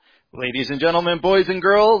Ladies and gentlemen, boys and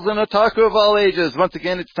girls, and otaku of all ages, once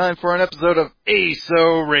again it's time for an episode of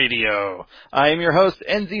ASO Radio. I am your host,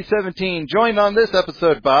 NZ17, joined on this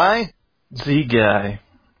episode by... Z-Guy.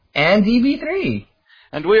 And DB3.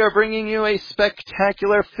 And we are bringing you a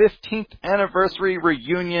spectacular 15th anniversary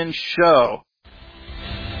reunion show.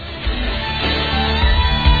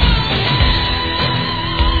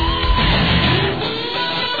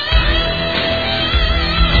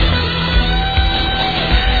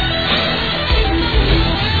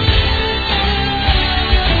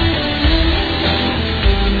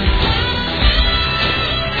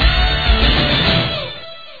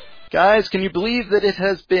 Guys, can you believe that it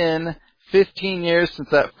has been 15 years since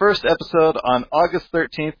that first episode on August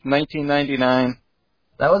 13th, 1999?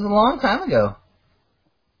 That was a long time ago.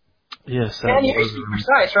 Yes. 10 years to be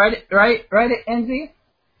precise, right, NZ?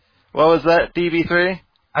 What was that, DB3?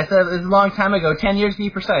 I said it was a long time ago. 10 years to be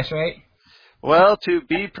precise, right? Well, to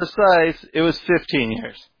be precise, it was 15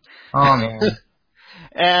 years. Oh, man.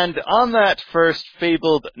 And on that first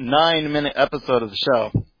fabled 9-minute episode of the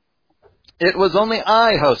show, it was only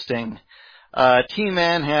I hosting.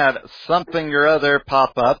 T-Man had something or other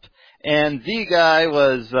pop up, and Z-Guy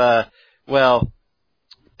was,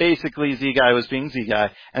 basically Z-Guy was being Z-Guy.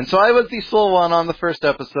 And so I was the sole one on the first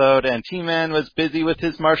episode, and T-Man was busy with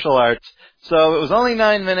his martial arts. So it was only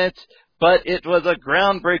 9 minutes, but it was a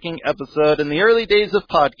groundbreaking episode in the early days of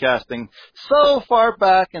podcasting. So far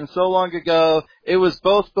back and so long ago, it was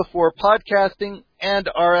both before podcasting and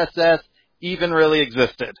RSS even really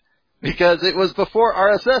existed. Because it was before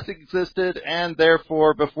RSS existed, and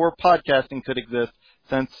therefore before podcasting could exist,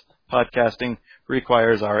 since podcasting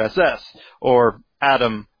requires RSS, or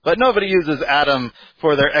Atom. But nobody uses Atom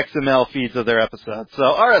for their XML feeds of their episodes, so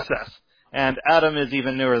RSS. And Atom is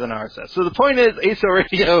even newer than RSS. So the point is,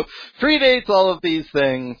 ASO Radio predates all of these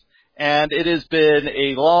things, and it has been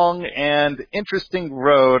a long and interesting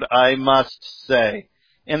road, I must say.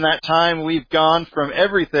 In that time, we've gone from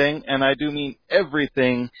everything, and I do mean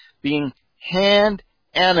everything, being hand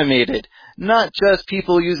animated. Not just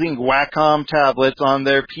people using Wacom tablets on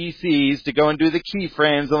their PCs to go and do the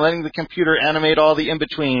keyframes and letting the computer animate all the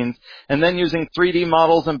in-betweens, and then using 3D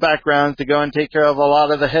models and backgrounds to go and take care of a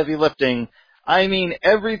lot of the heavy lifting. I mean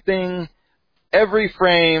everything, every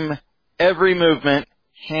frame, every movement,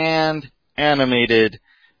 hand animated,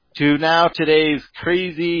 to now today's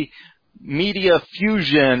crazy media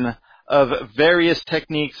fusion of various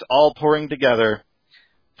techniques all pouring together.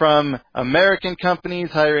 From American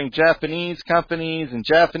companies hiring Japanese companies, and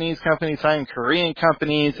Japanese companies hiring Korean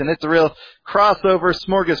companies, and it's a real crossover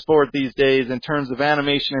smorgasbord these days in terms of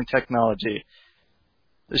animation and technology.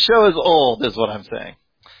 The show is old, is what I'm saying.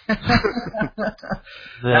 That's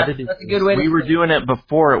a good way to We were doing it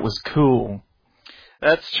before it was cool.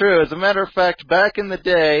 That's true. As a matter of fact, back in the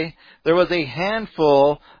day, there was a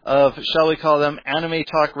handful of, shall we call them, anime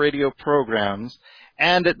talk radio programs.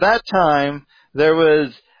 And at that time, there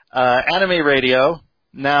was Anime Radio,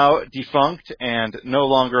 now defunct and no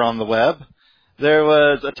longer on the web. There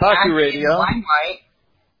was Otaku Radio.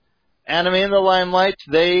 Anime in the Limelight.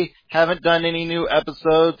 They haven't done any new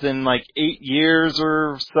episodes in like 8 years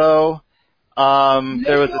or so.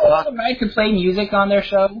 There was the right to play music on their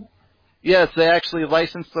show? Yes, they actually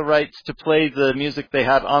licensed the rights to play the music they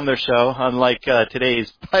had on their show, unlike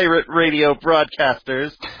today's pirate radio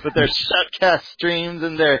broadcasters with their shotcast streams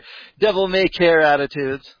and their devil-may-care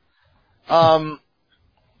attitudes. But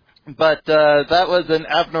that was an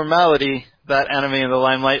abnormality, that Anime in the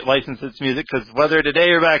Limelight licensed its music, because whether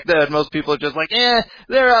today or back then, most people are just like,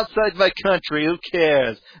 they're outside my country, who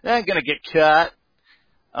cares? They're not going to get caught.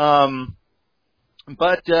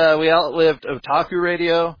 But we outlived Otaku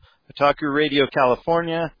Radio, Otaku Radio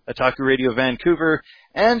California, Otaku Radio Vancouver,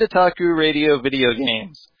 and Otaku Radio Video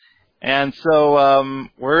Games. And so,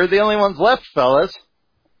 we're the only ones left, fellas.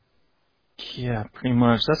 Yeah, pretty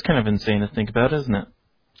much. That's kind of insane to think about, isn't it?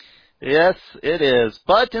 Yes, it is.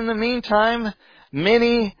 But in the meantime,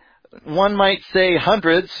 many, one might say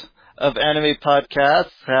hundreds, of anime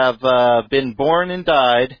podcasts have been born and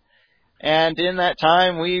died. And in that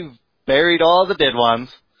time, we've buried all the dead ones.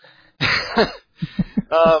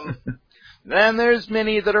 And there's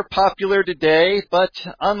many that are popular today, but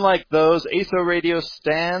unlike those, ASO Radio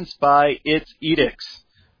stands by its edicts.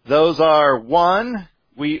 Those are, 1,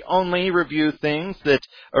 we only review things that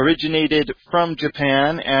originated from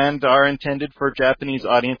Japan and are intended for Japanese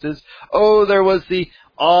audiences. Oh, there was the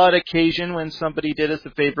odd occasion when somebody did us a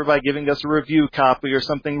favor by giving us a review copy or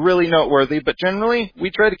something really noteworthy, but generally,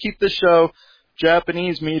 we try to keep the show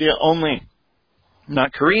Japanese media only.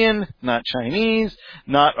 Not Korean, not Chinese,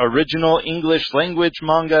 not original English language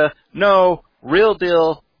manga. No, real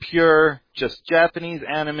deal pure, just Japanese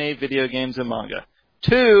anime, video games, and manga.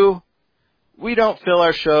 2, we don't fill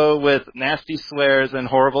our show with nasty swears and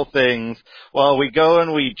horrible things while we go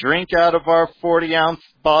and we drink out of our 40-ounce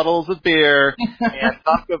bottles of beer and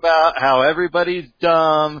talk about how everybody's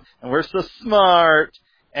dumb and we're so smart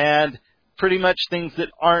and pretty much things that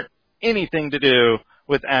aren't anything to do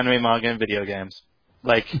with anime, manga, and video games.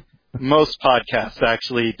 Like, most podcasts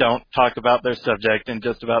actually don't talk about their subject and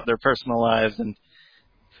just about their personal lives. And,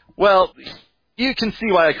 well, you can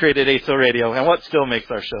see why I created ASO Radio and what still makes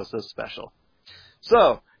our show so special.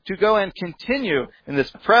 So, to go and continue in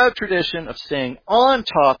this proud tradition of staying on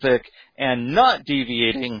topic and not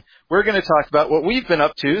deviating, we're going to talk about what we've been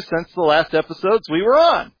up to since the last episodes we were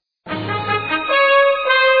on.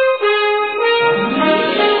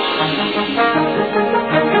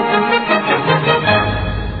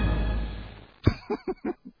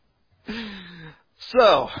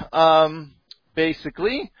 So,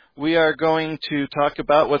 basically, we are going to talk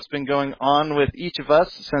about what's been going on with each of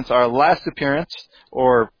us since our last appearance,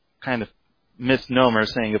 or kind of misnomer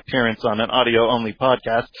saying appearance on an audio-only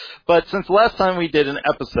podcast, but since the last time we did an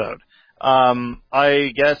episode.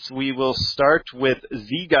 I guess we will start with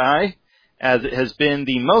Z-Guy, as it has been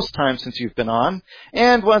the most time since you've been on,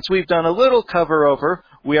 and once we've done a little cover-over,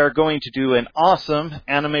 we are going to do an awesome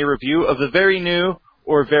anime review of the very new,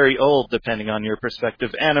 or very old, depending on your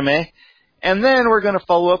perspective, anime. And then we're going to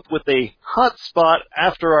follow up with a hotspot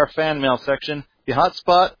after our fan mail section. The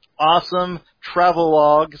hotspot, awesome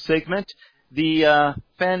travelogue segment. The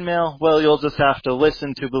fan mail, well, you'll just have to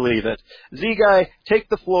listen to believe it. Z-Guy, take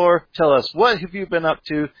the floor. Tell us, what have you been up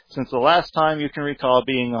to since the last time you can recall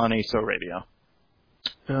being on ASO Radio?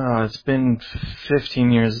 Oh, it's been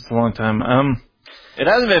 15 years. It's a long time. It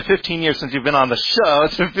hasn't been 15 years since you've been on the show.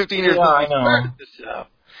 It's been 15 years since I you know. started the show.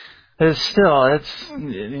 It's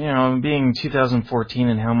being 2014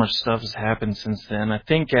 and how much stuff has happened since then. I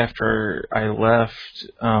think after I left,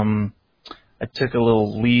 I took a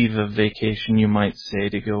little leave of vacation, you might say,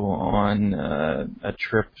 to go on a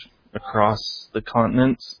trip across the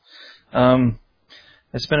continents. I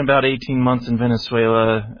spent about 18 months in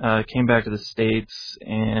Venezuela, came back to the States,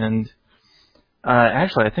 and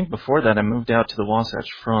actually, I think before that I moved out to the Wasatch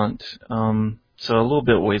Front, so a little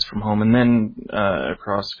bit ways from home, and then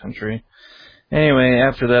across country. Anyway,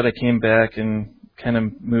 after that I came back and kind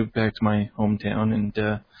of moved back to my hometown and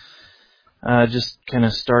just kind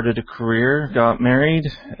of started a career, got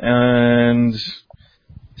married, and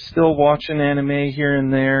still watching anime here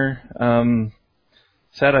and there.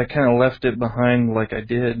 Sad I kind of left it behind like I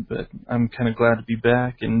did, but I'm kind of glad to be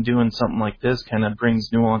back, and doing something like this kind of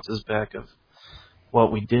brings nuances back of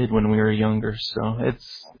what we did when we were younger, so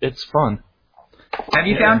it's fun. Have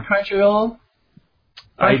you found Crunchyroll?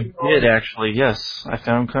 I did, actually, yes. I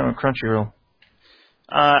found Crunchyroll.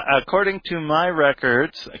 According to my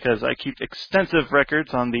records, because I keep extensive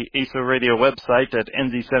records on the ASO Radio website at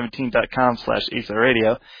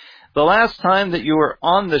nz17.com/ASO the last time that you were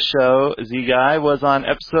on the show, Z-Guy, was on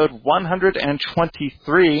episode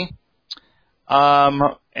 123.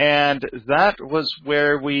 And that was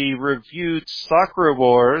where we reviewed Sakura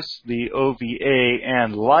Wars, the OVA,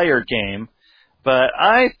 and Liar Game. But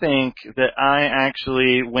I think that I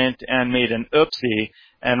actually went and made an oopsie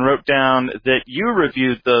and wrote down that you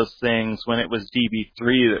reviewed those things when it was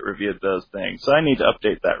DB3 that reviewed those things. So I need to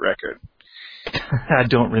update that record. I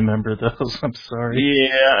don't remember those. I'm sorry.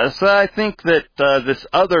 Yeah, so I think that this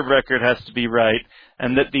other record has to be right,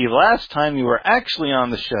 and that the last time you were actually on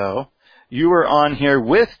the show, you were on here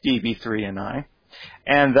with DB3 and I,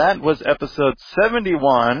 and that was episode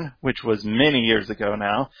 71, which was many years ago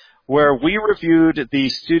now, where we reviewed the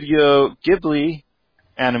Studio Ghibli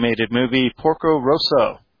animated movie Porco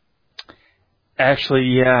Rosso. Actually,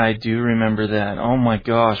 yeah, I do remember that. Oh my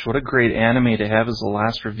gosh, what a great anime to have as the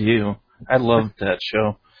last review. I loved that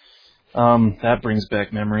show. That brings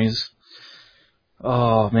back memories.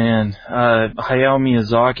 Oh man, Hayao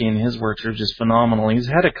Miyazaki and his works are just phenomenal. He's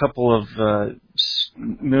had a couple of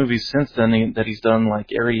movies since then that he's done, like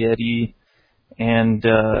Arrietty and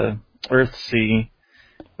Earthsea,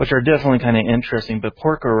 which are definitely kind of interesting. But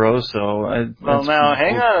Porco Rosso... Well, now,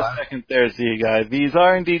 hang on a second there, Z-Guy. These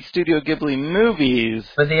are indeed Studio Ghibli movies.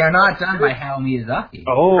 But they are not done by Hayao Miyazaki.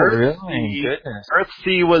 Oh, really? Goodness.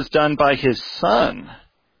 Earthsea was done by his son.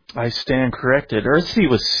 I stand corrected. Earthsea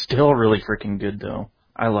was still really freaking good, though.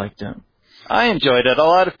 I liked it. I enjoyed it. A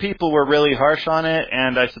lot of people were really harsh on it,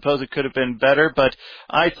 and I suppose it could have been better, but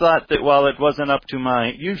I thought that while it wasn't up to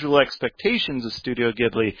my usual expectations of Studio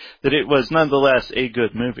Ghibli, that it was nonetheless a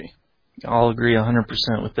good movie. I'll agree 100%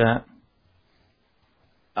 with that.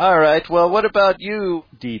 All right. Well, what about you,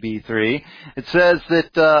 DB3? It says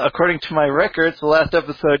that, according to my records, the last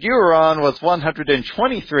episode you were on was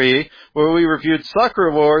 123, where we reviewed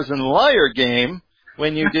Sakura Wars and Liar Game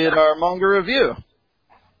when you did our manga review.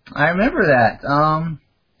 I remember that.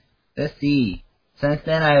 Let's see. Since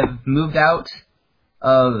then, I've moved out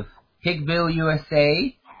of Hickville,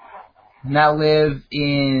 USA. Now live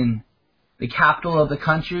in the capital of the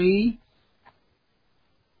country.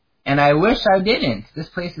 And I wish I didn't. This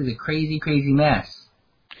place is a crazy, crazy mess.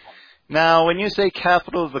 Now, when you say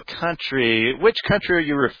capital of the country, which country are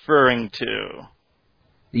you referring to?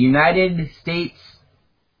 The United States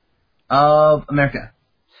of America.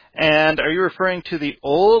 And are you referring to the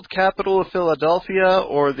old capital of Philadelphia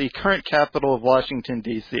or the current capital of Washington,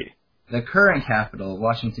 D.C.? The current capital of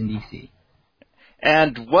Washington, D.C.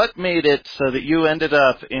 And what made it so that you ended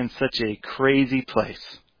up in such a crazy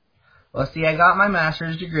place? Well, see, I got my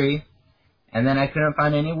master's degree, and then I couldn't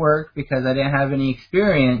find any work because I didn't have any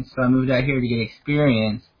experience, so I moved out here to get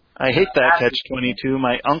experience. I hate that catch-22.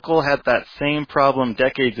 My uncle had that same problem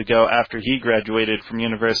decades ago after he graduated from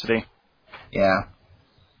university. Yeah.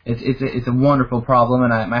 It's a wonderful problem,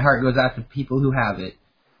 and my heart goes out to people who have it.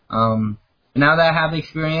 Now that I have the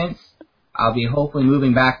experience, I'll be hopefully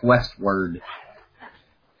moving back westward.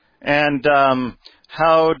 And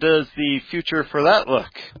how does the future for that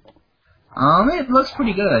look? It looks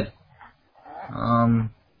pretty good.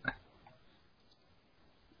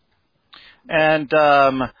 And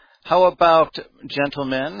how about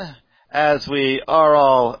gentlemen, as we are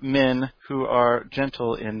all men who are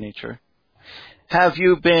gentle in nature? Have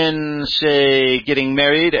you been, say, getting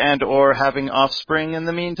married and or having offspring in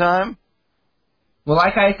the meantime? Well,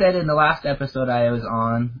 like I said in the last episode I was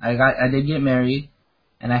on, I did get married,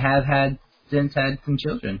 and I have since had some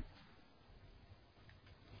children.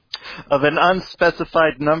 Of an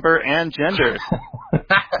unspecified number and gender.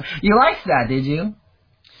 You liked that, did you?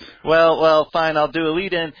 Well, fine, I'll do a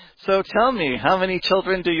lead-in. So tell me, how many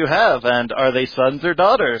children do you have, and are they sons or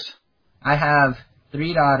daughters? I have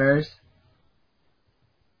 3 daughters.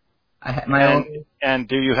 And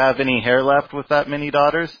do you have any hair left with that many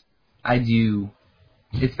daughters? I do.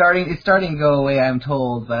 It's starting to go away, I'm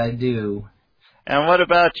told, but I do. And what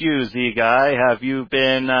about you, Z-Guy? Have you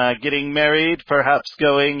been getting married, perhaps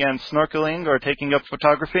going and snorkeling or taking up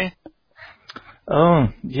photography? Oh,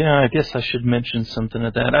 yeah, I guess I should mention something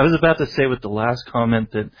of that. I was about to say with the last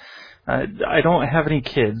comment that I don't have any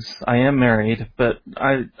kids. I am married, but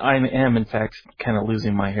I am, in fact, kind of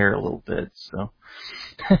losing my hair a little bit, so...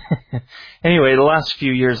 Anyway, the last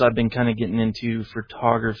few years I've been kind of getting into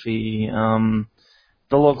photography.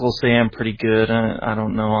 The locals say I'm pretty good. I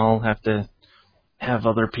don't know. I'll have to have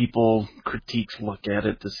other people critiques look at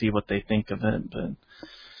it to see what they think of it, but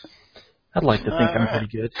I'd like to think I'm pretty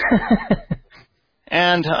good.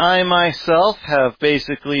 And I myself have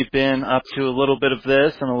basically been up to a little bit of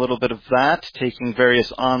this and a little bit of that, taking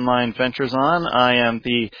various online ventures on. I am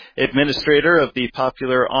the administrator of the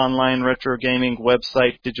popular online retro gaming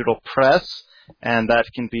website Digital Press, and that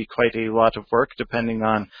can be quite a lot of work depending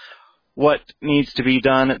on what needs to be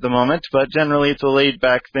done at the moment, but generally it's a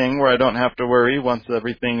laid-back thing where I don't have to worry once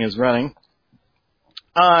everything is running.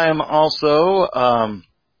 I'm also,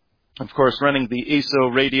 of course, running the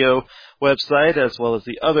ASO Radio website as well as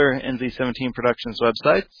the other NZ17 Productions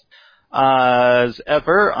websites. As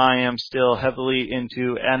ever, I am still heavily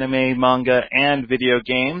into anime, manga, and video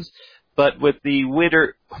games, but with the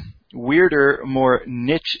weirder, more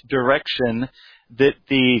niche direction that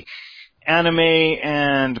the anime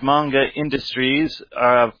and manga industries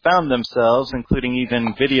found themselves, including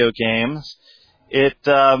even video games.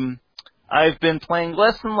 I've been playing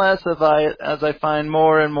less and less as I find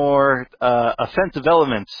more and more offensive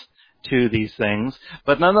elements to these things,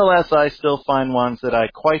 but nonetheless I still find ones that I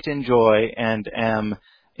quite enjoy and am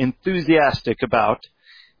enthusiastic about.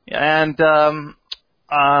 And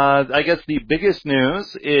I guess the biggest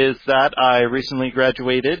news is that I recently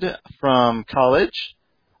graduated from college.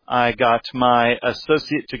 I got my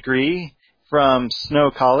associate degree from Snow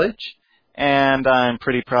College, and I'm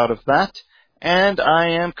pretty proud of that. And I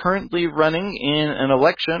am currently running in an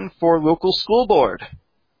election for local school board.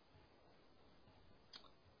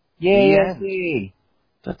 Yay!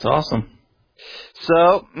 That's awesome.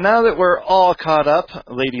 So, now that we're all caught up,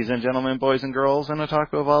 ladies and gentlemen, boys and girls, and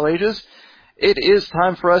otaku of all ages, it is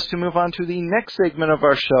time for us to move on to the next segment of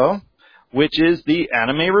our show, which is the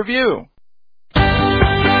anime review.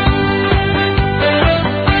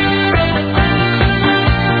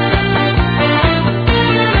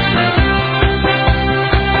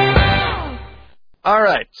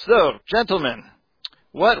 Alright, so, gentlemen,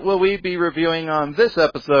 what will we be reviewing on this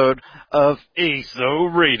episode of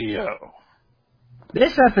ASO Radio?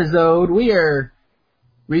 This episode, we are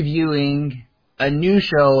reviewing a new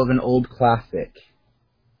show of an old classic.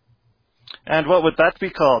 And what would that be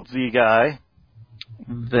called, Z-Guy?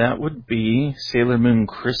 That would be Sailor Moon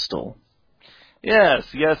Crystal. Yes,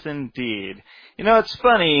 indeed. You know, it's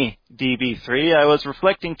funny, DB3, I was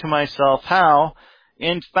reflecting to myself how,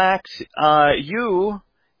 in fact, you,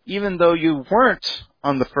 even though you weren't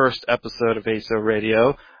on the first episode of ASO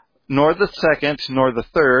Radio, nor the second, nor the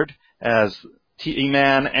third, as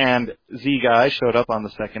T-Man and Z-Guy showed up on the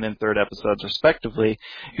second and third episodes respectively,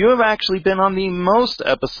 you have actually been on the most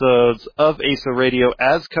episodes of ASO Radio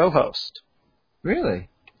as co-host. Really?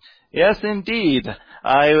 Yes, indeed.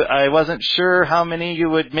 I wasn't sure how many you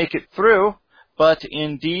would make it through, but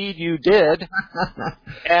indeed you did.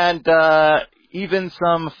 And even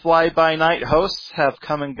some fly-by-night hosts have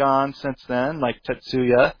come and gone since then, like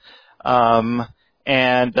Tetsuya,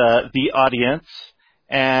 and the audience,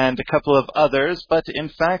 and a couple of others, but in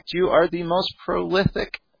fact you are the most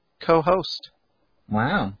prolific co-host.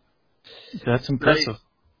 Wow. That's impressive.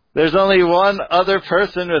 There's only one other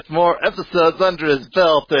person with more episodes under his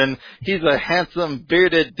belt, and he's a handsome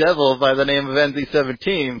bearded devil by the name of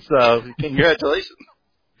NZ17, so congratulations.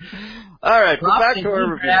 All right, we're back to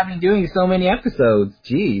our review. Props to him for doing so many episodes.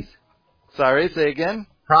 Jeez. Sorry, say again?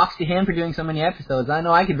 Props to him for doing so many episodes. I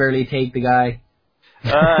know I could barely take the guy.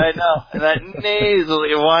 I know, and that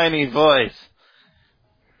nasally, whiny voice.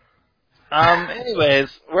 Anyways,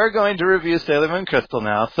 we're going to review Sailor Moon Crystal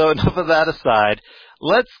now, so enough of that aside.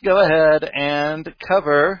 Let's go ahead and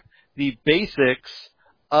cover the basics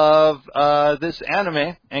of this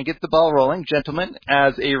anime and get the ball rolling. Gentlemen,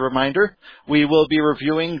 as a reminder, we will be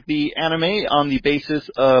reviewing the anime on the basis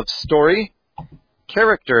of story,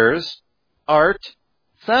 characters, art,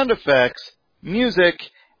 sound effects, music,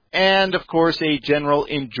 and, of course, a general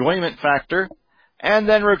enjoyment factor, and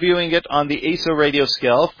then reviewing it on the ASO Radio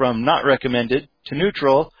scale from not recommended to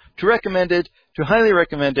neutral to recommended to highly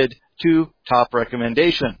recommended to top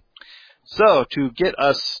recommendation. So, to get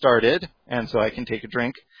us started, and so I can take a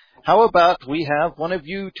drink, how about we have one of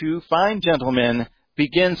you two fine gentlemen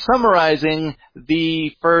begin summarizing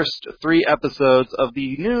the first 3 episodes of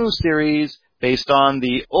the new series based on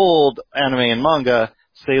the old anime and manga,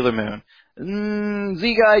 Sailor Moon.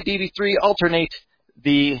 Z-Guy, DB3, alternate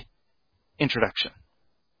the introduction.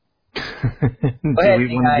 Do we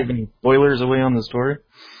want to give any spoilers away on the story?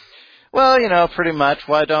 Well, you know, pretty much.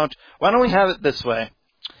 Why don't we have it this way?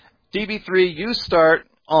 DB3, you start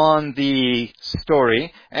on the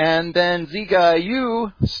story, and then Z-Guy,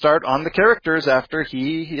 you start on the characters after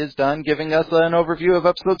he is done giving us an overview of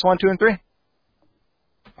episodes 1, 2, and 3.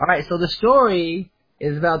 Alright, so the story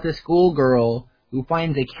is about this schoolgirl who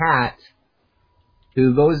finds a cat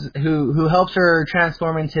who helps her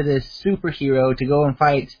transform into this superhero to go and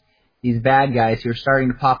fight these bad guys who are starting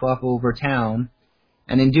to pop up over town.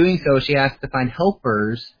 And in doing so, she has to find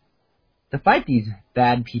helpers to fight these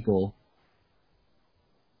bad people.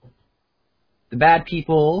 The bad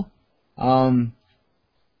people are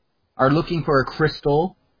looking for a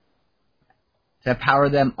crystal to power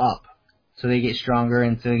them up so they get stronger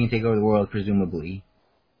and so they can take over the world, presumably.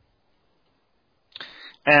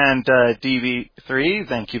 And DB3,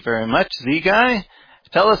 thank you very much. Z-Guy,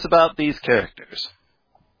 tell us about these characters.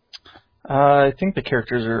 I think the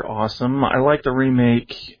characters are awesome. I like the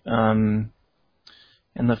remake, and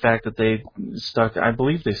the fact that I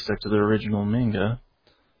believe they stuck to the original manga.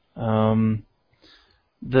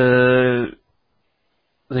 The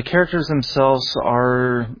characters themselves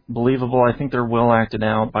are believable. I think they're well acted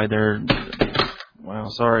out by their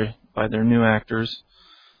new actors.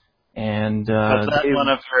 And was that one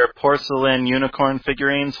of her porcelain unicorn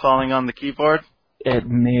figurines falling on the keyboard? It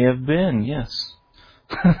may have been, yes.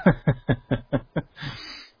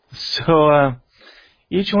 So,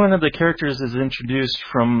 each one of the characters is introduced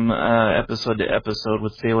from episode to episode,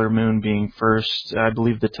 with Sailor Moon being first. I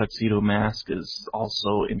believe the Tuxedo Mask is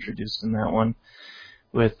also introduced in that one,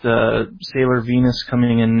 with Sailor Venus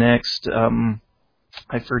coming in next.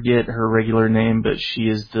 I forget her regular name, but she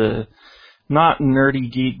is the not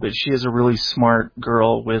nerdy geek, but she is a really smart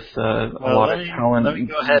girl with a lot of talent. Let me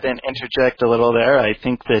go ahead and interject a little there. I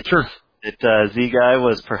think that sure. That Z-Guy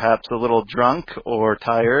was perhaps a little drunk or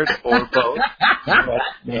tired or both.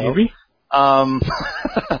 Maybe. The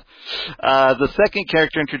second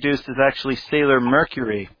character introduced is actually Sailor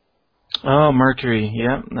Mercury. Oh, Mercury.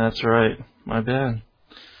 Yeah, that's right. My bad.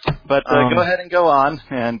 But go ahead and go on,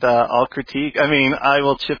 and I'll critique. I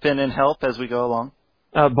will chip in and help as we go along.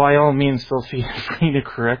 By all means, feel free to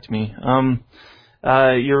correct me.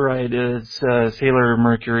 You're right. It's Sailor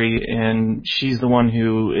Mercury, and she's the one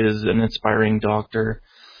who is an inspiring doctor.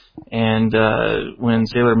 And when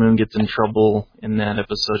Sailor Moon gets in trouble in that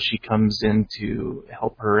episode, she comes in to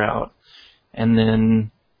help her out. And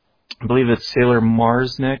then I believe it's Sailor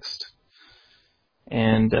Mars next.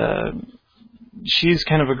 And she's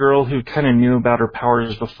kind of a girl who kind of knew about her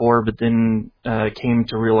powers before, but then came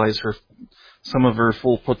to realize some of her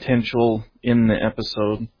full potential in the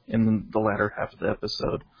episode, in the latter half of the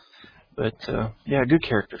episode. But yeah, good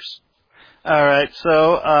characters. All right,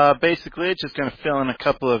 so basically, just going to fill in a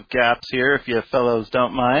couple of gaps here, if you fellows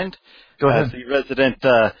don't mind. Go ahead. As the resident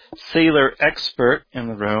sailor expert in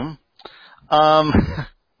the room.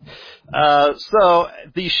 So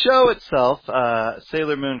the show itself,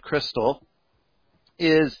 Sailor Moon Crystal,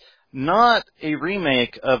 is not a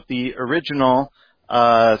remake of the original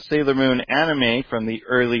Sailor Moon anime from the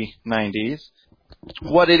early 90s.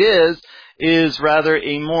 What it is rather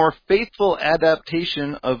a more faithful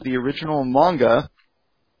adaptation of the original manga,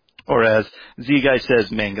 or as Z-Guy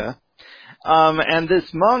says, manga. And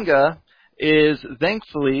this manga is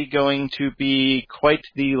thankfully going to be quite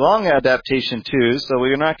the long adaptation too, so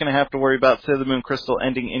we're not going to have to worry about Sailor Moon Crystal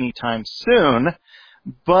ending anytime soon.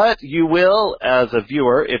 But you will, as a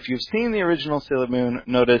viewer, if you've seen the original Sailor Moon,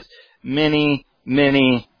 notice many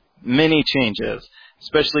changes,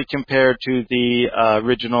 especially compared to the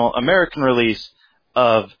original American release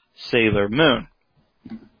of Sailor Moon.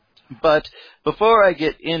 But before I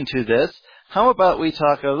get into this, how about we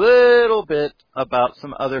talk a little bit about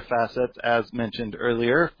some other facets, as mentioned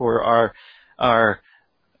earlier, for our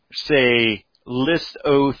say, list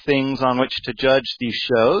of things on which to judge these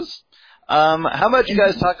shows. How about you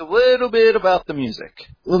guys talk a little bit about the music?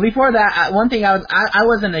 Well, before that, one thing I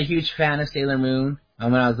wasn't a huge fan of Sailor Moon.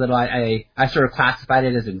 When I was little, I sort of classified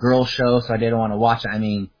it as a girl show, so I didn't want to watch it. I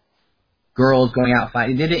mean, girls going out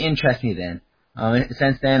fighting. It didn't interest me then.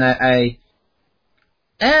 Since then, I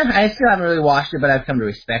still haven't really watched it, but I've come to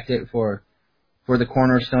respect it for the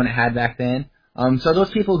cornerstone it had back then. So those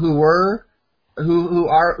people who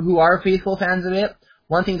are faithful fans of it,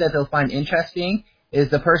 one thing that they'll find interesting is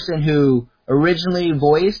the person who originally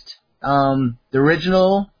voiced the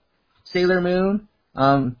original Sailor Moon.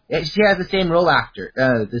 She has the same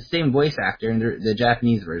the same voice actor in the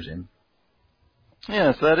Japanese version.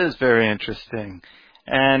 Yes, that is very interesting.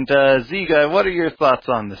 And Z-Guy, what are your thoughts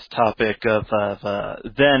on this topic of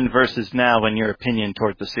then versus now in your opinion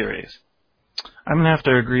toward the series? I'm going to have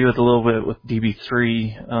to agree with a little bit with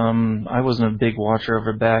DB3. I wasn't a big watcher of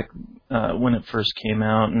it back when it first came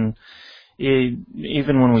out, and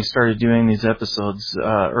even when we started doing these episodes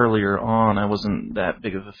earlier on, I wasn't that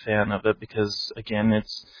big of a fan of it because, again, it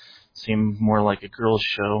seemed more like a girls'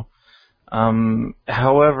 show.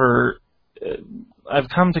 However, I've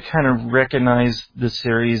come to kind of recognize the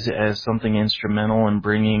series as something instrumental in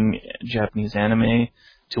bringing Japanese anime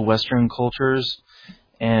to Western cultures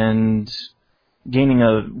and gaining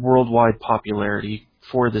a worldwide popularity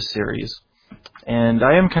for the series. And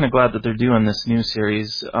I am kind of glad that they're doing this new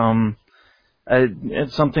series.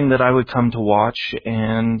 It's something that I would come to watch,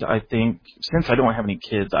 and I think, since I don't have any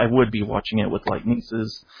kids, I would be watching it with, like,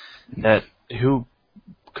 nieces who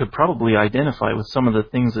could probably identify with some of the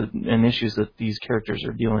things and issues that these characters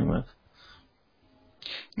are dealing with.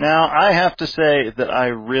 Now, I have to say that I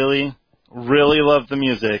really love the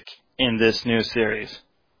music in this new series.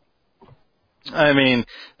 I mean,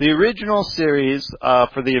 the original series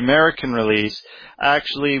for the American release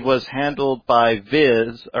actually was handled by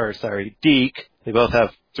Deke. They both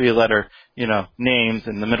have three-letter, names,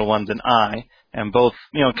 and the middle one's an I, and both,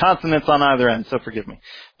 consonants on either end, so forgive me.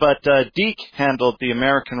 But Deke handled the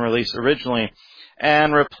American release originally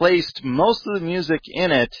and replaced most of the music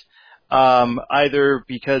in it, either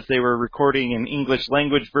because they were recording an English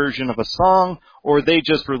language version of a song, or they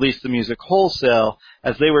just released the music wholesale,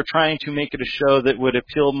 as they were trying to make it a show that would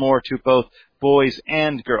appeal more to both boys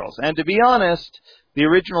and girls. And to be honest, the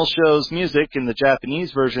original show's music in the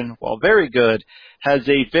Japanese version, while very good, has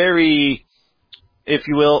a very, if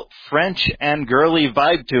you will, French and girly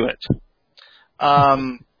vibe to it.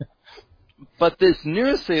 But this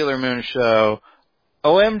new Sailor Moon show,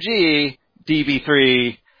 OMG,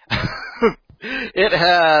 DB3, it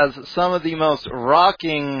has some of the most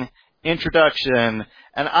rocking introduction,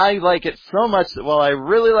 and I like it so much that while I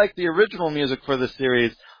really like the original music for the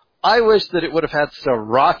series, I wish that it would have had such a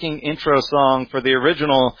rocking intro song for the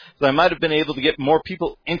original, so I might have been able to get more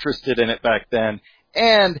people interested in it back then.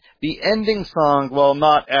 And the ending song, while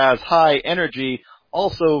not as high energy,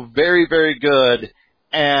 also very, very good.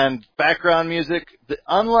 And background music,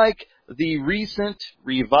 unlike the recent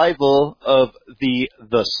revival of the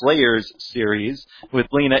Slayers series with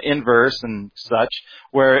Lena Inverse and such,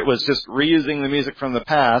 where it was just reusing the music from the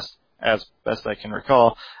past, as best I can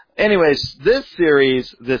recall. Anyways, this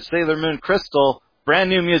series, the Sailor Moon Crystal, brand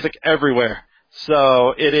new music everywhere.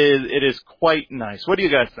 So it is quite nice. What do you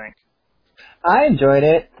guys think? I enjoyed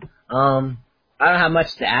it. I don't have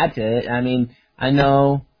much to add to it. I mean, I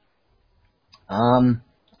know, I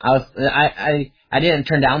didn't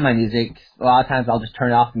turn down my music. A lot of times I'll just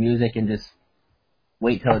turn off the music and just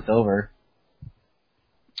wait till it's over.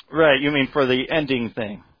 Right, you mean for the ending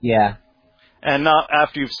thing. Yeah. And not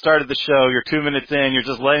after you've started the show, you're 2 minutes in, you're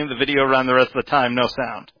just letting the video run the rest of the time, no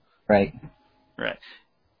sound. Right. Right.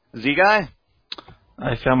 Z-Guy?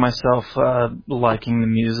 I found myself liking the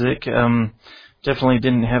music. Definitely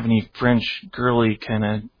didn't have any French girly kind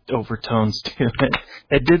of overtones to it.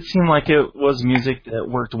 It did seem like it was music that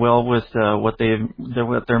worked well with what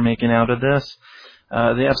they're making out of this.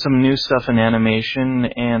 They have some new stuff in animation,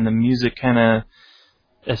 and the music kind of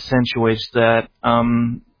accentuates that.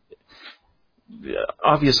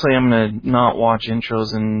 Obviously, I'm going to not watch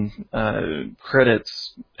intros and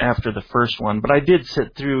credits after the first one, but I did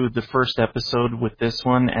sit through the first episode with this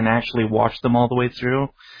one and actually watch them all the way through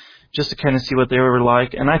just to kind of see what they were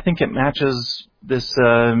like, and I think it matches this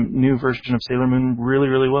new version of Sailor Moon really,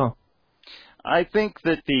 really well. I think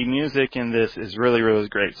that the music in this is really, really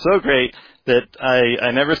great. So great that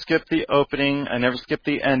I never skip the opening, I never skip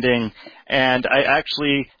the ending, and I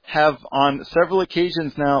actually have on several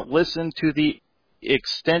occasions now listened to the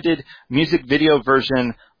extended music video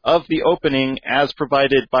version of the opening as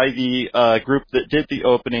provided by the group that did the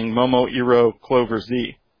opening, Momo Iro Clover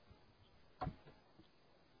Z.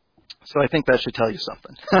 So I think that should tell you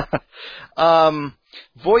something.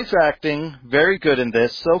 Voice acting, very good in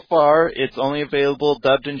this. So far, it's only available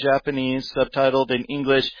dubbed in Japanese, subtitled in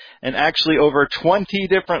English, and actually over 20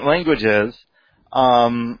 different languages.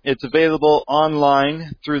 It's available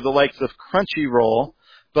online through the likes of Crunchyroll,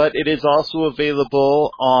 but it is also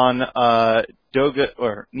available on Doga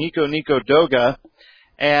or Nico Nico Doga,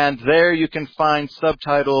 and there you can find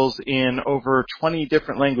subtitles in over 20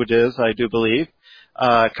 different languages, I do believe,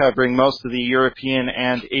 covering most of the European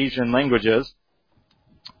and Asian languages.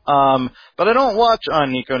 But I don't watch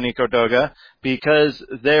on Nico Nico Doga because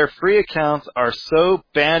their free accounts are so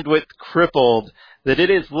bandwidth crippled that it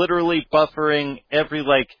is literally buffering every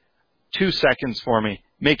 2 seconds for me,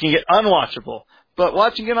 making it unwatchable. But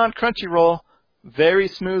watching it on Crunchyroll, very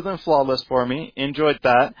smooth and flawless for me. Enjoyed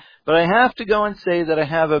that. But I have to go and say that I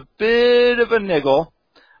have a bit of a niggle.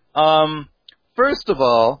 First of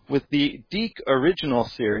all, with the DiC original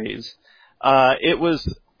series, it was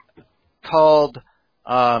called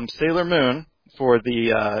Sailor Moon for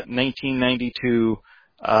the 1992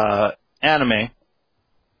 anime.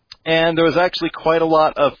 And there was actually quite a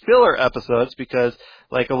lot of filler episodes because,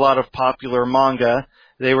 like a lot of popular manga,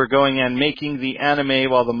 they were going and making the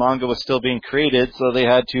anime while the manga was still being created, so they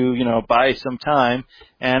had to, buy some time.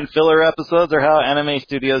 And filler episodes are how anime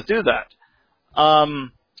studios do that.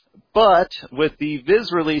 But with the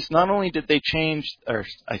Viz release, not only did they change, or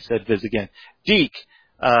I said Viz again, DiC.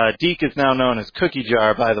 DiC is now known as Cookie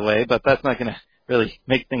Jar, by the way, but that's not going to really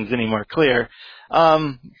make things any more clear.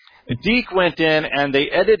 DiC went in and they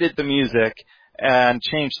edited the music and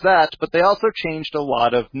changed that, but they also changed a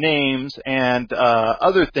lot of names and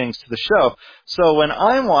other things to the show. So when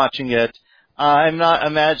I'm watching it, I'm not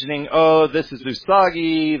imagining, oh, this is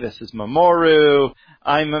Usagi, this is Mamoru.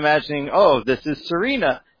 I'm imagining, oh, this is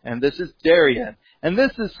Serena, and this is Darien, and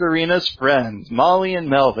this is Serena's friends, Molly and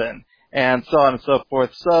Melvin, and so on and so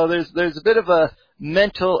forth. So there's a bit of a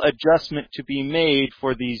mental adjustment to be made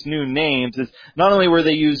for these new names. Is not only were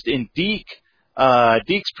they used in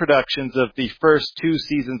DiC's productions of the first 2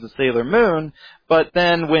 seasons of Sailor Moon, but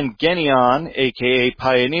then when Genion, aka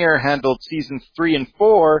Pioneer, handled seasons 3 and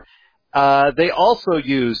 4, they also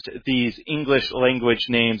used these English language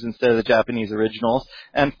names instead of the Japanese originals.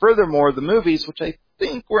 And furthermore, the movies, which I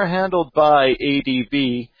think were handled by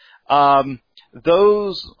ADV, I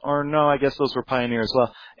guess those were Pioneer as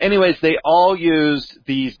well. Anyways, they all used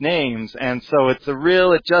these names, and so it's a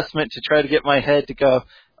real adjustment to try to get my head to go,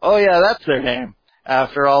 oh yeah, that's their name,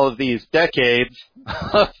 after all of these decades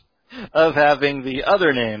of having the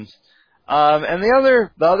other names. And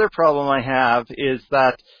the other problem I have is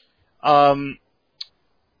that,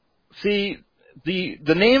 the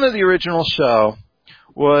name of the original show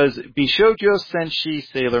was Bishoujo Senshi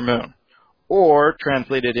Sailor Moon, or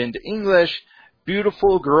translated into English,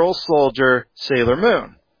 Beautiful Girl Soldier Sailor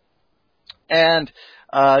Moon. And,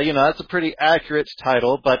 that's a pretty accurate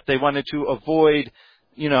title, but they wanted to avoid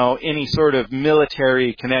any sort of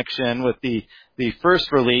military connection with the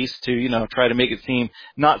first release to, try to make it seem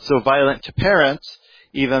not so violent to parents,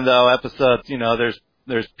 even though episodes,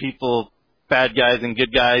 there's people, bad guys and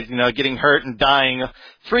good guys, getting hurt and dying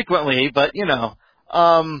frequently, but,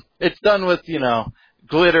 it's done with,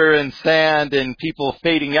 glitter and sand and people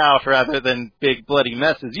fading out rather than big bloody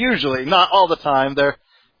messes. Usually, not all the time. There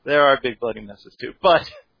are big bloody messes too.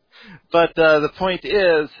 But the point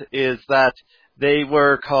is that they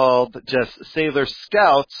were called just Sailor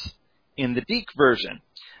Scouts in the DiC version.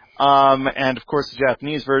 And of course the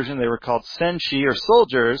Japanese version, they were called Senshi or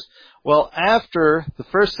soldiers. Well, after the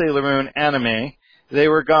first Sailor Moon anime, they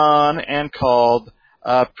were gone and called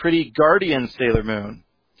Pretty Guardian Sailor Moon.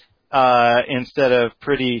 Instead of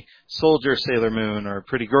Pretty Soldier Sailor Moon or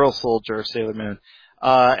Pretty Girl Soldier Sailor Moon.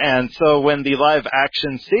 And so when the live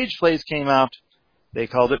action stage plays came out, they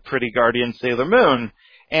called it Pretty Guardian Sailor Moon.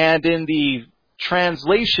 And in the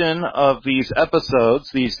translation of these episodes,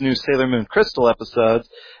 these new Sailor Moon Crystal episodes,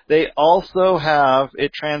 they also have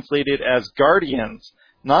it translated as Guardians.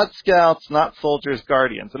 Not Scouts, not Soldiers,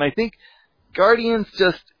 Guardians. And I think Guardians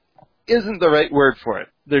just isn't the right word for it.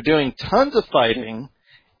 They're doing tons of fighting.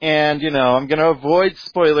 And, I'm going to avoid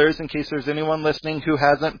spoilers in case there's anyone listening who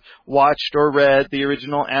hasn't watched or read the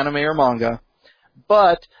original anime or manga.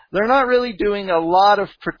 But they're not really doing a lot of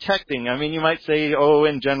protecting. I mean, you might say,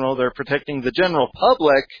 in general, they're protecting the general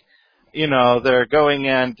public. They're going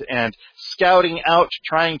and scouting out,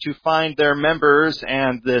 trying to find their members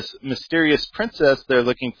and this mysterious princess they're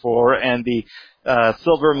looking for and the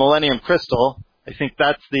Silver Millennium Crystal. I think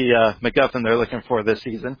that's the MacGuffin they're looking for this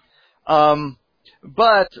season.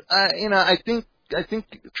 But I think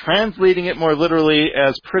translating it more literally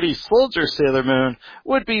as Pretty Soldier Sailor Moon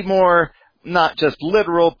would be more not just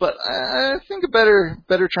literal, but I think a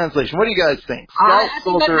better translation. What do you guys think? Scout,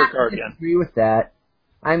 Soldier, or Guardian? I agree with that.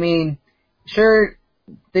 I mean, sure,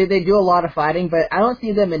 they do a lot of fighting, but I don't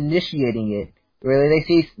see them initiating it. Really, they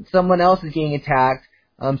see someone else is getting attacked,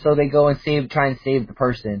 so they go and try and save the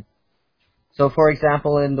person. So, for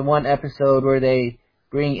example, in the one episode where they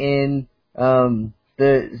bring in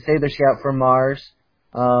the Sailor Scout from Mars,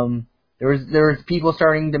 there was people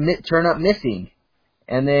starting to turn up missing,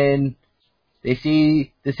 and then they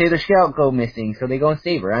see the Sailor Scout go missing, so they go and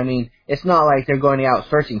save her. I mean, it's not like they're going out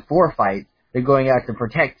searching for fights; they're going out to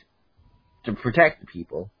protect the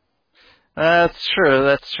people. That's true.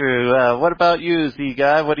 What about you, Z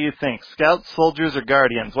Guy? What do you think? Scouts, Soldiers, or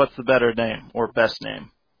Guardians? What's the better name or best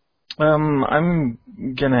name? I'm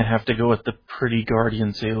gonna have to go with the Pretty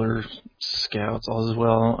Guardian Sailor Scouts as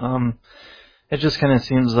well. It just kind of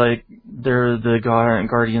seems like they're the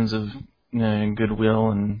guardians of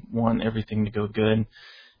goodwill and want everything to go good,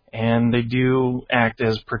 and they do act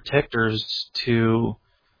as protectors to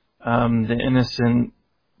the innocent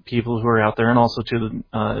people who are out there, and also to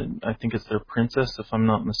the I think it's their princess, if I'm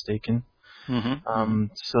not mistaken. Mm-hmm.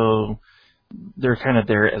 So they're kind of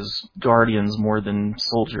there as guardians more than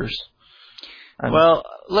soldiers. Well,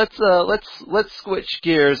 let's switch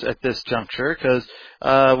gears at this juncture because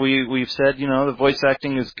we've said the voice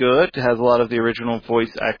acting is good. It has a lot of the original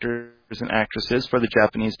voice actors and actresses for the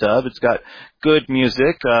Japanese dub. It's got good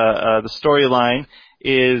music. The storyline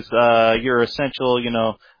is your essential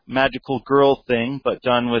magical girl thing, but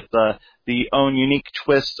done with the own unique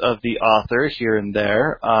twist of the author here and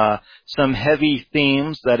there. Some heavy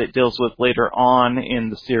themes that it deals with later on in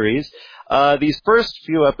the series. These first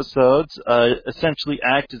few episodes essentially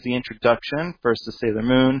act as the introduction, first to Sailor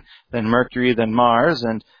Moon, then Mercury, then Mars,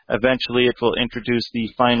 and eventually it will introduce the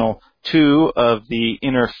final 2 of the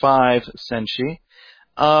inner 5 Senshi.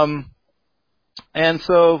 And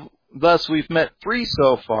so, thus we've met 3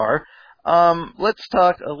 so far. Let's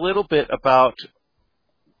talk a little bit about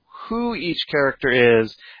who each character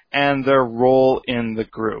is and their role in the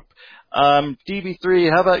group.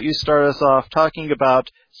 DB3, how about you start us off talking about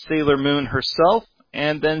Sailor Moon herself,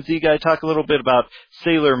 and then Z-Guy talk a little bit about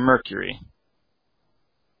Sailor Mercury.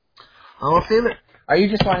 Are you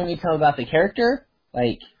just wanting me to tell about the character?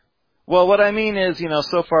 Well, what I mean is,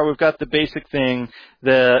 so far we've got the basic thing.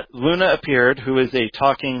 The Luna appeared, who is a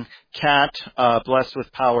talking cat, blessed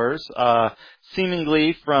with powers,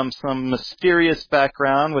 seemingly from some mysterious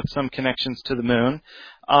background with some connections to the moon.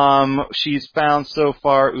 She's found so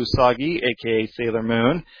far Usagi, aka Sailor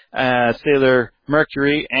Moon, Sailor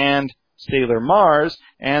Mercury, and Sailor Mars,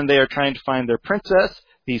 and they are trying to find their princess,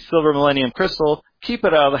 the Silver Millennium Crystal, keep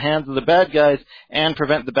it out of the hands of the bad guys, and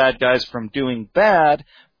prevent the bad guys from doing bad.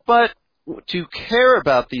 But to care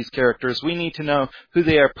about these characters, we need to know who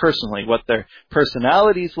they are personally, what their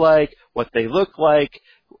personality's like, what they look like,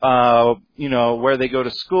 where they go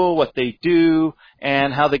to school, what they do,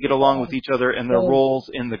 and how they get along with each other and their roles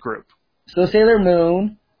in the group. So Sailor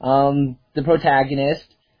Moon, the protagonist,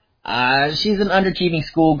 she's an underachieving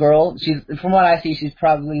schoolgirl. From what I see, she's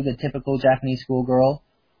probably the typical Japanese schoolgirl,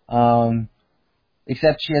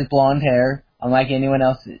 except she has blonde hair, unlike anyone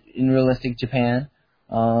else in realistic Japan.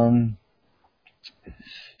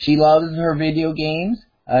 She loves her video games,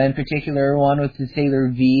 in particular one with the Sailor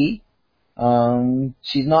V.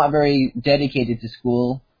 She's not very dedicated to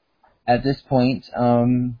school at this point.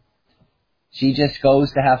 She just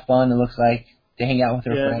goes to have fun, it looks like, to hang out with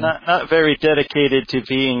her friends. Not very dedicated to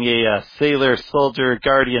being a sailor, soldier,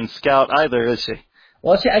 guardian, scout either, is she?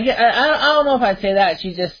 Well, I don't know if I'd say that.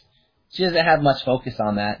 She doesn't have much focus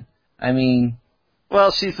on that. I mean...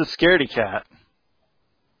 Well, she's a scaredy cat.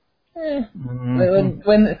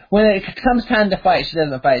 When it comes time to fight, she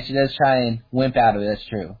doesn't fight. She does try and wimp out of it, that's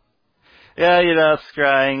true. Yeah,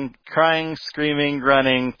 crying, screaming,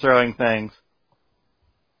 running, throwing things.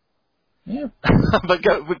 Yeah. but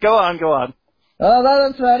go on. Oh,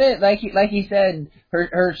 that's about it. Like he said,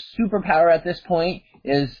 her superpower at this point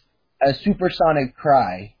is a supersonic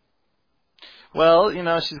cry. Well,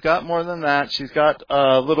 she's got more than that. She's got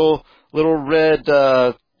little red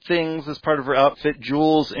things as part of her outfit,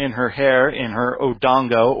 jewels in her hair, in her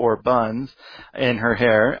odongo or buns in her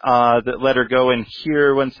hair, that let her go and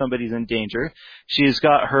hear when somebody's in danger. She's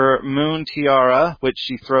got her moon tiara, which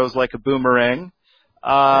she throws like a boomerang.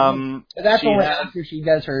 That's only after she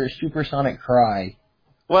does her supersonic cry.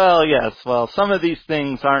 Well, yes. Well, some of these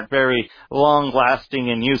things aren't very long-lasting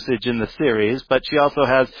in usage in the series, but she also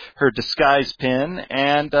has her disguise pin,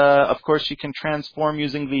 and, of course, she can transform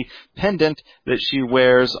using the pendant that she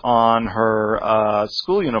wears on her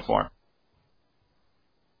school uniform.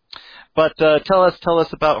 But tell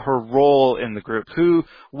us about her role in the group.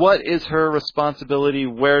 What is her responsibility?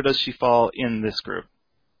 Where does she fall in this group?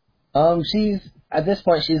 At this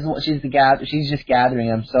point she's just gathering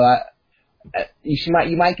them. So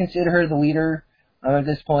you might consider her the leader at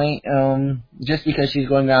this point, just because she's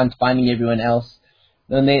going around finding everyone else.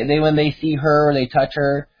 When they see her or they touch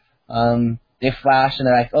her, they flash and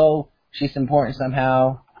they're like, oh, she's important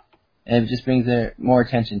somehow, and it just brings more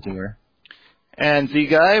attention to her. And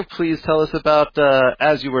Z-Guy, please tell us about,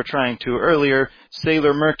 as you were trying to earlier,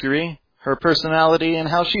 Sailor Mercury, her personality, and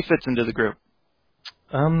how she fits into the group.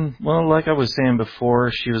 Well, like I was saying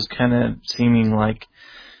before, she was kind of seeming like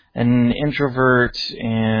an introvert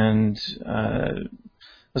and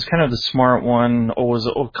was kind of the smart one, or was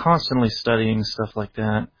constantly studying, stuff like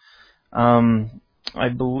that. I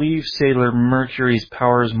believe Sailor Mercury's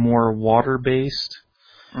power is more water-based.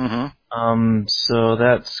 Mm-hmm. So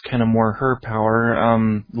that's kind of more her power.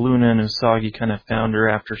 Luna and Usagi kind of found her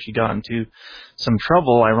after she got into some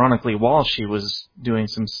trouble, ironically, while she was doing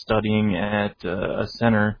some studying at a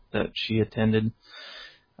center that she attended.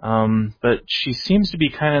 But she seems to be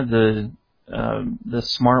kind of the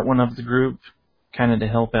smart one of the group, kind of to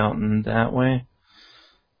help out in that way.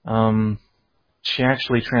 She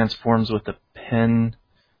actually transforms with a pen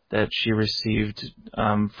that she received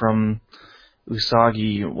from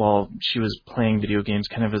Usagi while she was playing video games,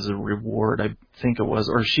 kind of as a reward, I think it was,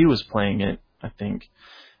 or she was playing it, I think.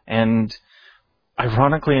 And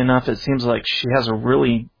ironically enough, it seems like she has a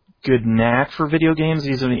really good knack for video games,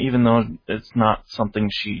 even though it's not something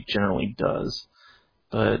she generally does.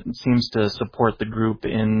 But it seems to support the group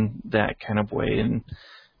in that kind of way. And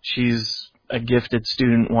she's a gifted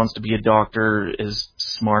student, wants to be a doctor, is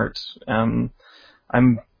smart. I'm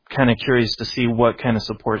kind of curious to see what kind of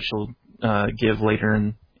support she'll give later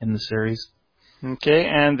in the series. Okay,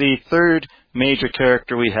 and the third major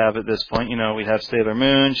character we have at this point, we have Sailor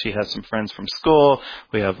Moon, she has some friends from school,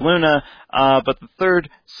 we have Luna, but the third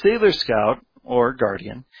Sailor Scout, or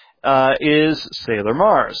Guardian, is Sailor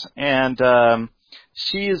Mars. And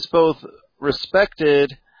she is both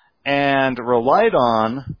respected and relied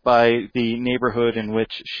on by the neighborhood in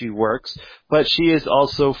which she works, but she is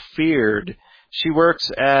also feared. She works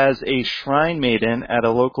as a shrine maiden at a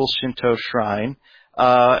local Shinto shrine,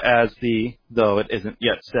 though it isn't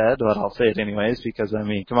yet said, but I'll say it anyways, because,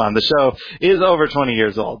 come on, the show is over 20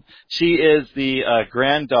 years old. She is the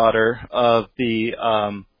granddaughter of the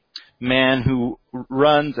man who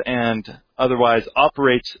runs and otherwise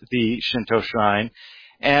operates the Shinto shrine,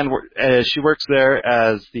 and she works there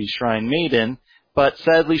as the shrine maiden. But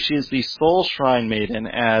sadly, she is the sole shrine maiden,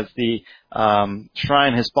 as the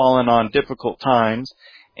shrine has fallen on difficult times,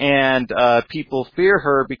 and people fear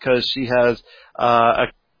her because she has a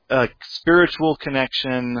spiritual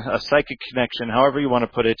connection, a psychic connection, however you want to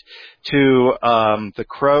put it, to the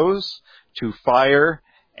crows, to fire,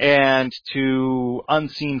 and to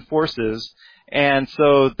unseen forces. And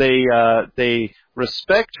so they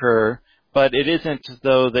respect her, but it isn't as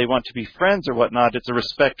though they want to be friends or whatnot. It's a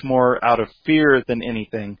respect more out of fear than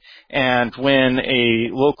anything. And when a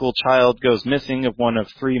local child goes missing of one of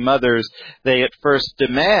three mothers, they at first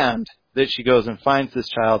demand that she goes and finds this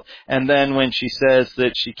child. And then when she says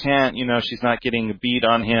that she can't, she's not getting a beat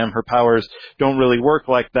on him, her powers don't really work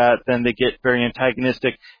like that, then they get very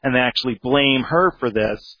antagonistic and they actually blame her for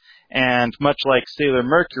this. And much like Sailor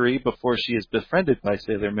Mercury, before she is befriended by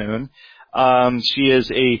Sailor Moon, she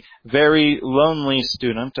is a very lonely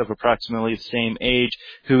student of approximately the same age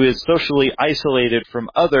who is socially isolated from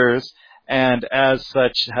others and as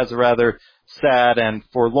such has a rather sad and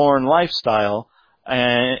forlorn lifestyle,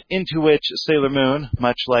 into which Sailor Moon,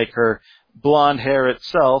 much like her blonde hair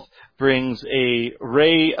itself, brings a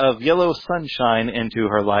ray of yellow sunshine into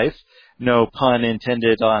her life. No pun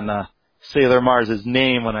intended on Sailor Mars's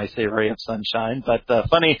name when I say ray of sunshine, but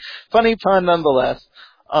funny pun nonetheless.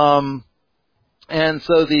 And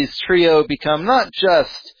so these trio become not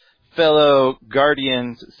just fellow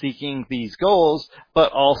guardians seeking these goals,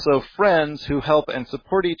 but also friends who help and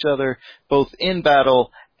support each other both in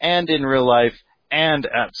battle and in real life and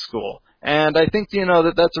at school. And I think,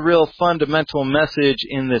 that that's a real fundamental message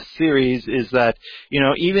in this series is that,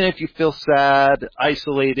 even if you feel sad,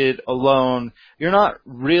 isolated, alone, you're not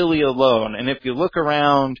really alone. And if you look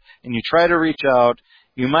around and you try to reach out,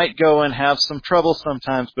 you might go and have some trouble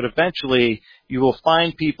sometimes, but eventually you will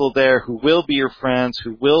find people there who will be your friends,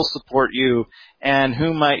 who will support you, and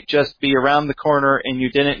who might just be around the corner and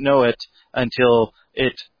you didn't know it until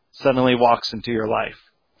it suddenly walks into your life.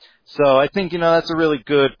 So I think, that's a really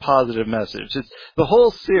good positive message. It's the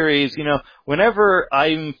whole series, whenever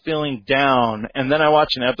I'm feeling down and then I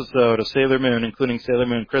watch an episode of Sailor Moon, including Sailor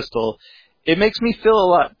Moon Crystal, it makes me feel a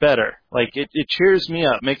lot better. Like, it cheers me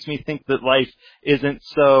up, makes me think that life isn't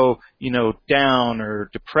so, down or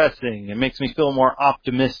depressing. It makes me feel more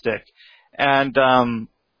optimistic. And,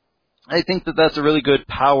 I think that that's a really good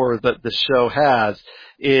power that the show has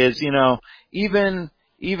is, even,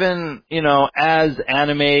 as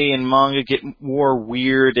anime and manga get more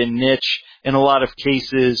weird and niche in a lot of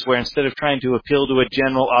cases where instead of trying to appeal to a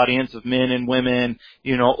general audience of men and women,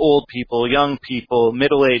 old people, young people,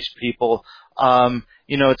 middle-aged people,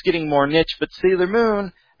 it's getting more niche. But Sailor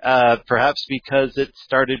Moon, perhaps because it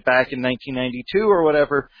started back in 1992 or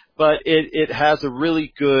whatever, but it has a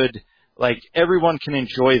really good, everyone can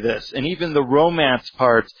enjoy this. And even the romance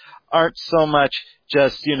parts aren't so much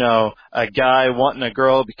just, a guy wanting a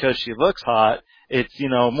girl because she looks hot. It's,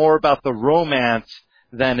 more about the romance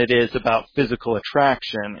than it is about physical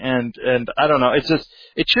attraction. And I don't know,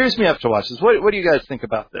 it cheers me up to watch this. What do you guys think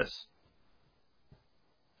about this?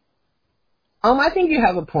 I think you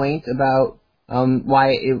have a point about,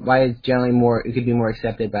 why it's generally it could be more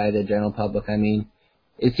accepted by the general public. I mean,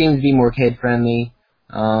 it seems to be more kid friendly.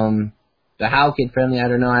 How kid friendly, I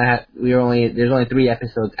don't know. There's only 3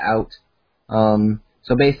 episodes out.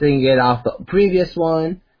 So basically you get off the previous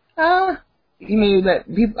one. I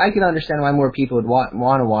can understand why more people would want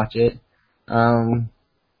to watch it.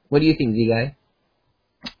 What do you think, Z-Guy?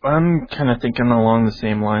 I'm kind of thinking along the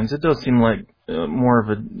same lines. It does seem like more of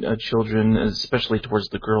a children, especially towards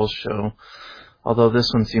the girls show. Although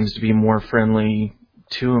this one seems to be more friendly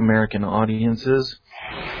to American audiences.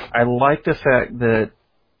 I like the fact that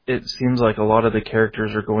it seems like a lot of the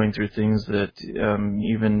characters are going through things that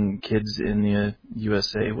even kids in the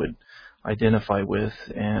USA would identify with,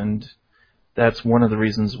 and that's one of the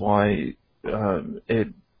reasons why it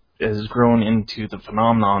has grown into the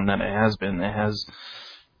phenomenon that it has been. It has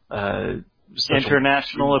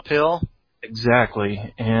international appeal.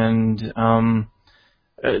 Exactly, and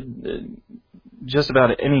just about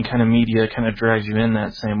any kind of media kind of drags you in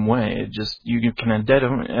that same way. It just you can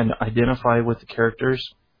identify with the characters.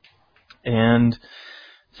 And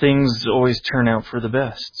things always turn out for the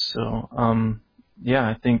best. So,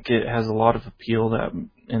 I think it has a lot of appeal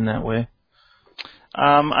in that way.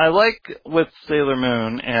 I like with Sailor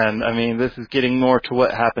Moon, and I mean, this is getting more to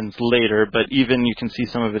what happens later, but even you can see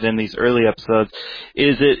some of it in these early episodes,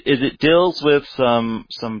 is it deals with some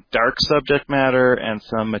dark subject matter and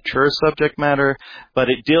some mature subject matter, but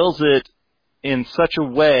it deals it in such a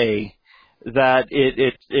way that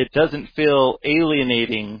it doesn't feel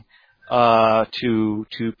alienating to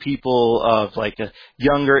people of like a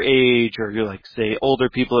younger age, or say older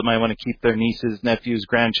people that might want to keep their nieces, nephews,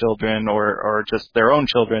 grandchildren, or just their own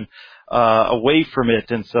children away from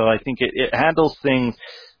it. And so I think it handles things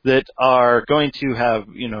that are going to have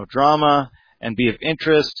drama and be of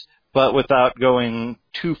interest, but without going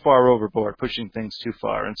too far overboard, pushing things too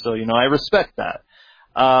far. And so I respect that.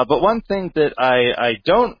 But one thing that I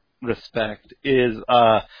don't respect is,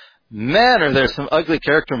 man, are there some ugly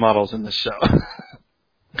character models in this show.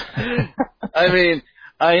 I mean,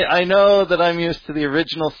 I know that I'm used to the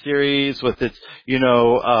original series with its,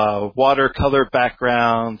 watercolor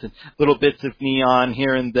backgrounds and little bits of neon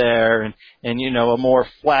here and there and, a more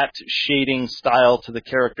flat shading style to the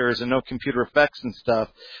characters and no computer effects and stuff.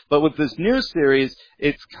 But with this new series,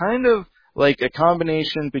 it's kind of like a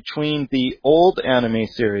combination between the old anime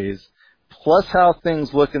series plus how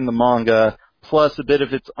things look in the manga plus a bit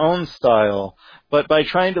of its own style. But by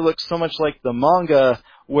trying to look so much like the manga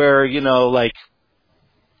where,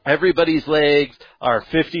 everybody's legs are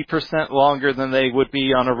 50% longer than they would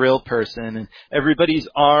be on a real person, and everybody's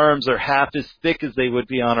arms are half as thick as they would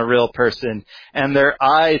be on a real person, and their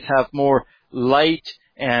eyes have more light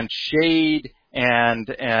and shade and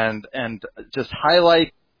just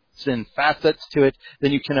highlights and facets to it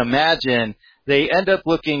than you can imagine. They end up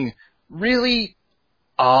looking really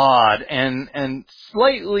odd and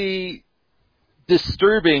slightly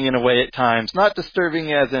disturbing in a way at times. Not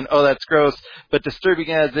disturbing as in, oh, that's gross, but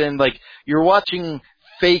disturbing as in, you're watching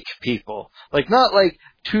fake people. Not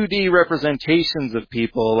 2D representations of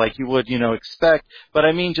people like you would, expect, but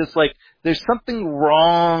I mean just there's something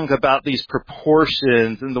wrong about these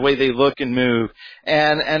proportions and the way they look and move.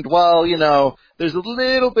 And while, there's a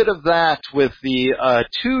little bit of that with the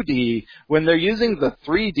 2D, when they're using the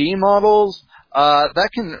 3D models, that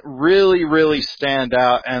can really, really stand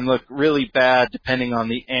out and look really bad depending on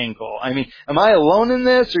the angle. I mean, am I alone in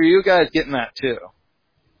this, or are you guys getting that too?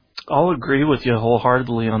 I'll agree with you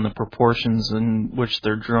wholeheartedly on the proportions in which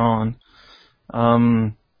they're drawn.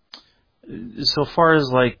 So far as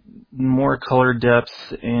more color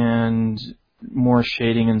depth and more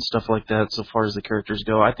shading and stuff like that, so far as the characters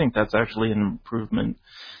go, I think that's actually an improvement.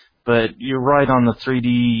 But you're right on the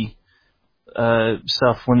 3D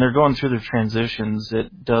stuff. When they're going through their transitions,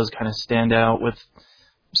 it does kind of stand out with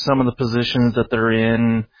some of the positions that they're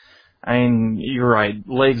in. I mean, you're right.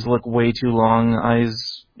 Legs look way too long.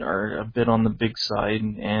 Eyes are a bit on the big side,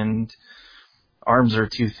 and arms are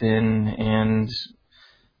too thin. And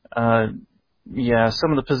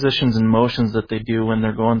some of the positions and motions that they do when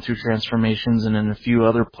they're going through transformations, and in a few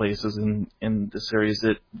other places in the series,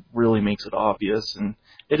 it really makes it obvious, and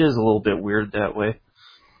it is a little bit weird that way.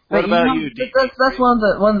 What about you? That's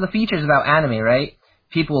one of the features about anime, right?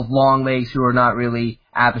 People with long legs who are not really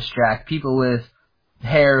abstract, people with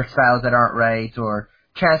hairstyles that aren't right, or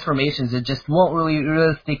transformations that just won't really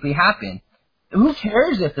realistically happen. Who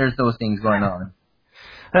cares if there's those things going on?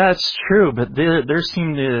 That's true, but they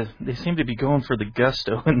seem to be going for the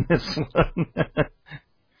gusto in this one.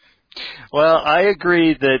 Well, I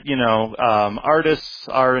agree that, artists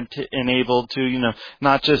are enabled to,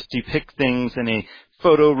 not just depict things in a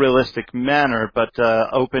photorealistic manner, but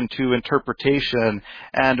open to interpretation.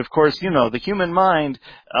 And of course, the human mind,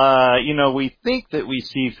 we think that we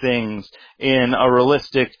see things in a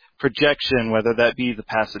realistic projection, whether that be the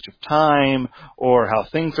passage of time or how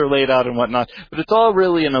things are laid out and whatnot. But it's all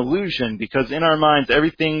really an illusion, because in our minds,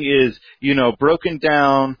 everything is, broken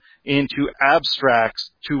down into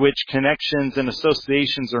abstracts to which connections and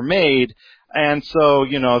associations are made. And so,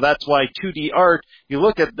 that's why 2D art, you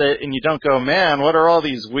look at that and you don't go, man, what are all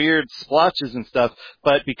these weird splotches and stuff?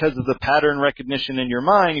 But because of the pattern recognition in your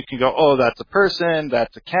mind, you can go, oh, that's a person,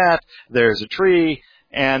 that's a cat, there's a tree.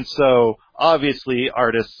 And so, obviously,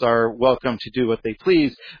 artists are welcome to do what they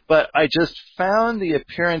please. But I just found the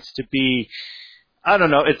appearance to be, I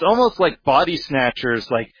don't know, it's almost like body snatchers,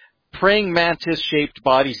 praying mantis-shaped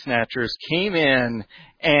body snatchers came in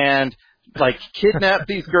and, kidnapped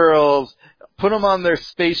these girls, put them on their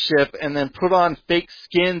spaceship, and then put on fake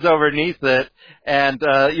skins underneath it, and,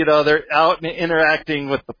 they're out and interacting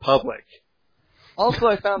with the public. Also,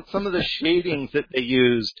 I found some of the shadings that they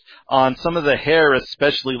used on some of the hair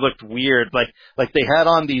especially looked weird. Like they had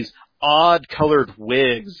on these odd colored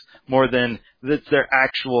wigs more than that's their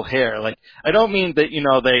actual hair. I don't mean that,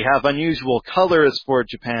 they have unusual colors for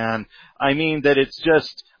Japan. I mean that it's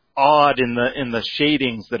just odd in the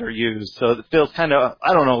shadings that are used. So it feels kind of,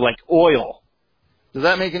 I don't know, like oil. Does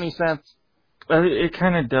that make any sense? It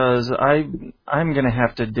kind of does. I'm going to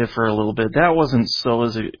have to differ a little bit. That wasn't so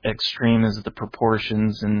as extreme as the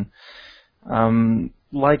proportions, and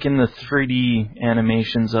like in the 3D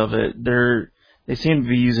animations of it, they seem to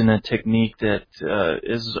be using a technique that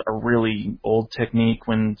is a really old technique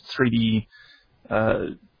when 3D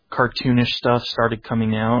cartoonish stuff started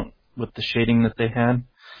coming out with the shading that they had.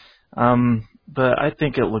 But I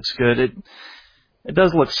think it looks good. It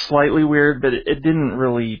does look slightly weird, but it didn't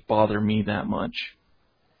really bother me that much.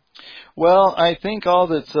 Well, I think all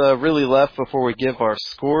that's really left before we give our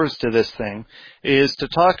scores to this thing is to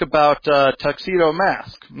talk about Tuxedo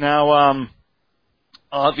Mask. Now,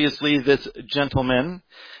 obviously this gentleman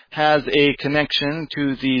has a connection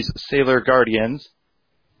to these Sailor Guardians,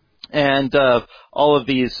 and all of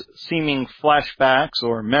these seeming flashbacks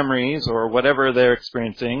or memories or whatever they're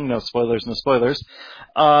experiencing, no spoilers,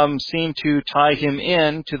 seem to tie him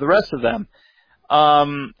in to the rest of them.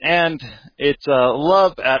 And it's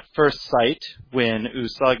love at first sight when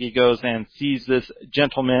Usagi goes and sees this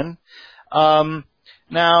gentleman.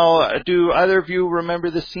 Now, do either of you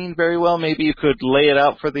remember this scene very well? Maybe you could lay it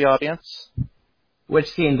out for the audience.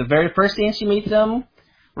 Which scene? The very first scene she meets him?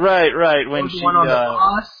 Right. When the one on the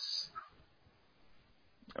bus?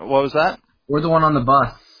 What was that? Or the one on the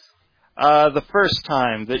bus? The first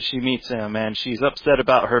time that she meets him, and she's upset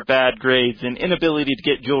about her bad grades and inability to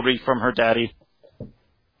get jewelry from her daddy.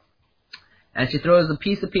 And she throws a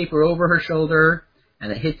piece of paper over her shoulder,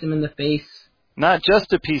 and it hits him in the face. Not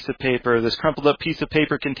just a piece of paper. This crumpled up piece of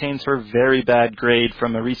paper contains her very bad grade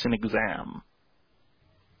from a recent exam.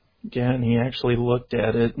 Yeah, and he actually looked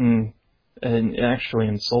at it and actually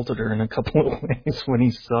insulted her in a couple of ways when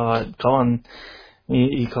he saw it.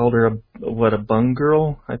 He called her a bun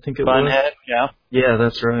girl, I think it was. Bunhead, yeah. Yeah,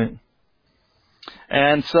 that's right.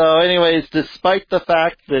 And so, anyways, despite the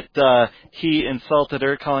fact that he insulted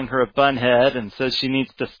her, calling her a bunhead, and says she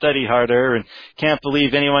needs to study harder, and can't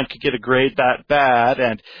believe anyone could get a grade that bad,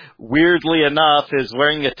 and weirdly enough is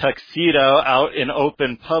wearing a tuxedo out in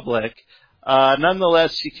open public,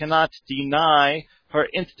 nonetheless, she cannot deny her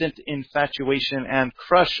instant infatuation and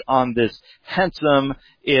crush on this handsome,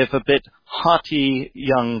 if a bit haughty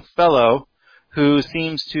young fellow, who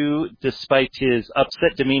seems to, despite his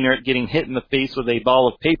upset demeanor at getting hit in the face with a ball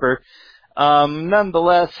of paper,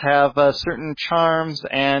 nonetheless have certain charms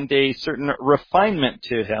and a certain refinement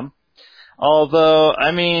to him. Although,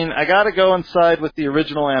 I mean, I gotta go inside with the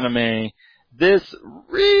original anime. This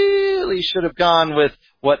really should have gone with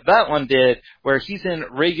what that one did, where he's in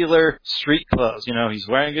regular street clothes. You know, he's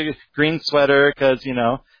wearing a green sweater because,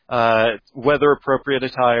 weather-appropriate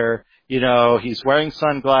attire. You know, he's wearing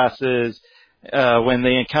sunglasses. When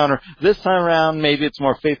they encounter this time around, maybe it's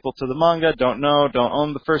more faithful to the manga, don't know, don't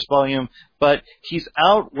own the first volume, but he's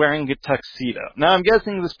out wearing a tuxedo. Now I'm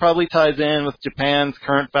guessing this probably ties in with Japan's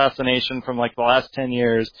current fascination from like the last 10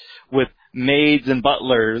 years with maids and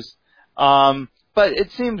butlers. But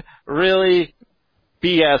it seemed really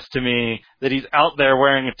BS to me that he's out there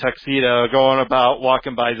wearing a tuxedo going about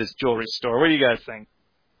walking by this jewelry store. What do you guys think?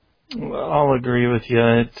 Well, I'll agree with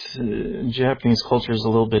you. Japanese culture is a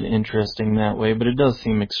little bit interesting that way, but it does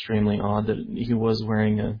seem extremely odd that he was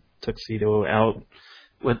wearing a tuxedo out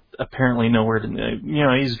with apparently nowhere to,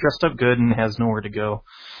 he's dressed up good and has nowhere to go.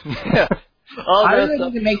 Yeah. I didn't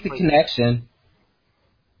really make the connection.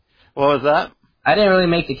 What was that? I didn't really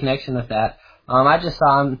make the connection with that. I just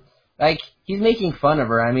saw him, he's making fun of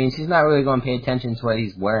her. I mean, she's not really going to pay attention to what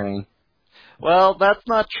he's wearing. Well, that's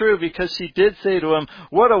not true, because she did say to him,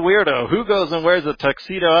 what a weirdo, who goes and wears a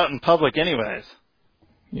tuxedo out in public anyways?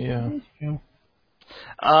 Yeah.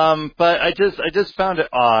 But I just found it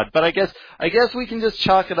odd. But I guess we can just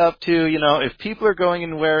chalk it up to, if people are going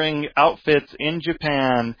and wearing outfits in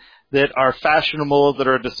Japan that are fashionable, that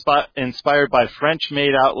are inspired by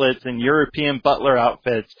French-made outlets and European butler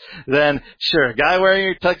outfits, then sure, a guy wearing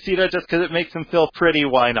a tuxedo just because it makes him feel pretty,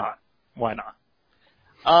 why not?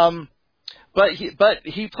 But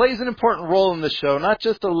he plays an important role in the show, not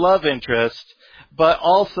just a love interest, but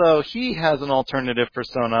also he has an alternative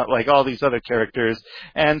persona like all these other characters.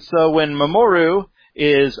 And so when Mamoru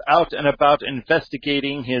is out and about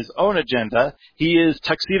investigating his own agenda, he is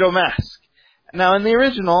Tuxedo Mask. Now in the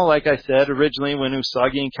original, like I said, originally when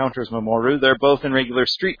Usagi encounters Mamoru, they're both in regular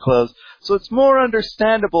street clothes, so it's more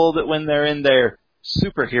understandable that when they're in their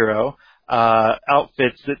superhero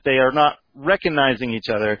outfits that they are not recognizing each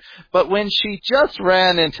other. But when she just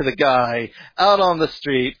ran into the guy out on the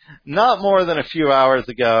street not more than a few hours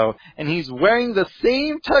ago, and he's wearing the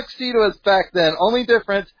same tuxedo as back then, only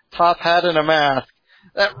difference, top hat and a mask,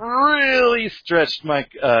 that really stretched my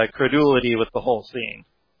credulity with the whole scene.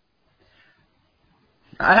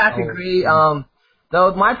 I have to agree.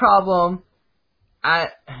 Though my problem,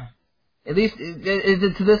 at least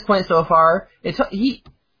is to this point so far,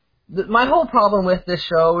 my whole problem with this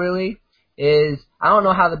show really is I don't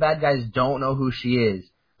know how the bad guys don't know who she is.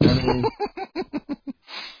 I mean,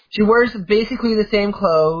 she wears basically the same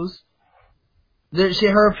clothes.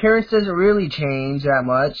 Her appearance doesn't really change that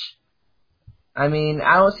much. I mean,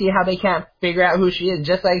 I don't see how they can't figure out who she is.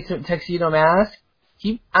 Just like Tuxedo Mask,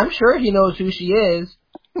 I'm sure he knows who she is.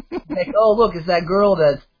 Like, oh look, it's that girl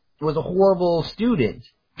that's was a horrible student.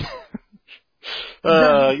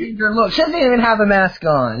 Look, Shouldn't even have a mask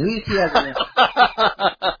on. At least he has a mask.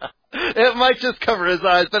 It might just cover his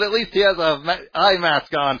eyes, but at least he has a eye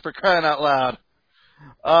mask on, for crying out loud.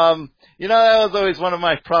 That was always one of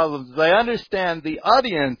my problems. I understand the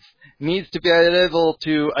audience needs to be able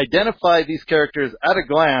to identify these characters at a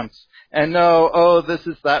glance and know, oh, this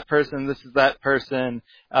is that person, this is that person,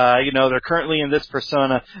 they're currently in this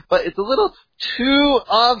persona. But it's a little too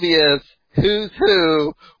obvious who's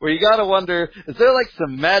who, where you gotta wonder, is there like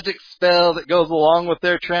some magic spell that goes along with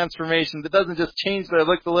their transformation that doesn't just change their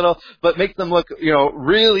looks a little, but make them look,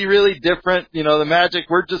 really, really different? The magic,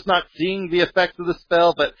 we're just not seeing the effects of the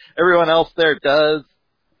spell, but everyone else there does.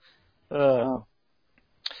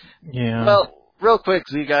 Yeah. Well, real quick,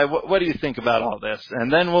 Z-Guy, what do you think about all this?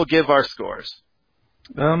 And then we'll give our scores.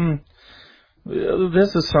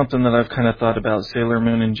 This is something that I've kind of thought about Sailor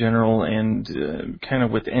Moon in general, and kind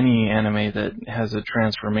of with any anime that has a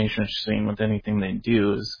transformation scene with anything they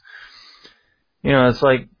do is, it's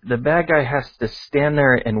like the bad guy has to stand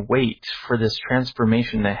there and wait for this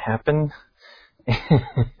transformation to happen.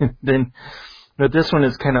 But this one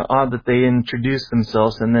is kind of odd that they introduce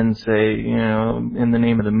themselves and then say, in the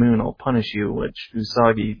name of the moon, I'll punish you, which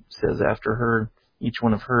Usagi says after each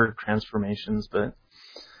one of her transformations. But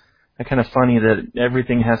it's kind of funny that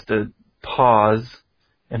everything has to pause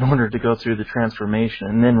in order to go through the transformation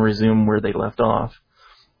and then resume where they left off.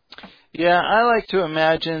 Yeah, I like to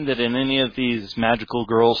imagine that in any of these magical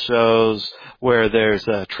girl shows where there's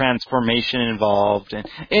a transformation involved, and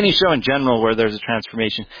any show in general where there's a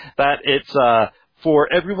transformation, that it's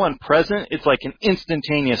for everyone present, it's like an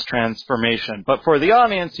instantaneous transformation. But for the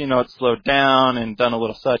audience, it's slowed down and done a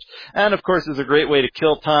little such. And of course, it's a great way to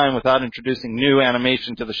kill time without introducing new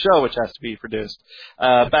animation to the show, which has to be produced.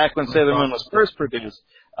 Back when Sailor Moon was first produced,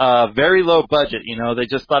 very low budget, they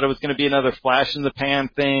just thought it was going to be another flash in the pan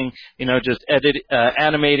thing, just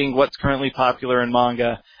animating what's currently popular in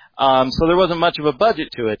manga. So there wasn't much of a budget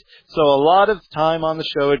to it. So a lot of time on the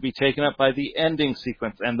show would be taken up by the ending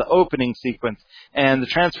sequence and the opening sequence and the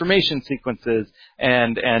transformation sequences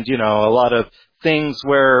and a lot of things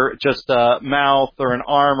where just a mouth or an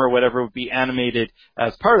arm or whatever would be animated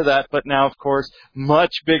as part of that. But now, of course,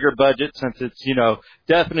 much bigger budget since it's,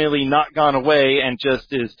 definitely not gone away and just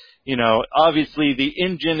is, obviously the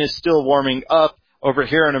engine is still warming up over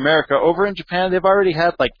here in America. Over in Japan, they've already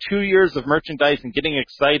had like 2 years of merchandise and getting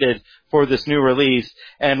excited for this new release.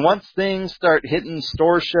 And once things start hitting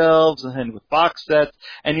store shelves and with box sets,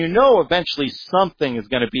 and eventually something is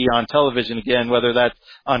going to be on television again, whether that's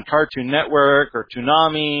on Cartoon Network or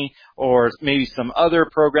Toonami or maybe some other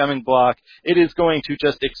programming block, it is going to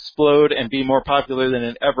just explode and be more popular than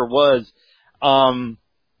it ever was.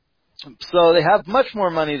 So they have much more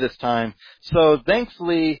money this time. So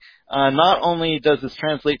thankfully, not only does this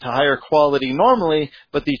translate to higher quality normally,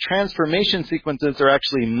 but the transformation sequences are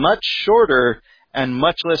actually much shorter and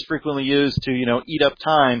much less frequently used to, eat up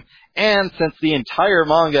time. And since the entire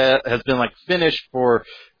manga has been finished for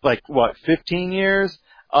 15 years,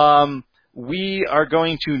 we are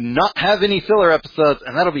going to not have any filler episodes,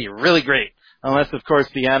 and that'll be really great. Unless, of course,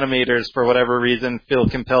 the animators, for whatever reason, feel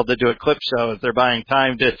compelled to do a clip show as they're buying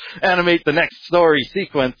time to animate the next story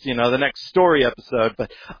sequence, the next story episode.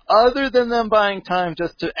 But other than them buying time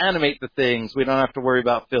just to animate the things, we don't have to worry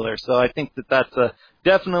about filler. So I think that that's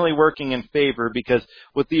definitely working in favor, because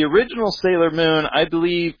with the original Sailor Moon, I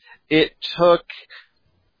believe it took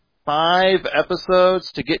 5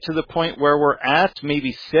 episodes to get to the point where we're at,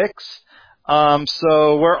 maybe 6.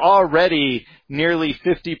 So we're already nearly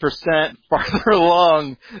 50% farther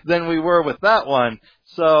along than we were with that one.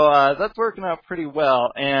 So, that's working out pretty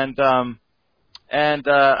well. And I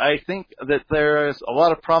think that there's a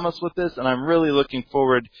lot of promise with this, and I'm really looking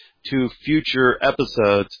forward to future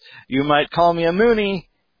episodes. You might call me a Moonie,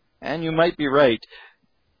 and you might be right.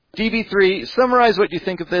 DB3, summarize what you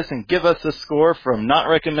think of this and give us a score from not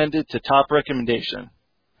recommended to top recommendation.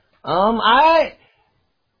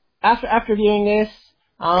 After viewing this,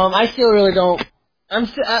 I still really don't.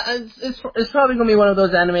 It's probably gonna be one of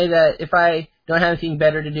those anime that if I don't have anything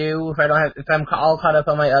better to do, if I'm all caught up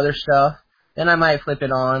on my other stuff, then I might flip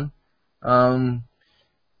it on.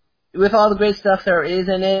 With all the great stuff there is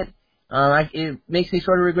in it, it makes me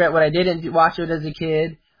sort of regret what I didn't watch it as a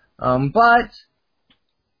kid. But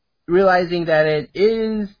realizing that it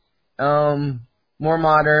is more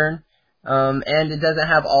modern, and it doesn't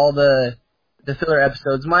have all the filler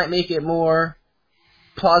episodes, might make it more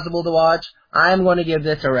plausible to watch. I'm going to give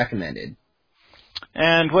this a recommended.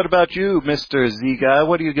 And what about you, Mr. Z Guy?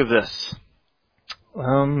 What do you give this?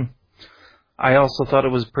 I also thought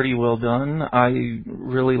it was pretty well done. I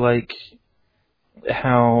really like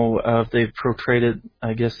how they've portrayed it,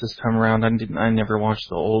 I guess, this time around. I never watched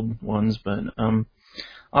the old ones, but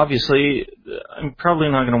obviously I'm probably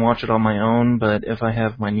not going to watch it on my own, but if I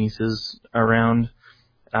have my nieces around,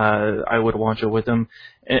 I would watch it with them.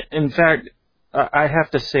 In fact, I have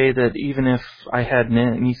to say that even if I had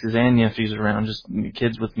nieces and nephews around, just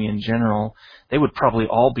kids with me in general, they would probably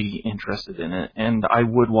all be interested in it, and I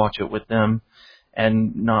would watch it with them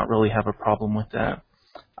and not really have a problem with that.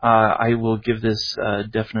 I will give this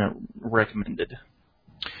definite recommended.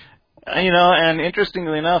 And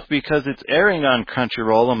interestingly enough, because it's airing on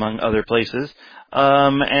Crunchyroll, among other places,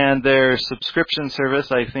 and their subscription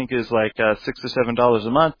service, I think, is like $6 or $7 a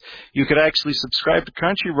month, you could actually subscribe to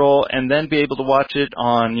Crunchyroll and then be able to watch it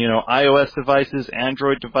on, iOS devices,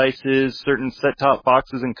 Android devices, certain set-top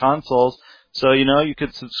boxes and consoles. So, you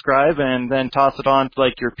could subscribe and then toss it on to,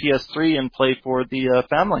 like, your PS3 and play for the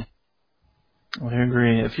family. I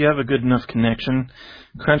agree. If you have a good enough connection,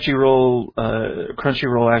 Crunchyroll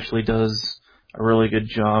actually does a really good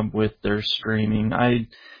job with their streaming. I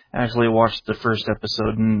actually watched the first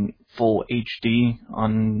episode in full HD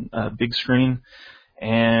on big screen,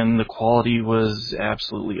 and the quality was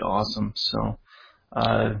absolutely awesome. So,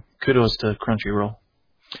 kudos to Crunchyroll.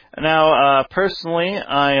 Now, personally,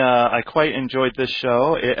 I quite enjoyed this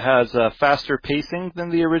show. It has faster pacing than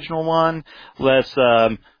the original one, less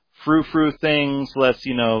frou-frou things, less,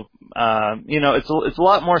 it's a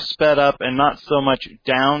lot more sped up and not so much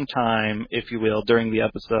downtime, if you will, during the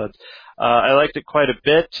episodes. I liked it quite a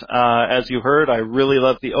bit. As you heard, I really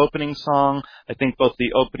love the opening song. I think both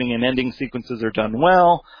the opening and ending sequences are done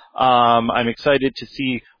well. I'm excited to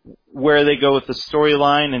see where they go with the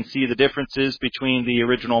storyline and see the differences between the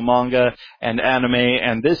original manga and anime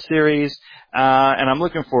and this series. And I'm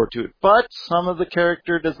looking forward to it. But some of the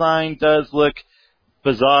character design does look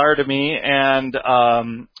bizarre to me, and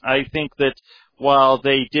I think that while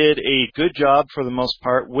they did a good job for the most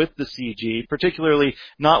part with the CG, particularly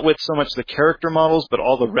not with so much the character models, but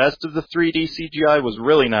all the rest of the 3D CGI was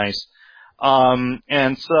really nice.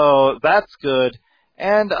 And so that's good.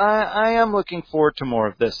 And I am looking forward to more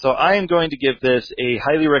of this. So I am going to give this a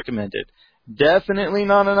highly recommended. Definitely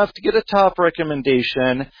not enough to get a top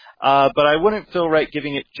recommendation, but I wouldn't feel right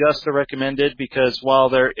giving it just a recommended, because while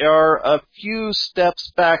there are a few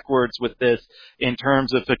steps backwards with this in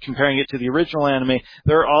terms of comparing it to the original anime,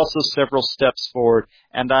 there are also several steps forward,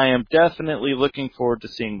 and I am definitely looking forward to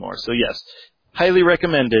seeing more. So yes, highly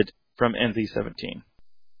recommended from NZ17.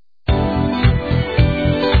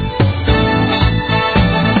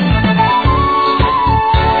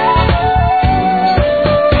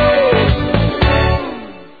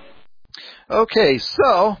 Okay,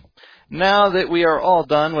 so now that we are all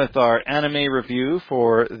done with our anime review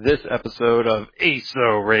for this episode of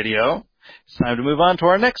ASO Radio, it's time to move on to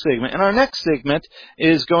our next segment. And our next segment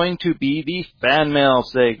is going to be the fan mail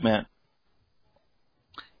segment.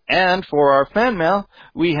 And for our fan mail,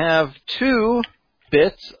 we have 2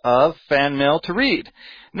 bits of fan mail to read.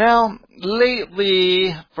 Now,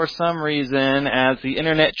 lately, for some reason, as the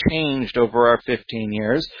internet changed over our 15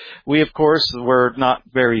 years, we, of course, were not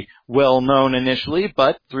very well known initially,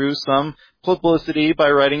 but through some publicity by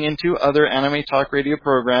writing into other anime talk radio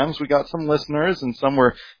programs, we got some listeners, and some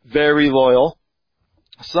were very loyal.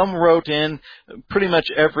 Some wrote in pretty much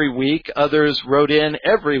every week, others wrote in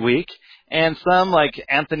every week, and some, like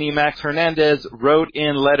Anthony Max Hernandez, wrote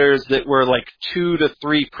in letters that were like 2 to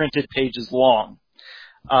 3 printed pages long.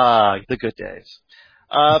 The good days.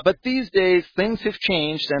 But these days, things have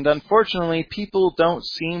changed, and unfortunately, people don't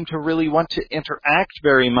seem to really want to interact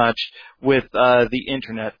very much with the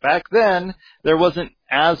internet. Back then, there wasn't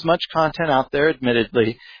as much content out there,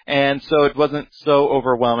 admittedly, and so it wasn't so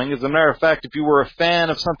overwhelming. As a matter of fact, if you were a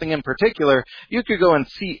fan of something in particular, you could go and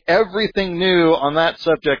see everything new on that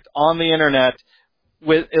subject on the internet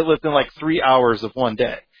within like 3 hours of one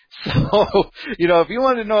day. So, if you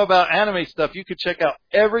wanted to know about anime stuff, you could check out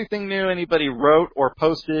everything new anybody wrote or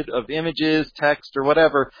posted of images, text, or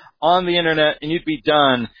whatever on the internet, and you'd be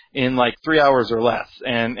done in like 3 hours or less.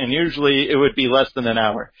 And usually it would be less than an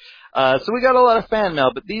hour. So we got a lot of fan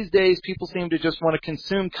mail, but these days people seem to just want to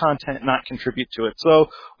consume content, not contribute to it. So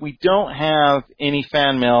we don't have any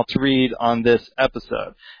fan mail to read on this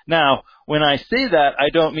episode. Now, when I say that, I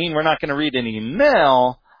don't mean we're not going to read any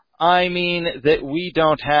mail. I mean that we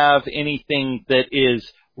don't have anything that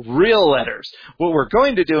is real letters. What we're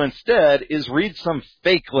going to do instead is read some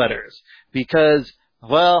fake letters because,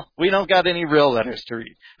 well, we don't got any real letters to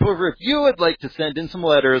read. However, if you would like to send in some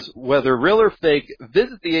letters, whether real or fake,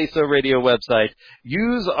 visit the ASO Radio website.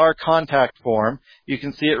 Use our contact form. You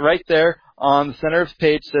can see it right there On the center of the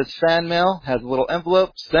page says fan mail, has a little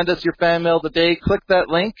envelope. Send us your fan mail today. Click that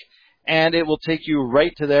link, and it will take you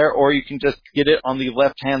right to there, or you can just get it on the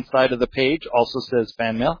left-hand side of the page. Also says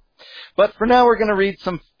fan mail. But for now, we're going to read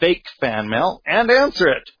some fake fan mail and answer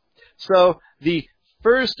it. So the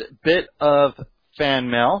first bit of fan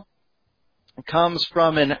mail comes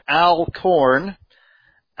from an Al Korn.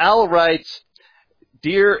 Al writes,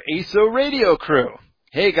 "Dear ASO Radio Crew,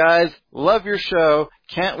 hey guys, love your show.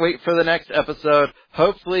 Can't wait for the next episode.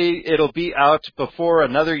 Hopefully it'll be out before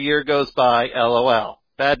another year goes by. LOL.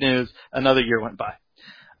 Bad news, another year went by."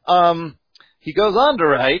 He goes on to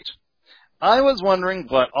write, "I was wondering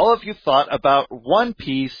what all of you thought about One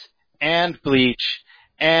Piece and Bleach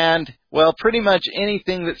and, well, pretty much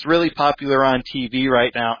anything that's really popular on TV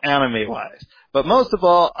right now, anime-wise. But most of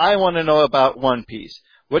all, I want to know about One Piece.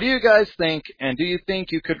 What do you guys think, and do you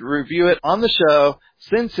think you could review it on the show?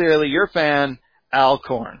 Sincerely, your fan, Al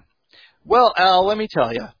Korn." Well, Al, let me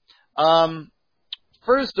tell you.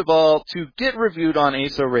 First of all, to get reviewed on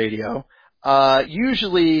ASO Radio,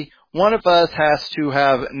 usually one of us has to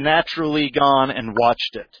have naturally gone and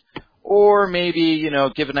watched it. Or maybe,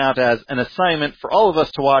 given out as an assignment for all of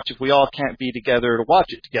us to watch if we all can't be together to watch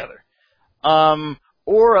it together.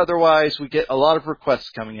 Or otherwise, we get a lot of requests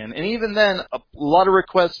coming in. And even then, a lot of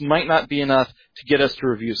requests might not be enough to get us to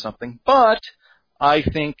review something. But I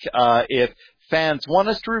think if fans want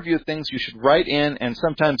us to review things, you should write in, and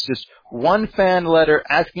sometimes just one fan letter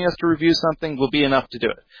asking us to review something will be enough to do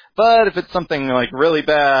it. But if it's something like really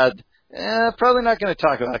bad, probably not going to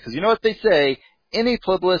talk about it, because you know what they say, any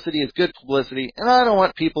publicity is good publicity, and I don't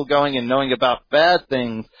want people going and knowing about bad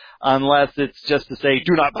things unless it's just to say,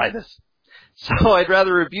 do not buy this. So I'd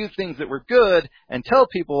rather review things that were good and tell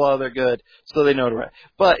people while they're good so they know to write.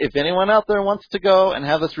 But if anyone out there wants to go and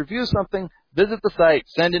have us review something, visit the site,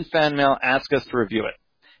 send in fan mail, ask us to review it.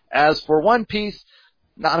 As for One Piece,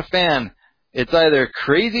 not a fan. It's either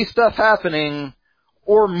crazy stuff happening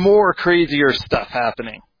or more crazier stuff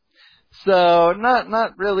happening. So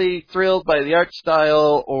not really thrilled by the art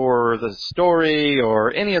style or the story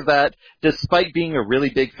or any of that, despite being a really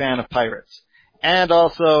big fan of pirates. And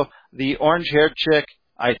also, the orange-haired chick,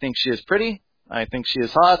 I think she is pretty. I think she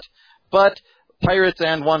is hot. But pirates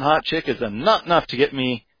and one hot chick is not enough to get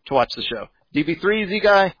me to watch the show. DB3,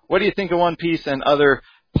 Z-Guy, what do you think of One Piece and other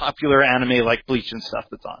popular anime like Bleach and stuff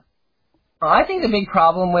that's on? I think the big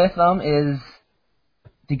problem with them is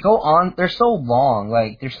they go on, they're so long,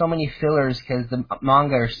 like there's so many fillers because the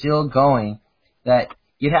manga are still going that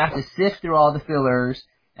you'd have to sift through all the fillers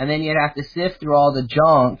and then you'd have to sift through all the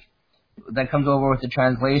junk that comes over with the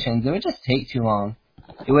translations. It would just take too long.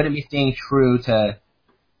 It wouldn't be staying true to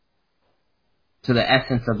the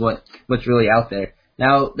essence of what's really out there.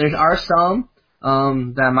 Now, there are some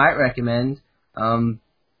that I might recommend,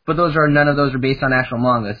 but none of those are based on actual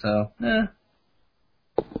manga, so,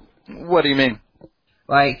 What do you mean?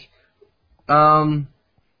 Like,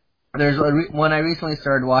 there's one I recently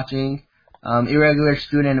started watching, Irregular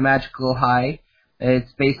Student in Magical High.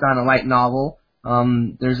 It's based on a light novel.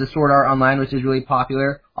 There's a Sword Art Online, which is really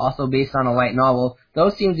popular, also based on a light novel.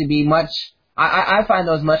 Those seem to be I find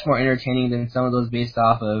those much more entertaining than some of those based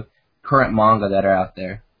off of current manga that are out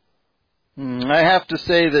there. I have to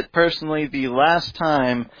say that personally, the last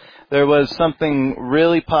time there was something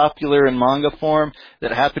really popular in manga form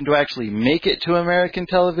that happened to actually make it to American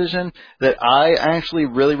television that I actually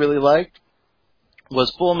really, really liked was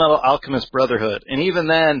Full Metal Alchemist Brotherhood. And even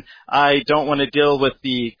then, I don't want to deal with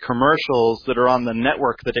the commercials that are on the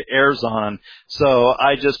network that it airs on. So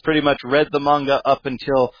I just pretty much read the manga up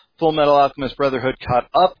until Full Metal Alchemist Brotherhood caught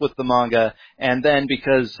up with the manga. And then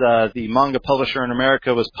because the manga publisher in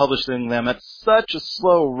America was publishing them at such a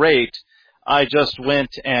slow rate, I just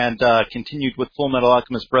went and continued with Full Metal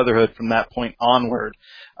Alchemist Brotherhood from that point onward.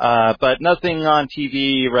 But nothing on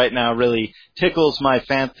TV right now really tickles my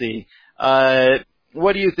fancy.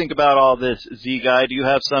 What do you think about all this, Z-Guy? Do you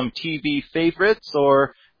have some TV favorites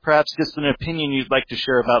or perhaps just an opinion you'd like to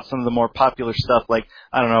share about some of the more popular stuff like,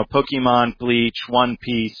 I don't know, Pokemon, Bleach, One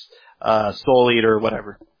Piece, Soul Eater,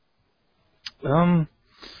 whatever? I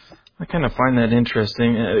kind of find that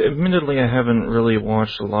interesting. Admittedly, I haven't really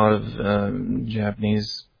watched a lot of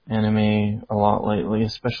Japanese anime a lot lately,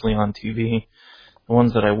 especially on TV. The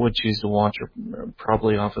ones that I would choose to watch are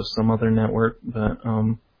probably off of some other network, but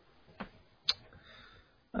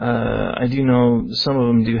I do know some of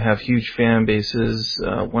them do have huge fan bases,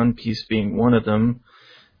 One Piece being one of them.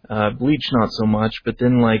 Bleach not so much, but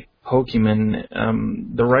then like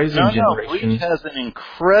Pokemon, the Rising Generation. Bleach has an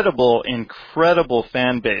incredible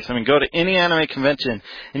fan base. I mean, go to any anime convention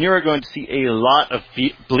and you are going to see a lot of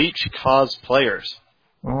Bleach cosplayers.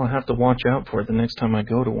 Well, I'll have to watch out for it the next time I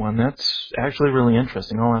go to one. That's actually really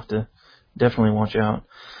interesting. I'll have to definitely watch out.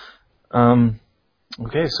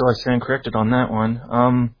 Okay, so I stand corrected on that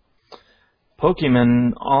one.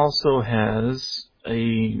 Pokemon also has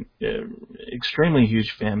a extremely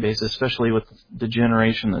huge fan base, especially with the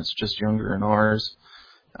generation that's just younger than ours.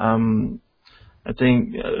 I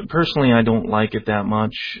think, personally, I don't like it that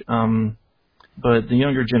much, but the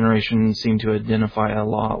younger generation seem to identify a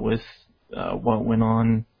lot with what went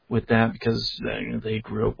on with that because they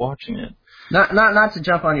grew up watching it. Not to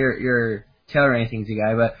jump on your tail or anything,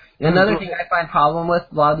 Z-Guy, but another thing I find problem with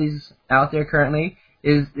a lot of these out there currently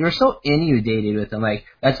is they're so inundated with them. Like,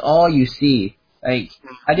 that's all you see. Like,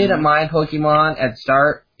 I didn't mind Pokemon at the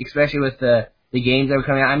start, especially with the games that were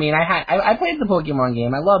coming out. I mean, I played the Pokemon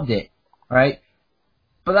game. I loved it, right?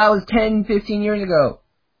 But that was 10, 15 years ago,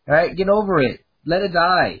 right? Get over it. Let it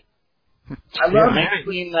die. I love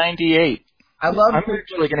 1998. I'm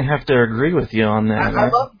actually going to have to agree with you on that. I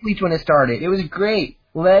loved Bleach when it started. It was great.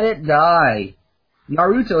 Let it die.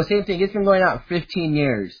 Naruto, same thing. It's been going out 15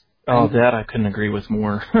 years. Oh, that I couldn't agree with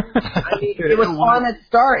more. I mean, it was fun at the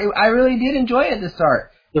start. I really did enjoy it at the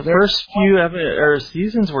start. The first few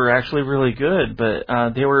seasons were actually really good,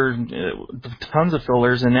 but they were tons of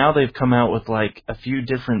fillers, and now they've come out with like a few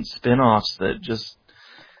different spin-offs that just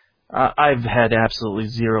I've had absolutely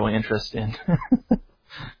zero interest in.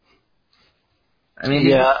 I mean,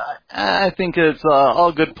 yeah, I think it's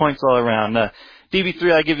all good points all around.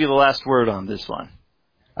 DB3, I give you the last word on this one.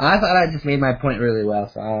 I thought I just made my point really well,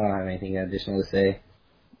 so I don't have anything additional to say.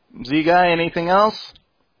 Z-Guy, anything else?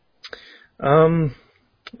 No,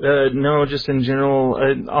 just in general,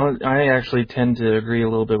 I actually tend to agree a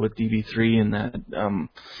little bit with DB3 in that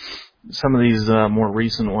some of these more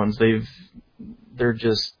recent ones, they're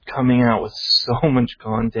just coming out with so much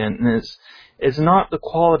content, and it's not the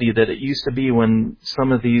quality that it used to be when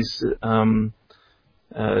some of these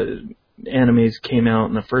animes came out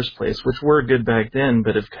in the first place, which were good back then,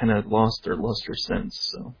 but have kind of lost their luster since.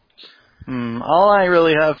 So. All I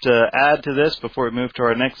really have to add to this before we move to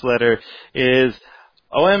our next letter is,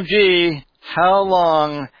 OMG, how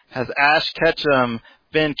long has Ash Ketchum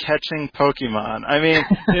been catching Pokemon? I mean,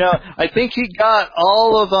 I think he got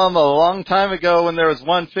all of them a long time ago when there was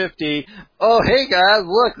 150. Oh, hey guys,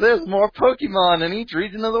 look, there's more Pokemon in each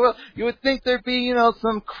region of the world. You would think there'd be,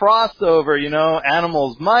 some crossover,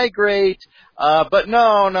 animals migrate. But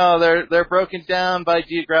no, they're broken down by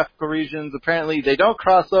geographical regions. Apparently they don't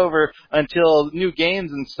cross over until new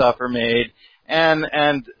games and stuff are made.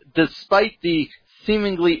 And despite the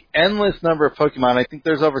seemingly endless number of Pokemon, I think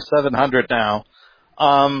there's over 700 now,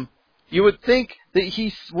 you would think that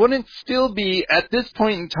he wouldn't still be at this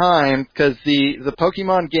point in time, because the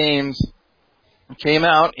Pokemon games came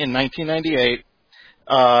out in 1998.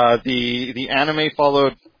 The anime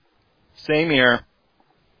followed same year.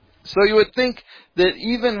 So you would think that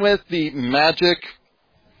even with the magic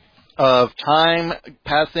of time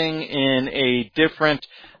passing in a different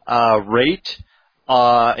rate,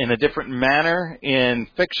 in a different manner in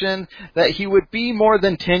fiction, that he would be more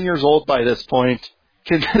than 10 years old by this point,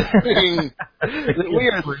 considering that we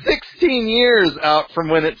are 16 years out from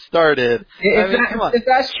when it started. If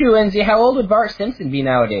that's true, Enzi, how old would Bart Simpson be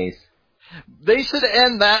nowadays? They should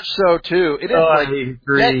end that show, too. It is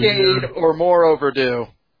a decade or more overdue.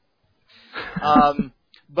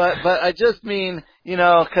 But I just mean,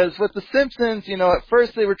 because with The Simpsons, at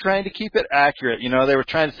first they were trying to keep it accurate. They were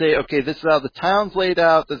trying to say, okay, this is how the town's laid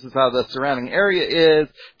out, this is how the surrounding area is,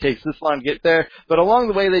 takes this long to get there. But along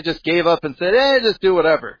the way they just gave up and said, just do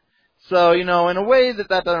whatever. So, in a way that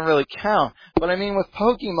doesn't really count. But I mean, with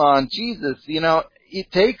Pokemon, Jesus,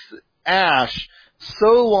 it takes Ash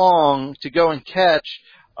so long to go and catch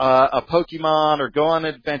a Pokemon or go on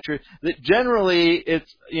an adventure that generally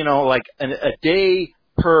it's, like a day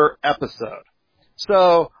per episode.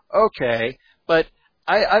 So, okay, but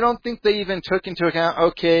I don't think they even took into account,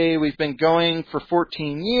 okay, we've been going for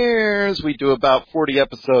 14 years, we do about 40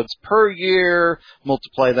 episodes per year,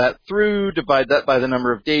 multiply that through, divide that by the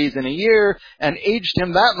number of days in a year, and aged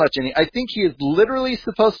him that much. And I think he is literally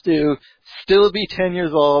supposed to still be 10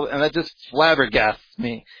 years old, and that just flabbergasts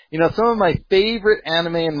me. Some of my favorite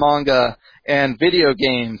anime and manga and video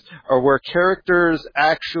games are where characters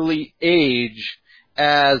actually age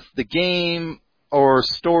as the game or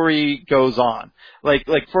story goes on. Like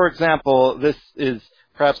for example, this is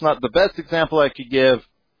perhaps not the best example I could give,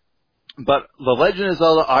 but The Legend of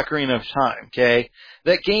Zelda Ocarina of Time, okay?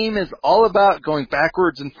 That game is all about going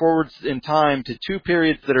backwards and forwards in time to two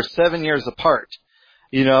periods that are 7 years apart.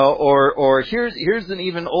 Or here's an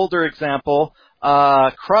even older example,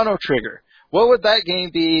 Chrono Trigger, what would that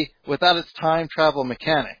game be without its time travel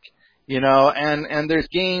mechanic? And there's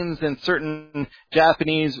games in certain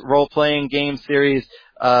Japanese role-playing game series,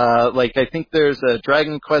 like I think there's a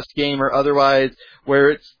Dragon Quest game or otherwise,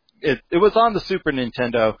 where it was on the Super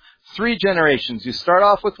Nintendo, 3 generations. You start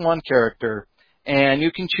off with one character, and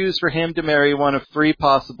you can choose for him to marry one of 3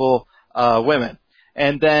 possible women.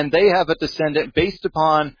 And then they have a descendant based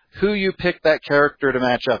upon who you pick that character to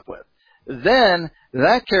match up with. Then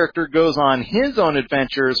that character goes on his own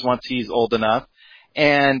adventures once he's old enough,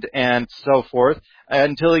 and so forth,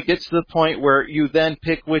 until he gets to the point where you then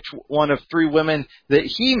pick which one of 3 women that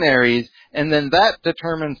he marries, and then that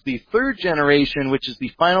determines the 3rd generation, which is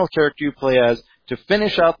the final character you play as, to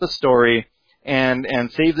finish out the story and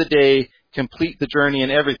save the day, complete the journey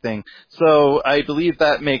and everything. So I believe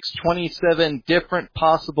that makes 27 different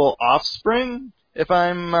possible offspring, if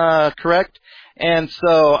I'm correct. And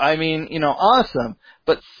so, I mean, awesome.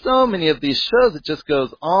 But so many of these shows, it just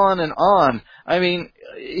goes on and on. I mean,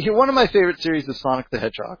 one of my favorite series is Sonic the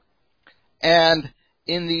Hedgehog. And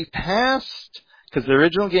in the past, because the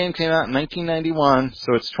original game came out in 1991,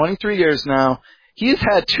 so it's 23 years now, he's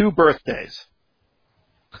had 2 birthdays.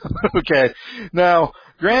 Okay. Now,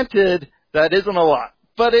 granted, that isn't a lot,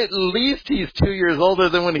 but at least he's 2 years older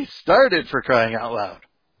than when he started, for crying out loud.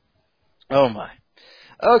 Oh my.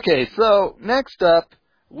 Okay, so next up,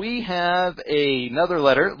 we have another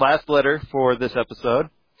letter, last letter for this episode.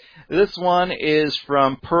 This one is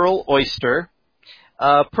from Pearl Oyster.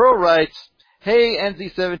 Pearl writes, "Hey,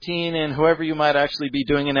 NZ17 and whoever you might actually be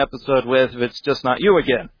doing an episode with if it's just not you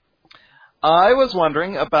again. I was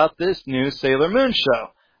wondering about this new Sailor Moon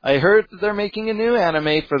show. I heard that they're making a new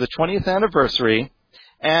anime for the 20th anniversary,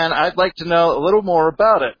 and I'd like to know a little more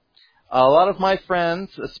about it. A lot of my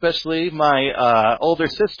friends, especially my older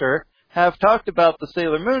sister, have talked about the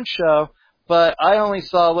Sailor Moon show, but I only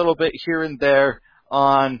saw a little bit here and there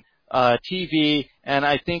on TV, and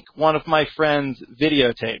I think one of my friends'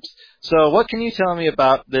 videotapes. So what can you tell me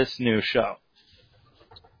about this new show?"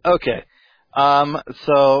 Okay,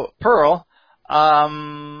 so Pearl,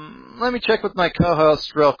 let me check with my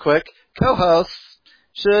co-host real quick. Co-hosts,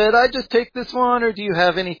 should I just take this one, or do you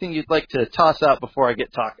have anything you'd like to toss out before I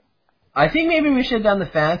get talking? I think maybe we should have done the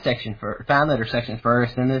fan letter section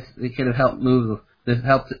first, and it could have helped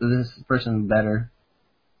this person better.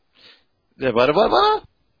 What?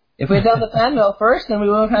 If we had done the fan mail first, then we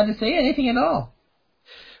wouldn't have had to say anything at all.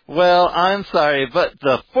 Well, I'm sorry, but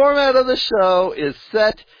the format of the show is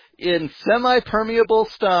set in semi-permeable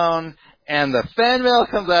stone, and the fan mail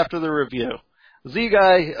comes after the review.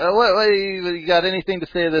 Z-Guy, what, you got anything to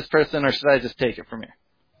say to this person, or should I just take it from here?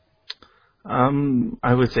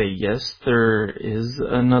 I would say yes, there is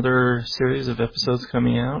another series of episodes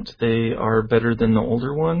coming out. They are better than the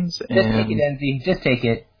older ones. Just take it, NZ. Just take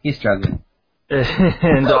it. He's struggling.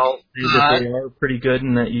 And I'll say that they are pretty good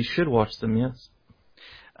and that you should watch them, yes.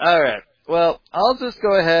 Alright, well, I'll just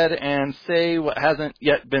go ahead and say what hasn't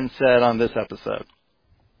yet been said on this episode.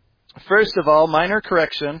 First of all, minor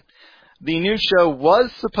correction. The new show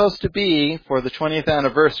was supposed to be for the 20th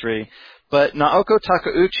anniversary, but Naoko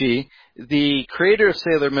Takeuchi, the creator of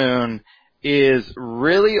Sailor Moon, is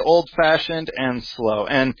really old-fashioned and slow.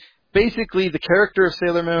 And basically, the character of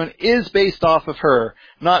Sailor Moon is based off of her.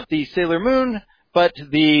 Not the Sailor Moon, but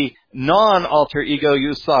the non-alter ego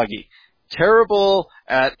Usagi. Terrible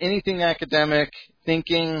at anything academic,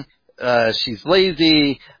 thinking, she's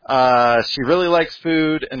lazy, she really likes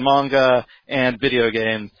food and manga and video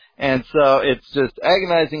games. And so it's just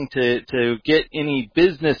agonizing to get any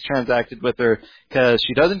business transacted with her, because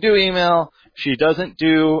she doesn't do email, she doesn't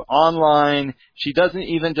do online, she doesn't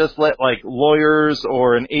even just let like lawyers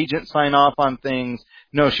or an agent sign off on things.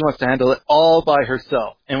 No, she wants to handle it all by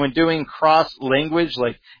herself. And when doing cross language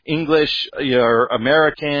like English or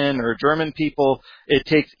American or German people, it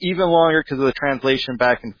takes even longer because of the translation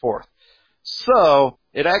back and forth. So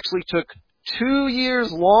it actually took 2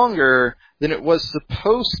 years longer than it was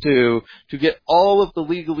supposed to get all of the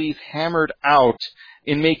legalese hammered out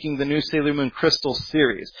in making the new Sailor Moon Crystal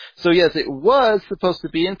series. So yes, it was supposed to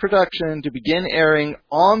be in production to begin airing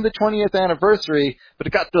on the 20th anniversary, but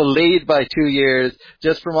it got delayed by 2 years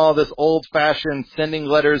just from all this old-fashioned sending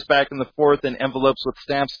letters back and forth in envelopes with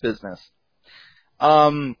stamps business.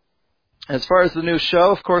 As far as the new show,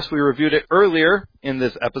 of course, we reviewed it earlier in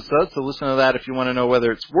this episode, so listen to that if you want to know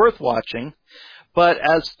whether it's worth watching. But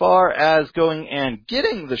as far as going and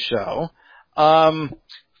getting the show,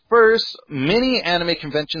 first, many anime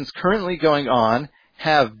conventions currently going on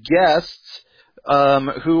have guests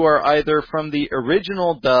who are either from the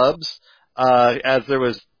original dubs, as there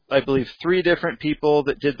was I believe, 3 different people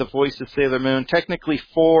that did the voice of Sailor Moon. Technically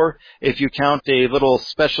 4 if you count a little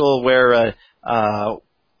special where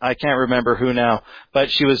I can't remember who now,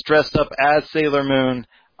 but she was dressed up as Sailor Moon.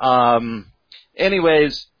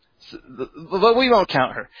 Anyways, but we won't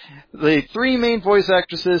count her. The 3 main voice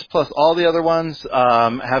actresses plus all the other ones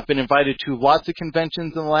have been invited to lots of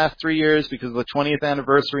conventions in the last 3 years because of the 20th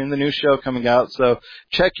anniversary and the new show coming out. So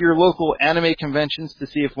check your local anime conventions to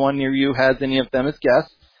see if one near you has any of them as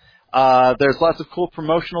guests. There's lots of cool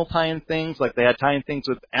promotional tie-in things, like they had tie-in things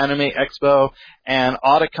with Anime Expo and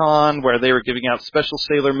Otakon, where they were giving out special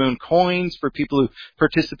Sailor Moon coins for people who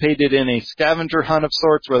participated in a scavenger hunt of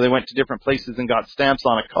sorts, where they went to different places and got stamps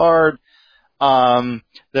on a card.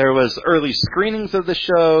 There was early screenings of the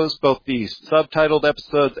shows, both the subtitled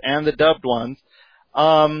episodes and the dubbed ones.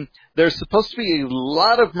 There's supposed to be a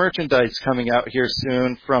lot of merchandise coming out here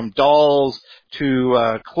soon, from dolls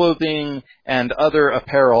to clothing and other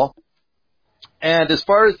apparel. And as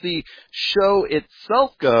far as the show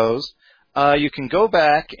itself goes, you can go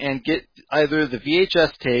back and get either the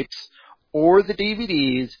VHS tapes or the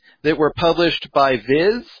DVDs that were published by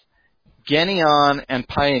Viz, Geneon, and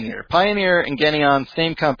Pioneer. Pioneer and Geneon,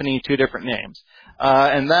 same company, 2 different names.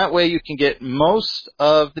 And that way you can get most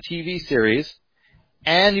of the TV series,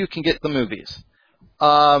 and you can get the movies.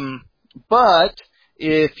 But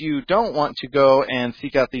if you don't want to go and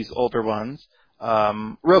seek out these older ones,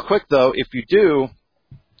 real quick though, if you do,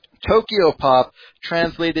 Tokyo Pop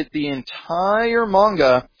translated the entire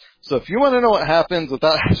manga. So if you want to know what happens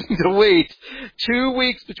without having to wait 2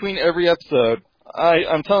 weeks between every episode,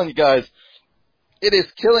 I'm telling you guys, it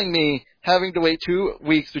is killing me having to wait 2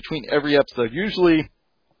 weeks between every episode. Usually,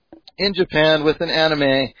 in Japan with an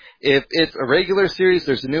anime, if it's a regular series,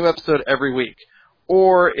 there's a new episode every week.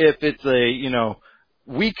 Or if it's a,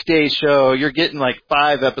 weekday show, you're getting like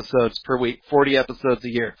 5 episodes per week, 40 episodes a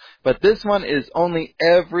year. But this one is only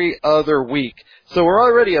every other week. So we're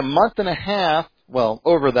already a month and a half, well,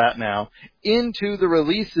 over that now, into the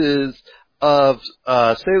releases of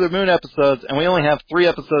Sailor Moon episodes, and we only have 3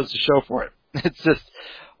 episodes to show for it. It's just,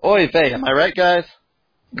 oy vey, am I right, guys?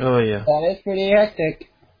 Oh, yeah. That is pretty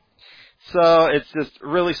hectic. So it's just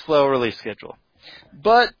really slow release schedule.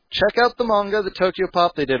 But check out the manga, the Tokyo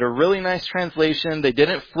Pop. They did a really nice translation. They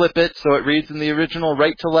didn't flip it, so it reads in the original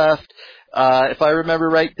right to left. If I remember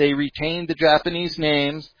right, they retained the Japanese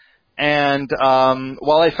names. And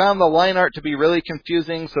while I found the line art to be really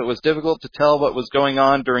confusing, so it was difficult to tell what was going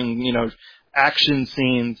on during, action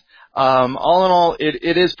scenes, all in all,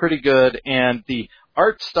 it is pretty good. And the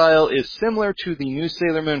art style is similar to the new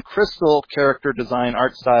Sailor Moon Crystal character design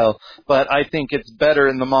art style, but I think it's better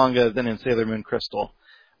in the manga than in Sailor Moon Crystal.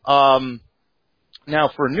 Now,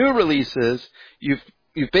 for new releases,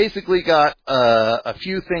 you've basically got a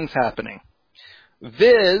few things happening.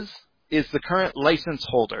 Viz is the current license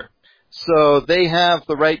holder, so they have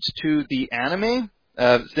the rights to the anime.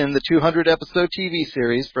 It's in the 200-episode TV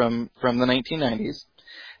series from the 1990s.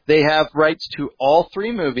 They have rights to all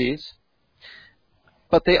 3 movies.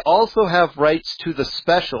 But they also have rights to the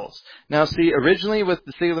specials. Now, see, originally with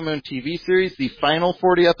the Sailor Moon TV series, the final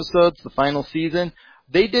 40 episodes, the final season,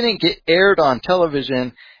 they didn't get aired on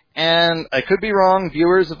television. And I could be wrong,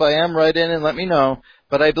 viewers, if I am, write in and let me know.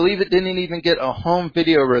 But I believe it didn't even get a home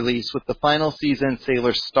video release with the final season,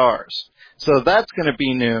 Sailor Stars. So that's going to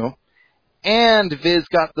be new. And Viz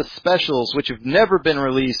got the specials, which have never been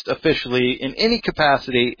released officially in any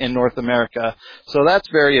capacity in North America. So that's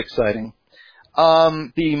very exciting.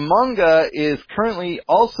 The manga is currently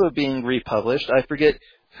also being republished. I forget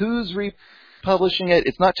who's republishing it.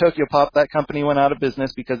 It's not Tokyo Pop. That company went out of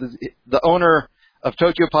business because the owner of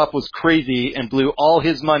Tokyo Pop was crazy and blew all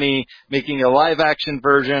his money making a live-action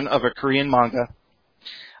version of a Korean manga.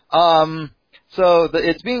 So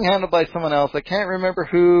it's being handled by someone else. I can't remember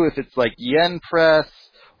who, if it's like Yen Press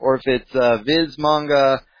or if it's Viz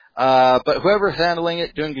Manga. But whoever's handling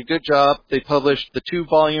it, doing a good job. They published the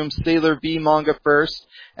 2-volume Sailor V manga first,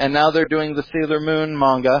 and now they're doing the Sailor Moon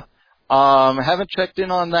manga. I haven't checked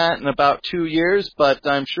in on that in about 2 years, but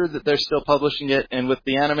I'm sure that they're still publishing it, and with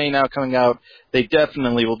the anime now coming out, they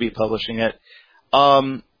definitely will be publishing it.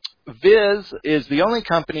 Viz is the only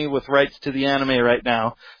company with rights to the anime right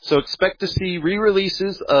now, so expect to see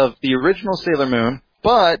re-releases of the original Sailor Moon,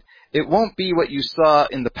 but it won't be what you saw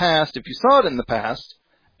in the past, if you saw it in the past,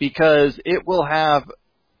 because it will have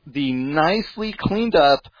the nicely cleaned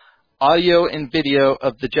up audio and video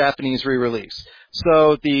of the Japanese re-release.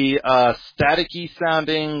 So the staticky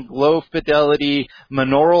sounding, low fidelity,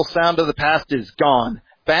 monaural sound of the past is gone,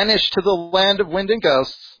 banished to the land of wind and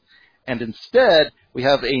ghosts, and instead we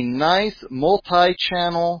have a nice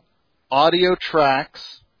multi-channel audio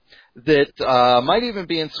tracks that might even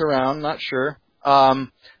be in surround, not sure.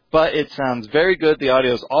 But it sounds very good. The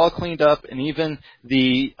audio is all cleaned up, and even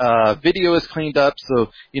the video is cleaned up.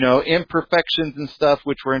 So, imperfections and stuff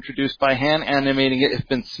which were introduced by hand animating it have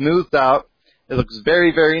been smoothed out. It looks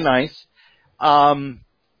very, very nice. And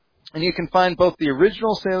you can find both the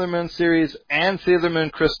original Sailor Moon series and Sailor Moon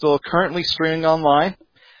Crystal currently streaming online.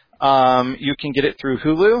 You can get it through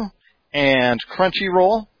Hulu and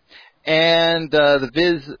Crunchyroll and the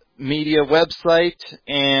Viz Media website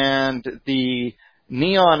and the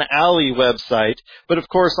Neon Alley website. But of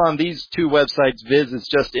course on these two websites, Viz is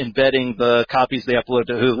just embedding the copies they upload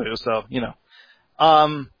to Hulu, so,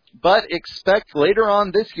 but expect later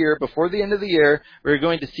on this year, before the end of the year, we're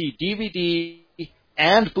going to see DVD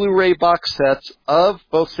and Blu-ray box sets of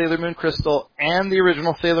both Sailor Moon Crystal and the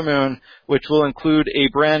original Sailor Moon, which will include a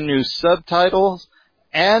brand new subtitles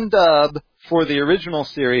and dub for the original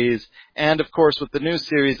series. And of course, with the new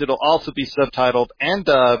series, it'll also be subtitled and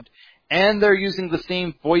dubbed, and they're using the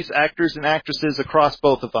same voice actors and actresses across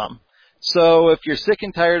both of them. So if you're sick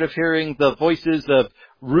and tired of hearing the voices of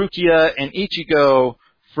Rukia and Ichigo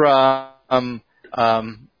from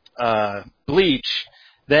Bleach,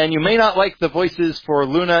 then you may not like the voices for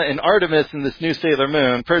Luna and Artemis in this new Sailor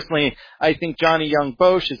Moon. Personally, I think Johnny Young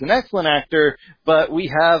Bosch is an excellent actor, but we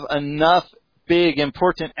have enough big,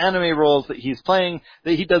 important anime roles that he's playing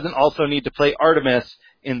that he doesn't also need to play Artemis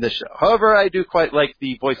in the show. However, I do quite like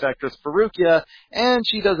the voice actress for Rukia, and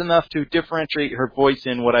she does enough to differentiate her voice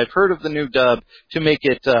in what I've heard of the new dub to make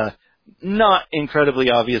it not incredibly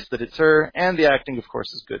obvious that it's her, and the acting, of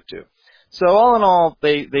course, is good too. So all in all,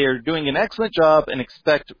 they are doing an excellent job, and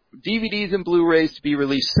expect DVDs and Blu-rays to be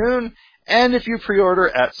released soon. And if you pre-order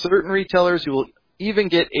at certain retailers, you will even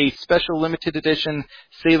get a special limited edition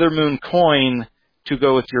Sailor Moon coin to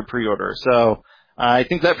go with your pre-order. So I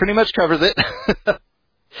think that pretty much covers it.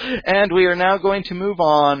 And we are now going to move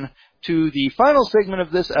on to the final segment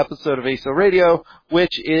of this episode of ASO Radio,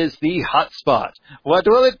 which is the Hot Spot. What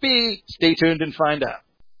will it be? Stay tuned and find out.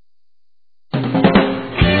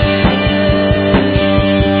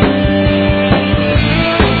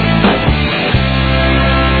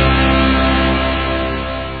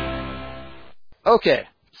 Okay,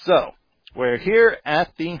 so we're here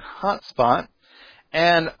at the Hot Spot,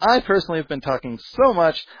 and I personally have been talking so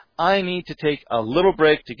much, I need to take a little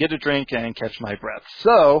break to get a drink and catch my breath.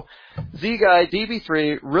 So, Z-Guy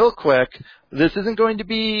DB3, real quick, this isn't going to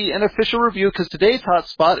be an official review because today's Hot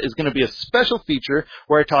Spot is going to be a special feature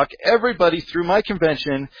where I talk everybody through my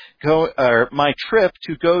convention, my trip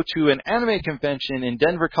to go to an anime convention in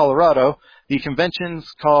Denver, Colorado. The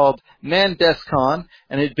convention's called NanDesCon,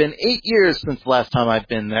 and it had been 8 years since the last time I'd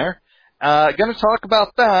been there. Going to talk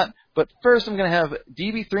about that, but first I'm going to have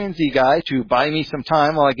DB3 and Z-Guy to buy me some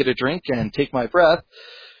time while I get a drink and take my breath.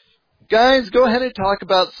 Guys, go ahead and talk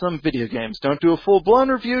about some video games. Don't do a full-blown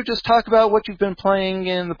review, just talk about what you've been playing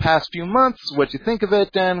in the past few months, what you think of it,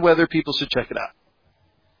 and whether people should check it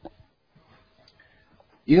out.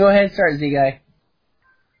 You go ahead and start, Z-Guy.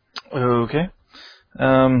 Okay.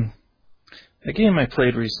 A game I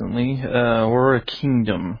played recently, Aurora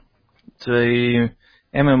Kingdom. It's a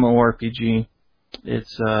MMORPG.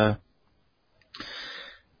 It's,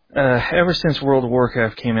 ever since World of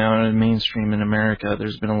Warcraft came out and mainstream in America,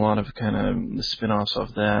 there's been a lot of kind of spin-offs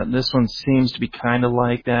of that. This one seems to be kind of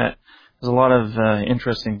like that. There's a lot of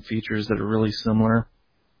interesting features that are really similar.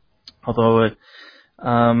 Although it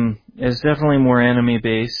is definitely more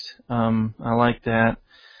anime-based. I like that.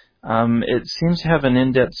 It seems to have an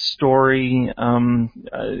in-depth story.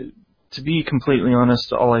 To be completely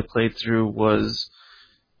honest, all I played through was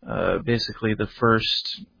basically the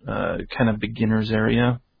first kind of beginner's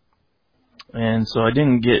area. And so I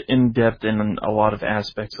didn't get in-depth in a lot of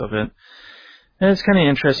aspects of it. And it's kind of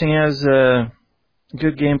interesting. It has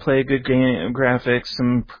good gameplay, good game graphics,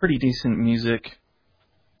 some pretty decent music.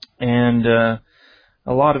 And a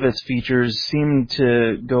lot of its features seem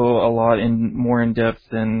to go a lot more in depth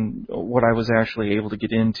than what I was actually able to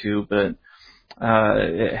get into, but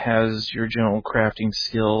it has your general crafting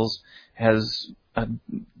skills, has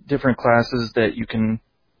different classes that you can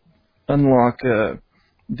unlock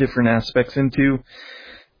different aspects into,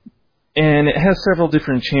 and it has several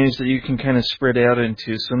different chains that you can kind of spread out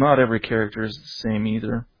into, so not every character is the same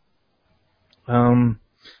either.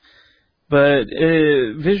 But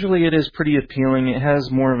visually it is pretty appealing. It has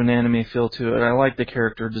more of an anime feel to it. I like the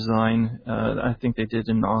character design. I think they did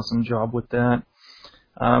an awesome job with that.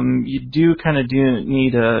 You do kind of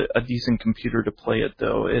need a decent computer to play it,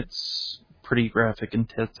 though. It's pretty graphic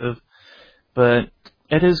intensive. But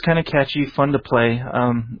it is kind of catchy, fun to play.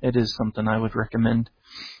 It is something I would recommend.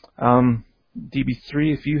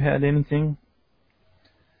 DB3, if you had anything.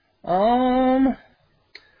 Well,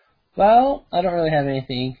 I don't really have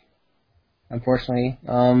anything, unfortunately.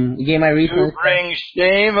 The game I recently... You bring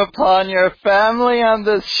shame upon your family on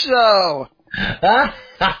this show.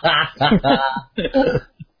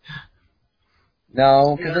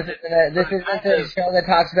 No, because this isn't a show that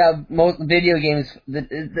talks about most video games.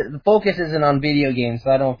 The focus isn't on video games,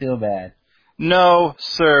 so I don't feel bad. No,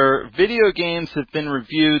 sir. Video games have been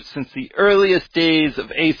reviewed since the earliest days of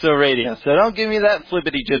ASO Radio, so don't give me that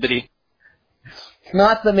flippity-jibbity. It's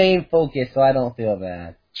not the main focus, so I don't feel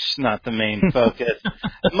bad. It's not the main focus.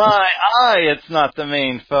 It's not the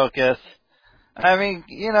main focus. I mean,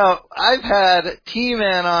 I've had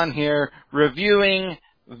T-Man on here reviewing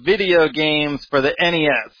video games for the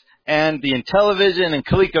NES and the Intellivision and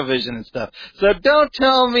ColecoVision and stuff. So don't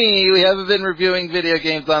tell me we haven't been reviewing video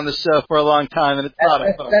games on the show for a long time and it's not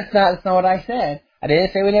a focus. That's not what I said. I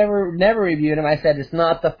didn't say we never reviewed them. I said it's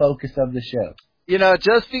not the focus of the show.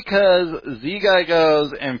 Just because Z-Guy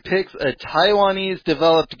goes and picks a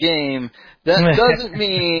Taiwanese-developed game, that doesn't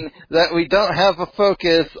mean that we don't have a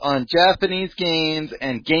focus on Japanese games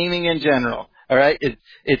and gaming in general. All right?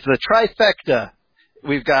 It's the trifecta.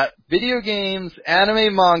 We've got video games,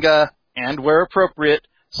 anime, manga, and, where appropriate,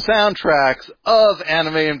 soundtracks of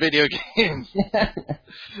anime and video games.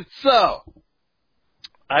 So,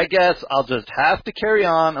 I guess I'll just have to carry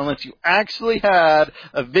on unless you actually had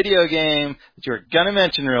a video game that you're going to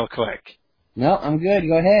mention real quick. No, I'm good.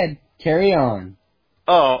 Go ahead. Carry on.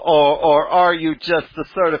 Oh, or are you just the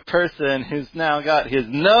sort of person who's now got his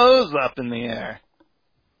nose up in the air?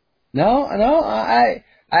 No, I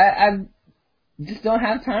just don't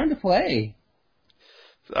have time to play.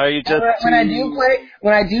 Are you just when I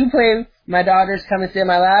do play, my daughters come and sit in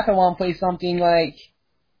my lap and want to play something like,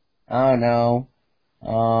 I don't know,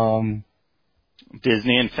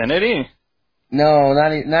 Disney Infinity? No,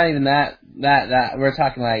 not even that. We're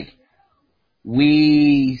talking like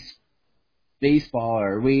Wii baseball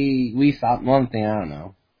or Wii stop one thing. I don't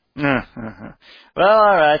know. Well,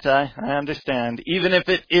 all right, I understand. Even if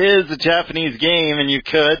it is a Japanese game, and you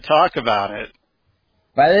could talk about it.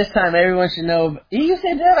 By this time, everyone should know. You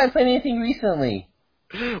said that I played anything recently.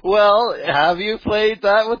 Well, have you played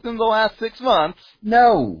that within the last 6 months?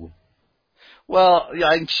 No. Well,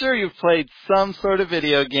 I'm sure you've played some sort of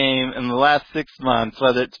video game in the last 6 months,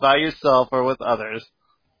 whether it's by yourself or with others.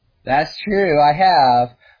 That's true, I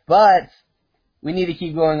have. But we need to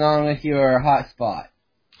keep going on with your hotspot.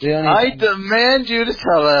 I demand you to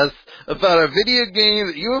tell us about a video game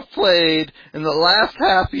that you have played in the last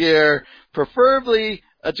half year, preferably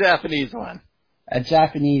a Japanese one. A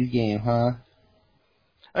Japanese game, huh?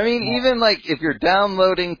 I mean, even like if you're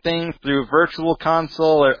downloading things through Virtual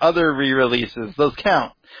Console or other re-releases, those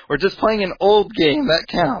count. Or just playing an old game, that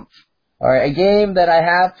counts. Alright, a game that I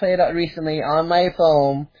have played recently on my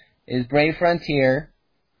phone is Brave Frontier.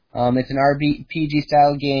 It's an RPG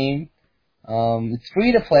style game. It's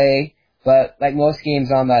free to play, but like most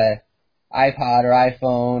games on the iPod or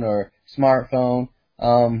iPhone or smartphone,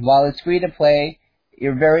 while it's free to play,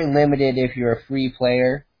 you're very limited if you're a free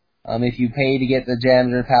player. If you pay to get the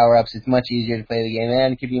gems or power-ups, it's much easier to play the game,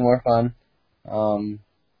 and it could be more fun.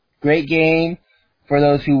 Great game for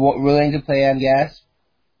those who are willing to play, I guess,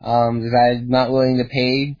 because I'm not willing to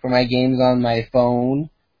pay for my games on my phone.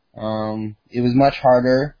 It was much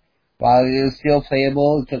harder. While it was still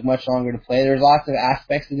playable, it took much longer to play. There's lots of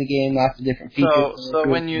aspects in the game, lots of different features. So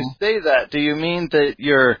when you say that, do you mean that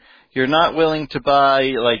you're not willing to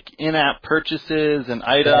buy like in-app purchases and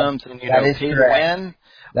items and pay to win?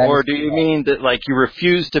 Or do you mean that like you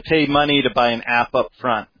refuse to pay money to buy an app up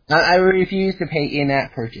front? I refuse to pay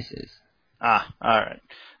in-app purchases. Ah, alright.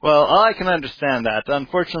 Well, I can understand that.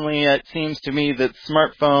 Unfortunately, it seems to me that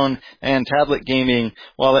smartphone and tablet gaming,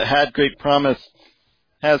 while it had great promise,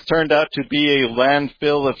 has turned out to be a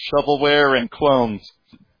landfill of shovelware and clones.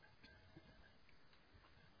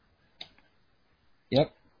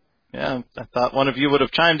 Yep. Yeah, I thought one of you would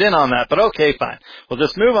have chimed in on that, but okay, fine. We'll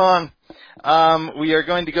just move on. We are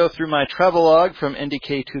going to go through my travelogue from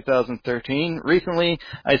NDK 2013. Recently,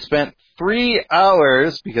 I spent 3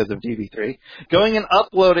 hours, because of DB3, going and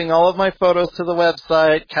uploading all of my photos to the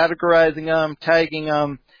website, categorizing them, tagging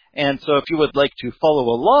them, and so if you would like to follow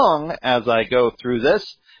along as I go through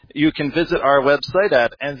this, you can visit our website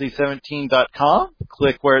at nz17.com,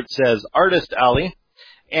 click where it says Artist Alley,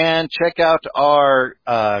 and check out our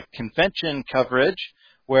convention coverage,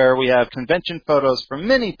 where we have convention photos from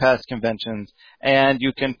many past conventions, and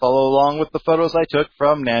you can follow along with the photos I took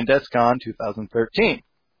from NandesCon 2013.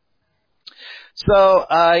 So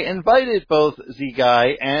I invited both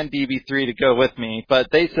Z-Guy and DB3 to go with me, but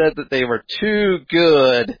they said that they were too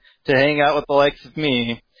good to hang out with the likes of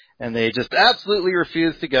me, and they just absolutely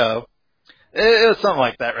refused to go. It was something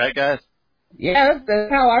like that, right, guys? Yeah,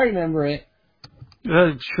 that's how I remember it.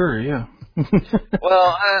 Sure, yeah.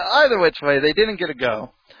 Well, either which way, they didn't get to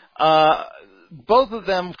go. Both of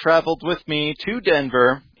them traveled with me to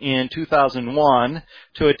Denver in 2001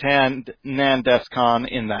 to attend NANDESCON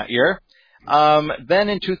in that year. Then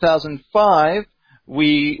in 2005,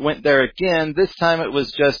 we went there again. This time it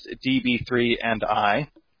was just DB3 and I.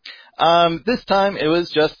 This time it was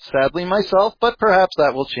just sadly myself, but perhaps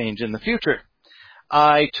that will change in the future.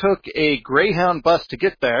 I took a Greyhound bus to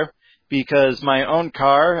get there because my own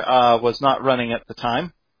car was not running at the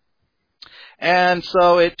time. And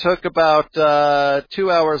so it took about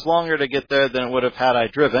 2 hours longer to get there than it would have had I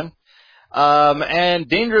driven. And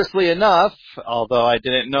dangerously enough, although I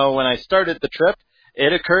didn't know when I started the trip,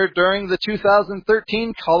 it occurred during the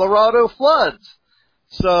 2013 Colorado floods.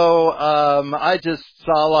 So I just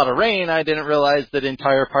saw a lot of rain. I didn't realize that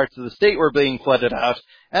entire parts of the state were being flooded out,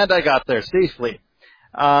 and I got there safely.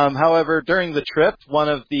 However, during the trip, one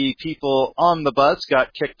of the people on the bus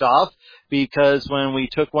got kicked off because when we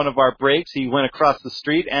took one of our breaks, he went across the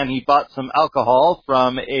street and he bought some alcohol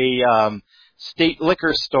from a state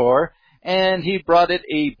liquor store, and he brought it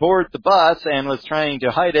aboard the bus and was trying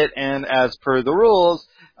to hide it, and as per the rules,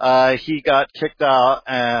 he got kicked out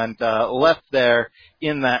and left there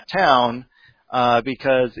in that town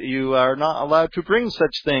because you are not allowed to bring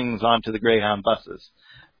such things onto the Greyhound buses.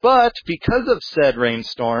 But because of said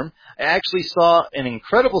rainstorm, I actually saw an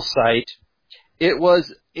incredible sight. It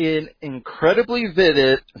was an incredibly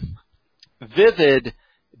vivid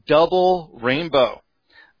double rainbow.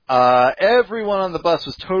 Everyone on the bus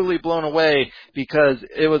was totally blown away because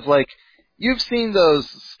it was like, you've seen those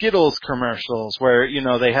Skittles commercials where, you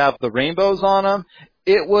know, they have the rainbows on them.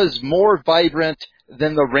 It was more vibrant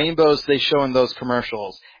than the rainbows they show in those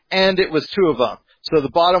commercials. And it was two of them. So the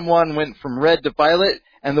bottom one went from red to violet,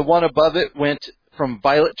 and the one above it went from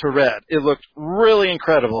violet to red. It looked really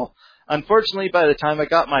incredible. Unfortunately, by the time I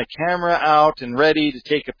got my camera out and ready to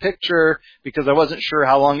take a picture, because I wasn't sure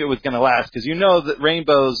how long it was going to last, because you know that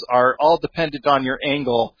rainbows are all dependent on your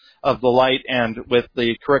angle of the light and with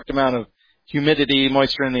the correct amount of humidity,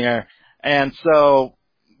 moisture in the air. And so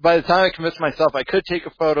by the time I convinced myself I could take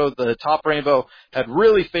a photo, the top rainbow had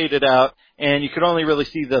really faded out, and you could only really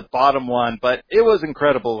see the bottom one, but it was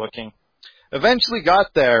incredible looking. Eventually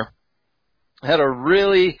got there, had a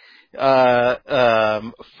really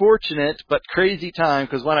fortunate but crazy time,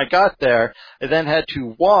 because when I got there, I then had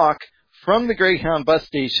to walk from the Greyhound bus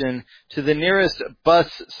station to the nearest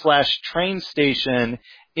bus/train station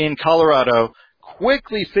in Colorado,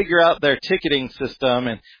 quickly figure out their ticketing system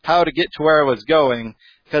and how to get to where I was going,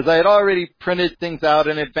 because I had already printed things out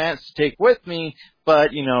in advance to take with me,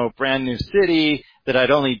 but, you know, brand new city that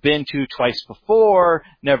I'd only been to twice before,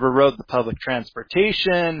 never rode the public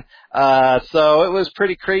transportation, so it was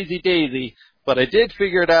pretty crazy daisy, but I did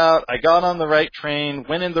figure it out. I got on the right train,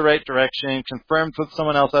 went in the right direction, confirmed with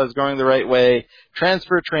someone else I was going the right way,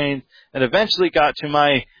 transferred trains, and eventually got to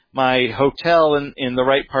my hotel in the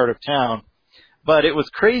right part of town. But it was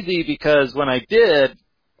crazy because when I did,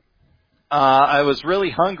 I was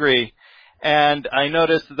really hungry, and I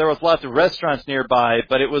noticed that there was lots of restaurants nearby,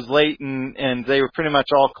 but it was late and they were pretty much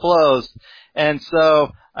all closed. And so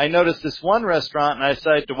I noticed this one restaurant, and I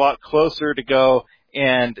decided to walk closer to go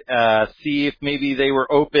and see if maybe they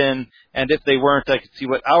were open, and if they weren't, I could see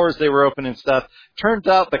what hours they were open and stuff. Turns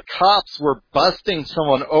out the cops were busting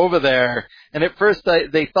someone over there, and at first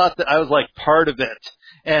they thought that I was like part of it.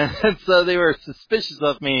 And so they were suspicious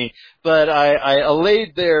of me, but I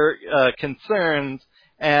allayed their concerns,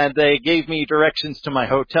 and they gave me directions to my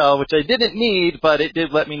hotel, which I didn't need, but it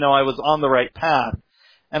did let me know I was on the right path.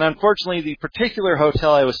 And unfortunately, the particular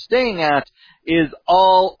hotel I was staying at is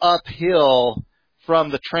all uphill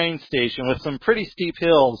from the train station with some pretty steep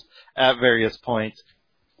hills at various points.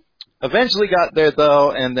 Eventually got there,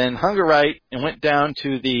 though, and then hung a right and went down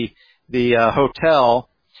to the hotel.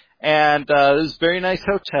 And it was a very nice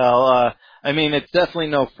hotel. I mean, it's definitely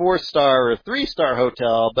no 4-star or 3-star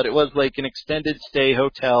hotel, but it was like an extended stay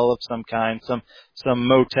hotel of some kind, some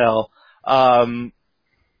motel. And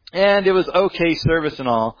it was okay service and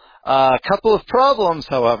all. A couple of problems,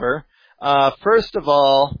 however. First of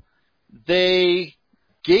all, they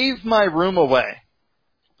gave my room away.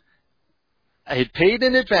 I had paid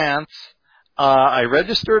in advance. I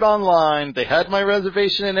registered online. They had my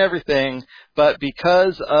reservation and everything, but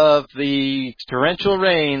because of the torrential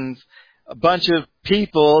rains, a bunch of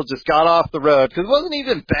people just got off the road, because it wasn't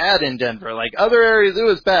even bad in Denver. Like other areas, it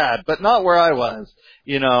was bad, but not where I was,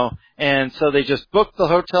 and so they just booked the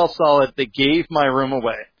hotel solid. They gave my room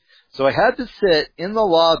away. So I had to sit in the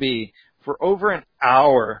lobby for over an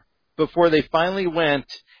hour before they finally went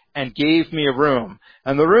and gave me a room.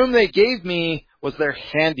 And the room they gave me was their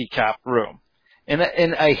handicap room.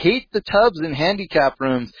 And I hate the tubs in handicap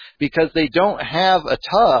rooms because they don't have a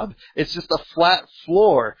tub. It's just a flat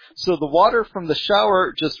floor. So the water from the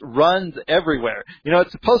shower just runs everywhere.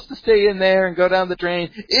 It's supposed to stay in there and go down the drain.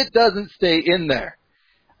 It doesn't stay in there.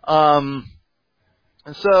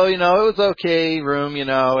 And so, it was okay room, it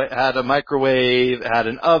had a microwave, it had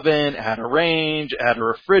an oven, it had a range, it had a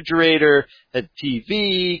refrigerator, it had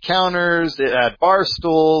TV, counters, it had bar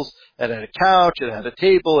stools, it had a couch, it had a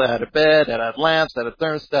table, it had a bed, it had lamps, it had a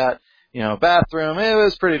thermostat, bathroom. It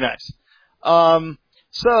was pretty nice.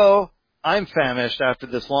 So I'm famished after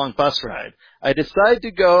this long bus ride. I decide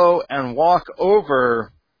to go and walk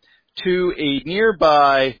over to a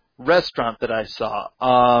nearby restaurant that I saw.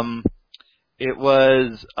 It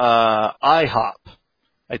was IHOP.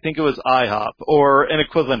 I think it was IHOP, or an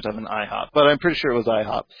equivalent of an IHOP, but I'm pretty sure it was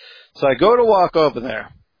IHOP. So I go to walk over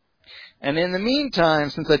there. And in the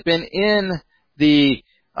meantime, since I'd been in the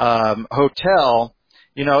hotel,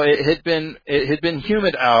 it had been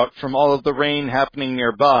humid out from all of the rain happening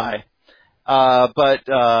nearby. But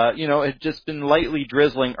it had just been lightly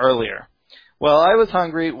drizzling earlier. Well, I was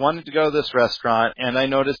hungry, wanted to go to this restaurant, and I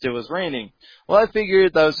noticed it was raining. Well, I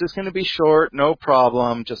figured that was just going to be short, no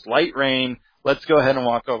problem, just light rain. Let's go ahead and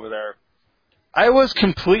walk over there. I was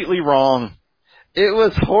completely wrong. It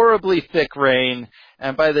was horribly thick rain,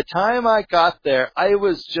 and by the time I got there, I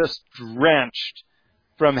was just drenched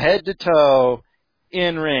from head to toe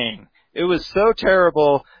in rain. It was so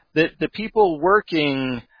terrible that the people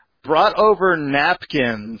working brought over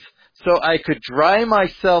napkins so I could dry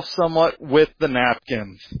myself somewhat with the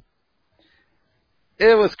napkins.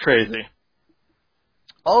 It was crazy.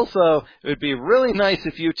 Also, it would be really nice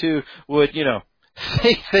if you two would,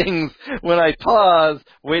 say things when I pause,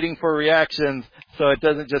 waiting for reactions, so it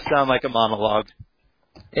doesn't just sound like a monologue.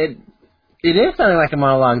 It is sounding like a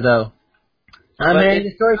monologue, though. I'm hearing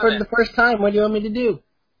the story for the first time. What do you want me to do?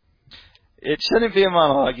 It shouldn't be a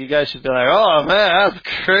monologue. You guys should be like, oh, man, that's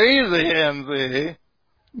crazy, MZ.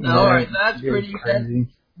 No, yeah, that's pretty crazy.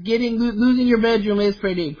 Losing your bedroom is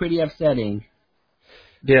pretty upsetting.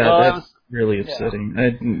 Yeah, that's really upsetting.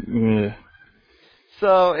 Yeah.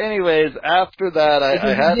 So, anyways, after that,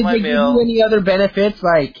 I had my meal. Did they give you any other benefits,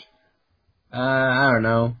 like, I don't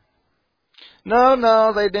know?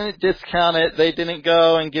 No, they didn't discount it. They didn't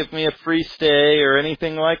go and give me a free stay or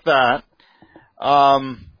anything like that.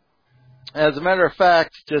 As a matter of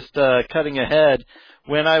fact, just cutting ahead,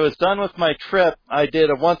 when I was done with my trip, I did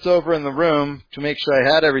a once-over in the room to make sure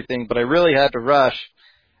I had everything, but I really had to rush.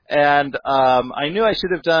 And I knew I should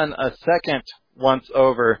have done a second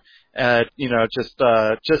once-over, just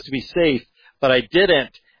to be safe, but I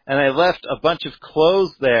didn't. And I left a bunch of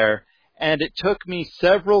clothes there, and it took me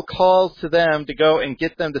several calls to them to go and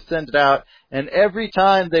get them to send it out. And every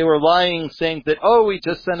time they were lying, saying that, oh, we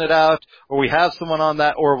just sent it out, or we have someone on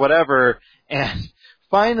that, or whatever. And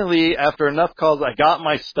finally, after enough calls, I got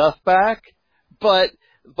my stuff back. But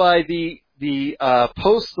by the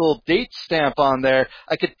postal date stamp on there,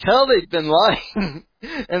 I could tell they'd been lying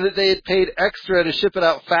and that they had paid extra to ship it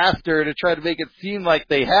out faster to try to make it seem like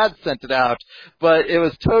they had sent it out. But it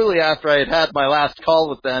was totally after I had my last call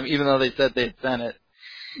with them, even though they said they'd sent it.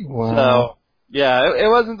 Wow. So, yeah, it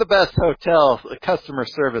wasn't the best hotel customer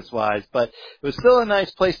service-wise, but it was still a nice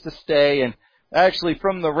place to stay. And actually,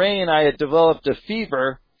 from the rain, I had developed a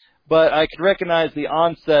fever, but I could recognize the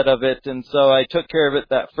onset of it, and so I took care of it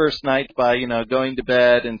that first night by, going to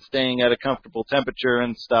bed and staying at a comfortable temperature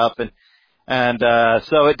and stuff, and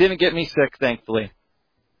so it didn't get me sick, thankfully.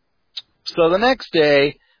 So the next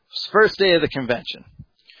day was the first day of the convention.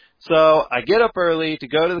 So I get up early to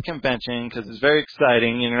go to the convention because it's very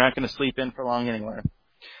exciting, and you're not going to sleep in for long anywhere.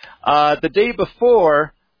 The day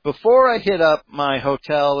before I hit up my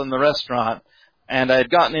hotel and the restaurant, and I had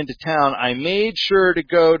gotten into town, I made sure to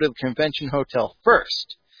go to the convention hotel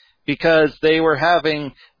first because they were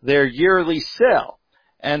having their yearly sale.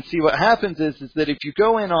 And see, what happens is that if you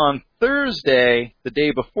go in on Thursday, the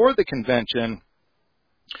day before the convention,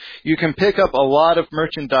 you can pick up a lot of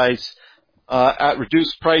merchandise at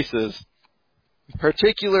reduced prices,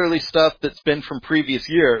 particularly stuff that's been from previous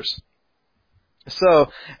years.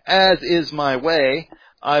 So, as is my way,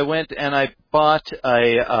 I went and I bought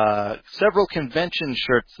several convention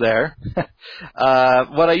shirts there.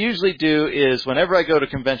 What I usually do is whenever I go to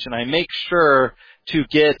convention, I make sure to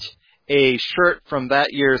get a shirt from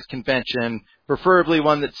that year's convention, preferably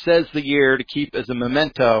one that says the year to keep as a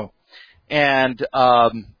memento. And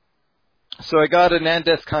so I got a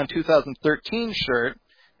NandesCon 2013 shirt.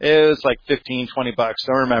 It was like $15, $20,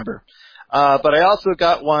 don't remember. But I also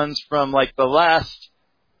got ones from like the last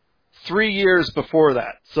 3 years before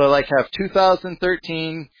that. So like have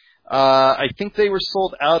 2013. I think they were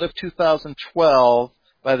sold out of 2012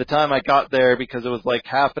 by the time I got there because it was like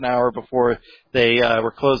half an hour before they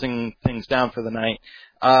were closing things down for the night.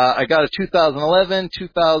 I got a 2011,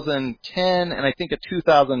 2010, and I think a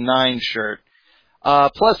 2009 shirt.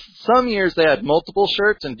 Plus some years they had multiple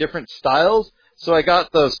shirts in different styles, so I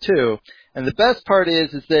got those too. And the best part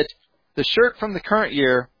is that the shirt from the current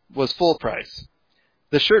year was full price.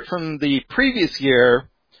 The shirt from the previous year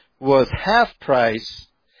was half price.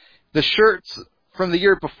 The shirts from the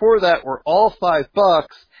year before that were all $5,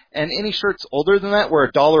 and any shirts older than that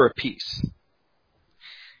were $1 a piece.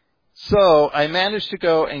 So I managed to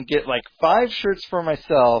go and get like 5 shirts for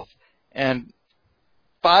myself and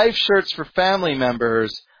 5 shirts for family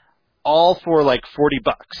members, all for like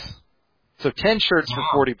 $40. So 10 shirts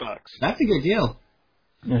for $40. That's a good deal.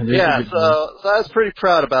 Yeah, so I was pretty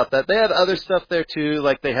proud about that. They had other stuff there too,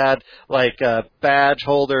 like they had like badge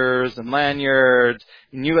holders and lanyards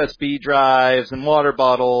and USB drives and water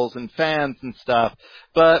bottles and fans and stuff.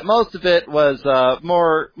 But most of it was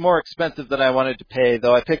more expensive than I wanted to pay,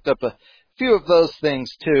 though I picked up a few of those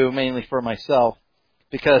things too, mainly for myself,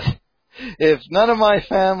 because if none of my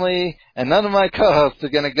family and none of my co-hosts are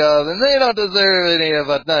going to go, then they don't deserve any of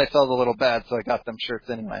it. And I felt a little bad, so I got them shirts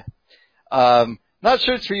anyway. Not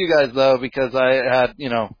shirts for you guys, though, because I had,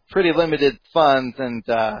 pretty limited funds, and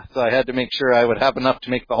so I had to make sure I would have enough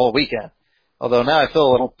to make the whole weekend. Although now I feel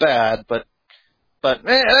a little bad, but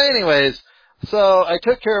anyways, so I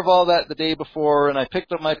took care of all that the day before, and I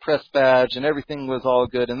picked up my press badge, and everything was all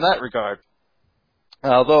good in that regard.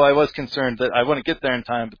 Although I was concerned that I wouldn't get there in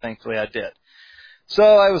time, but thankfully I did. So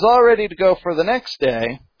I was all ready to go for the next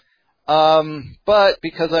day, but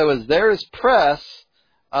because I was there as press,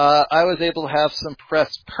 I was able to have some press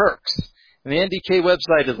perks. And the NDK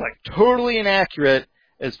website is like totally inaccurate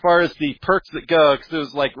as far as the perks that go, because it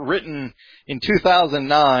was like written in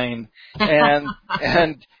 2009,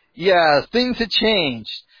 and yeah, things had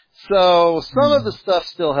changed. So some of the stuff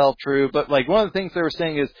still held true, but like one of the things they were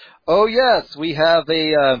saying is, oh yes, we have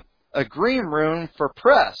a green room for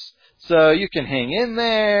press. So you can hang in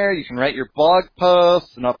there, you can write your blog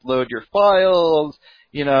posts and upload your files.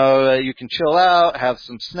 You can chill out, have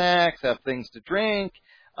some snacks, have things to drink.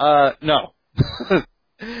 No.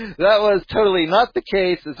 That was totally not the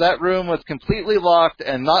case, as that room was completely locked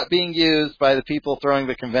and not being used by the people throwing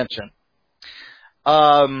the convention.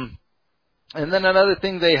 And then another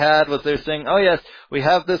thing they had was they're saying, oh yes, we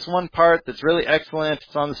have this one part that's really excellent.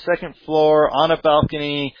 It's on the second floor on a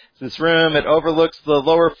balcony. It's this room. It overlooks the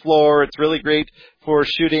lower floor. It's really great for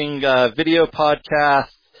shooting video podcasts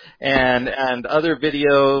and other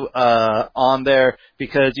video on there,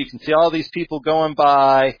 because you can see all these people going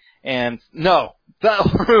by. And no,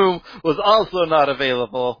 that room was also not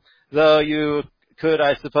available, though you could,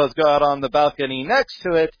 I suppose, go out on the balcony next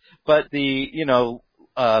to it, but the,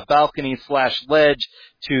 balcony / ledge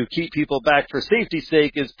to keep people back for safety's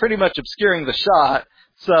sake is pretty much obscuring the shot.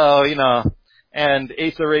 So, and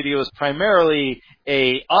ASA Radio is primarily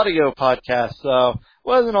a audio podcast, so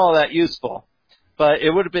wasn't all that useful. But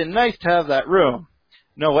it would have been nice to have that room.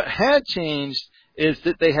 No, what had changed is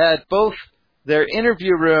that they had both their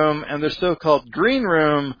interview room and their so-called green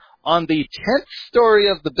room on the 10th story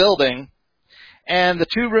of the building, and the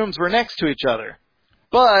two rooms were next to each other.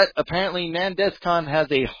 But apparently NandesCon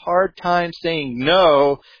has a hard time saying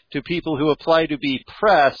no to people who apply to be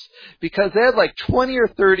press, because they had like 20 or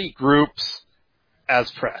 30 groups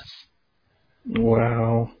as press.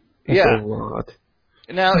 Wow. That's yeah. a lot.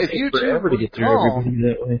 Now, if you two forever to get through everybody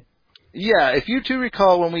that way. Yeah, if you two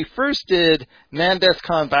recall, when we first did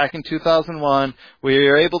NandesCon back in 2001, we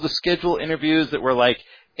were able to schedule interviews that were like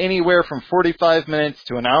anywhere from 45 minutes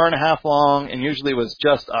to an hour and a half long, and usually it was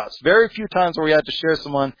just us. Very few times where we had to share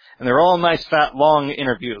someone, and they're all nice, fat, long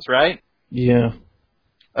interviews, right? Yeah.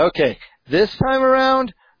 Okay, this time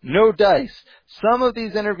around, no dice. Some of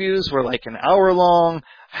these interviews were like an hour long,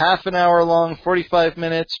 half an hour long, 45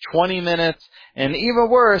 minutes, 20 minutes, and even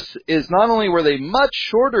worse is not only were they much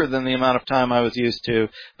shorter than the amount of time I was used to,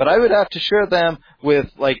 but I would have to share them with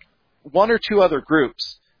like 1 or 2 other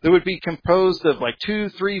groups that would be composed of like 2,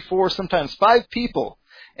 3, 4, sometimes 5 people.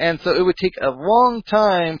 And so it would take a long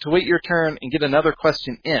time to wait your turn and get another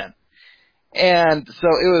question in. And so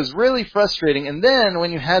it was really frustrating. And then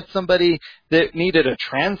when you had somebody that needed a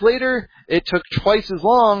translator, it took twice as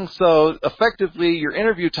long, so effectively your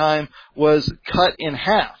interview time was cut in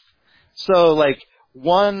half. So like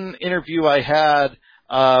one interview I had,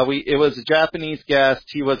 it was a Japanese guest.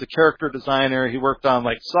 He was a character designer. He worked on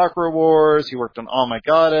like Sakura Wars. He worked on Oh My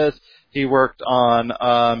Goddess. He worked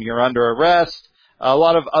on You're Under Arrest. A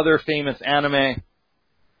lot of other famous anime.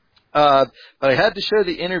 But I had to share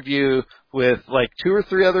the interview with like 2 or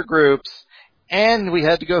 3 other groups, and we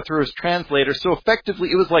had to go through his translator. So effectively,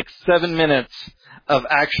 it was like 7 minutes of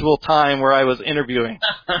actual time where I was interviewing.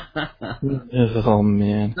 Oh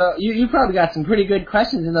man! So you probably got some pretty good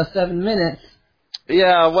questions in those 7 minutes.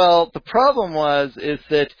 Yeah, well, the problem is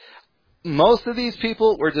that most of these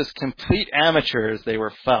people were just complete amateurs. They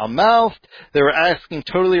were foul-mouthed. They were asking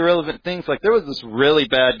totally irrelevant things. Like there was this really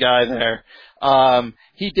bad guy there.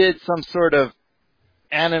 He did some sort of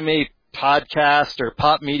anime podcast or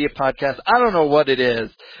pop media podcast. I don't know what it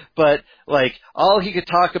is, but like all he could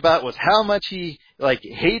talk about was how much he like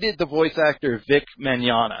hated the voice actor Vic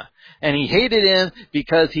Mignogna. And he hated him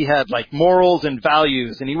because he had like morals and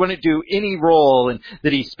values, and he wouldn't do any role, and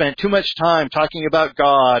that he spent too much time talking about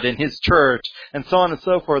God and his church and so on and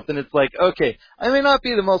so forth. And it's like, okay, I may not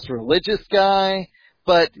be the most religious guy,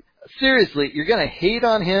 but seriously, you're going to hate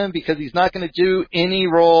on him because he's not going to do any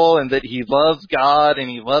role and that he loves God and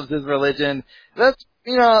he loves his religion. That's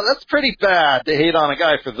pretty bad to hate on a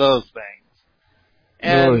guy for those things.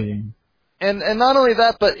 And, and not only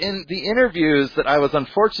that, but in the interviews that I was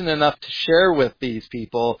unfortunate enough to share with these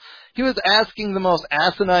people, he was asking the most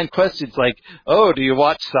asinine questions like, oh, do you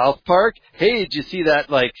watch South Park? Hey, did you see that,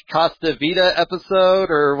 like, Costa Vida episode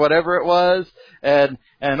or whatever it was? And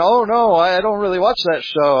oh no, I don't really watch that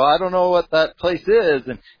show. I don't know what that place is.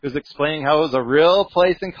 And he was explaining how it was a real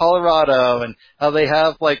place in Colorado and how they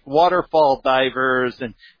have, like, waterfall divers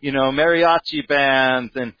and, mariachi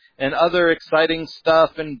bands and other exciting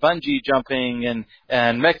stuff and bungee jumping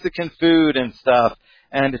and Mexican food and stuff.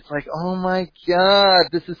 And it's like, oh my God,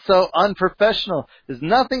 this is so unprofessional. There's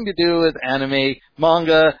nothing to do with anime,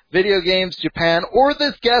 manga, video games, Japan, or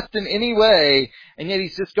this guest in any way. And yet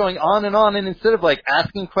he's just going on. And instead of like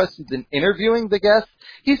asking questions and interviewing the guest,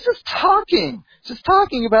 he's just talking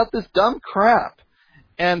about this dumb crap.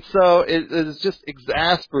 And so it is just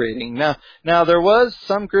exasperating. Now there was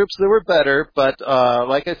some groups that were better, but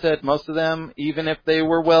like I said, most of them, even if they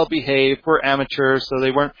were well behaved, were amateurs, so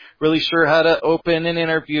they weren't really sure how to open an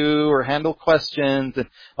interview or handle questions. And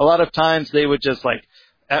a lot of times they would just like,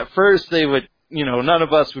 at first they would, none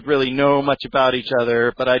of us would really know much about each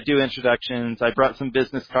other, but I'd do introductions. I brought some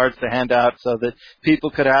business cards to hand out so that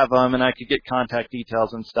people could have them and I could get contact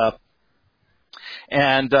details and stuff.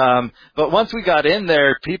 And, but once we got in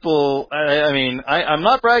there, people, I'm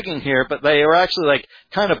not bragging here, but they were actually like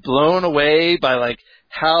kind of blown away by like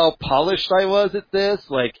how polished I was at this,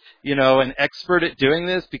 like, an expert at doing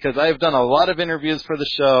this, because I've done a lot of interviews for the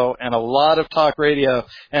show and a lot of talk radio.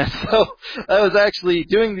 And so I was actually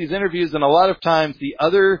doing these interviews, and a lot of times the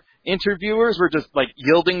other interviewers were just like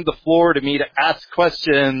yielding the floor to me to ask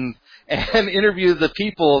questions and interview the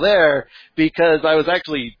people there, because I was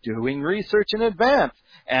actually doing research in advance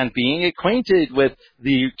and being acquainted with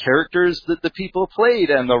the characters that the people played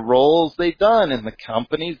and the roles they'd done and the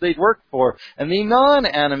companies they'd worked for and the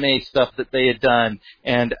non-anime stuff that they had done,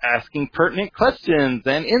 and asking pertinent questions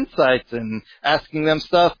and insights and asking them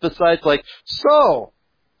stuff besides like, so,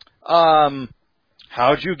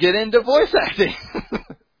 how'd you get into voice acting?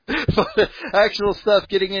 But actual stuff,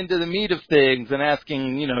 getting into the meat of things and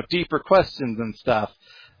asking, deeper questions and stuff.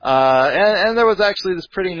 And there was actually this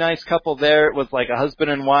pretty nice couple there. It was like a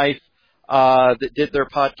husband and wife, that did their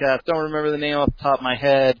podcast. Don't remember the name off the top of my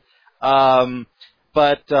head.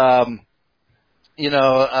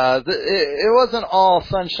 It wasn't all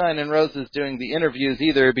sunshine and roses doing the interviews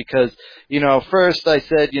either, because, first I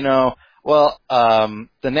said, the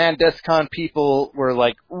Nandescon people were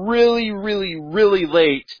like really, really, really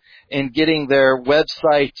late in getting their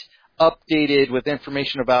website updated with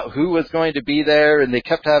information about who was going to be there, and they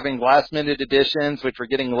kept having last-minute additions, which were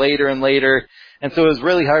getting later and later. And so it was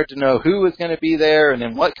really hard to know who was going to be there and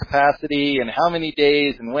in what capacity and how many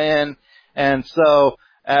days and when. And so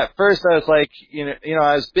at first I was like,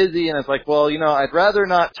 I was busy, and I was like, well, I'd rather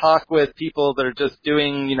not talk with people that are just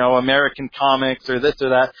doing, American comics or this or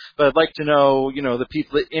that, but I'd like to know, the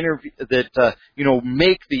people that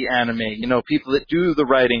make the anime, people that do the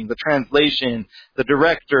writing, the translation, the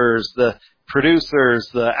directors, the producers,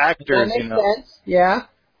 the actors, That makes sense. Yeah.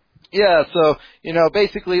 Yeah, so,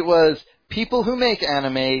 basically it was people who make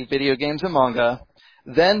anime, video games, and manga,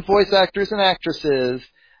 then voice actors and actresses,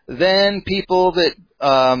 then people that,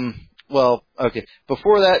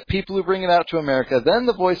 before that, people who bring it out to America, then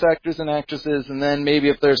the voice actors and actresses, and then maybe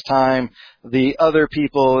if there's time, the other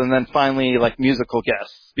people, and then finally, like, musical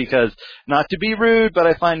guests. Because, not to be rude, but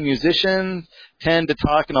I find musicians tend to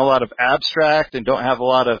talk in a lot of abstract and don't have a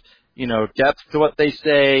lot of, depth to what they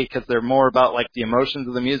say, because they're more about, like, the emotions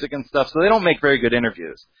of the music and stuff, so they don't make very good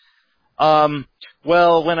interviews.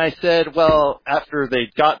 When I said, after they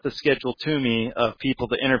got the schedule to me of people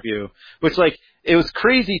to interview, which, like, it was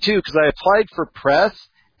crazy, too, because I applied for press,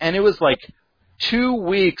 and it was, like, 2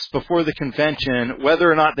 weeks before the convention, whether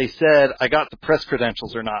or not they said I got the press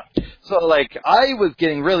credentials or not. So, like, I was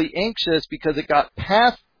getting really anxious because it got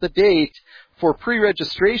past the date for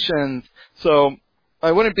pre-registrations, so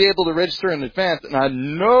I wouldn't be able to register in advance, and I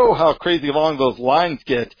know how crazy long those lines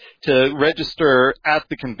get to register at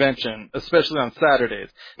the convention, especially on Saturdays.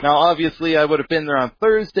 Now, obviously, I would have been there on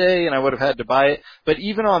Thursday, and I would have had to buy it, but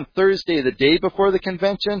even on Thursday, the day before the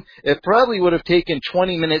convention, it probably would have taken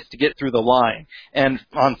 20 minutes to get through the line. And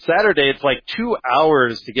on Saturday, it's like 2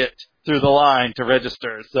 hours to get through the line to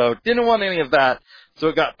register, so didn't want any of that. So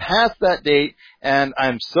it got past that date, and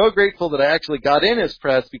I'm so grateful that I actually got in as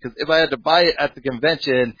press, because if I had to buy it at the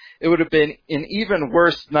convention, it would have been an even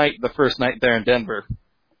worse night the first night there in Denver.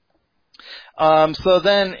 So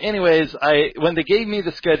then, anyways, when they gave me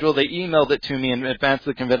the schedule, they emailed it to me in advance of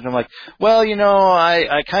the convention. I'm like,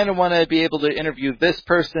 I kind of want to be able to interview this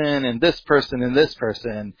person and this person and this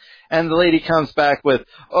person. And the lady comes back with,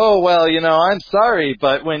 I'm sorry,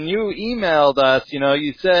 but when you emailed us,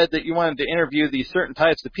 you said that you wanted to interview these certain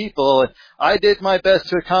types of people. I did my best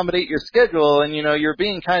to accommodate your schedule, and, you're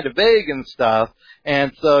being kind of vague and stuff.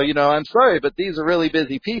 And so, I'm sorry, but these are really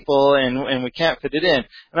busy people, and we can't fit it in.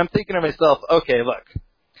 And I'm thinking to myself, okay, look,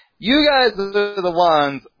 you guys are the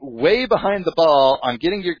ones way behind the ball on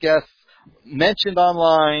getting your guests mentioned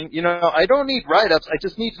online. I don't need write-ups. I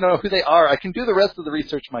just need to know who they are. I can do the rest of the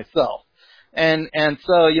research myself. And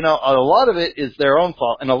so, a lot of it is their own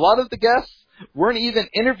fault. And a lot of the guests weren't even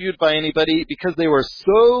interviewed by anybody because they were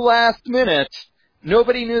so last minute.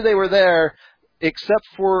 Nobody knew they were there except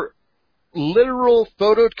for literal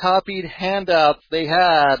photocopied handouts they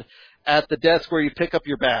had at the desk where you pick up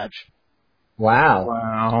your badge.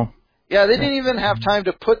 Wow. Yeah, they didn't even have time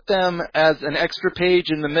to put them as an extra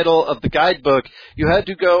page in the middle of the guidebook. You had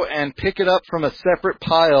to go and pick it up from a separate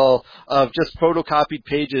pile of just photocopied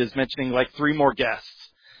pages mentioning like 3 more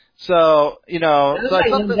guests. So, I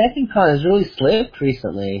thought that VenconCon has really slipped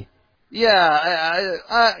recently. Yeah,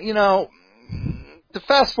 to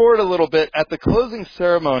fast forward a little bit, at the closing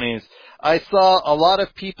ceremonies, I saw a lot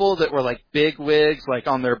of people that were like big wigs, like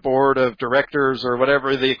on their board of directors or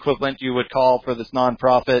whatever the equivalent you would call for this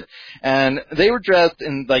nonprofit, and they were dressed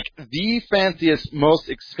in like the fanciest, most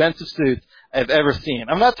expensive suits I've ever seen.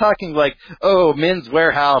 I'm not talking like, Men's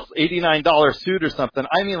Warehouse, $89 suit or something.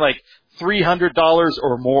 I mean like $300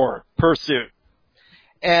 or more per suit.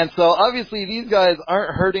 And so obviously these guys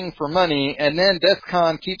aren't hurting for money, and then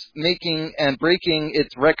DESCON keeps making and breaking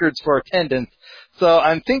its records for attendance. So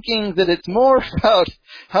I'm thinking that it's more about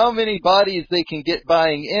how many bodies they can get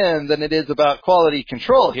buying in than it is about quality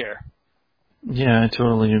control here. Yeah, I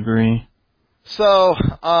totally agree. So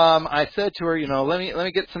I said to her, let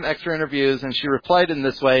me get some extra interviews, and she replied in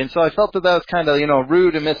this way. And so I felt that was kind of,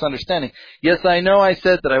 rude and misunderstanding. Yes, I know I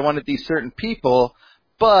said that I wanted these certain people,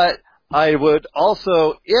 but I would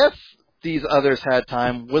also, if these others had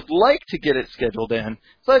time, would like to get it scheduled in.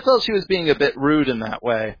 So I felt she was being a bit rude in that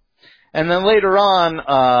way. And then later on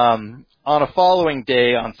a following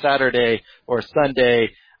day, on Saturday or Sunday,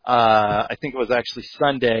 I think it was actually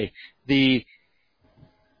Sunday, the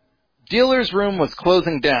dealer's room was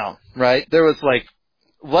closing down, right? There was like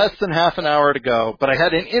less than half an hour to go, but I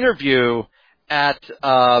had an interview at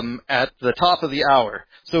the top of the hour.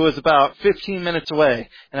 So it was about 15 minutes away,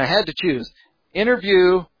 and I had to choose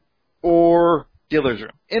interview or dealer's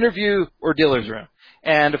room. Interview or dealer's room.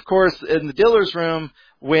 And of course, in the dealer's room,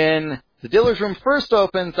 when the dealer's room first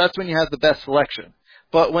opens, that's when you have the best selection.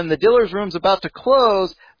 But when the dealer's room's about to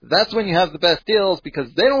close, that's when you have the best deals,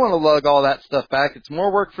 because they don't want to lug all that stuff back. It's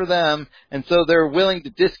more work for them, and so they're willing to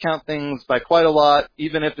discount things by quite a lot,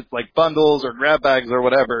 even if it's like bundles or grab bags or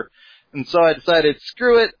whatever. And so I decided,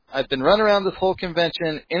 screw it. I've been running around this whole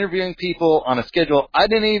convention, interviewing people on a schedule I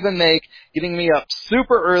didn't even make, getting me up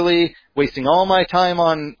super early, wasting all my time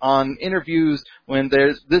on interviews when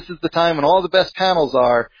this is the time when all the best panels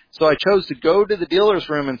are. So I chose to go to the dealer's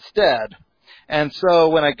room instead. And so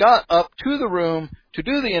when I got up to the room to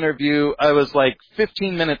do the interview, I was like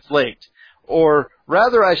 15 minutes late. Or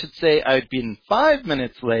rather, I should say I'd been 5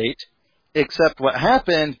 minutes late, except what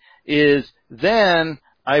happened is then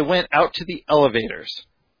I went out to the elevators.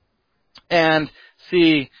 And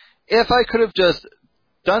see, if I could have just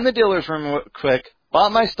done the dealer's room quick,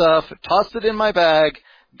 bought my stuff, tossed it in my bag,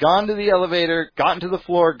 gone to the elevator, gotten to the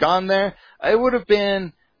floor, gone there, I would have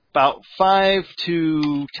been about 5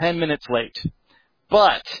 to 10 minutes late.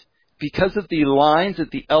 But because of the lines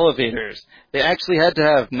at the elevators, they actually had to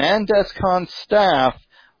have NandesCon staff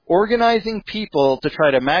organizing people to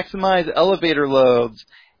try to maximize elevator loads.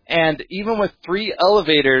 And even with 3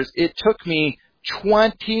 elevators, it took me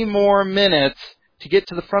 20 more minutes to get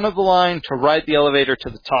to the front of the line to ride the elevator to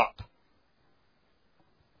the top.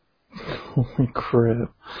 Holy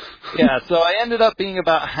crap. Yeah, so I ended up being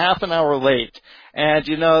about half an hour late. And,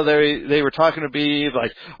 you know, they were talking to me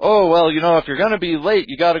like, oh, well, you know, if you're going to be late,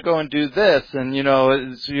 you got to go and do this. And, you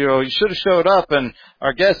should have showed up. And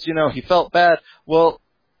our guest, he felt bad. Well,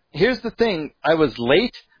 here's the thing. I was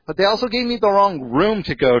late, but they also gave me the wrong room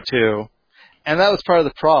to go to. And that was part of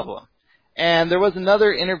the problem. And there was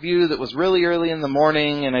another interview that was really early in the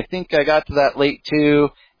morning, and I think I got to that late too.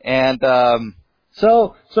 And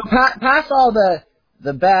So past all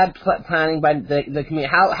the bad planning by the community,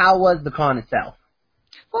 how was the con itself?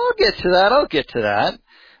 I'll get to that.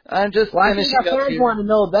 I'm just I think finishing our up fans here. want to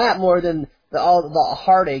know that more than all the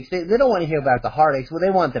heartaches. They don't want to hear about the heartaches. Well, they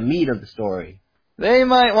want the meat of the story. They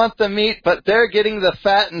might want the meat, but they're getting the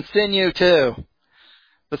fat and sinew too.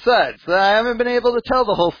 Besides, I haven't been able to tell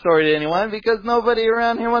the whole story to anyone because nobody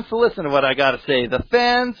around here wants to listen to what I got to say. The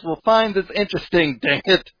fans will find this interesting, dang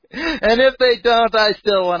it. And if they don't, I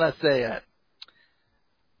still want to say it.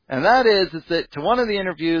 And that is that to one of the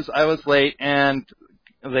interviews, I was late and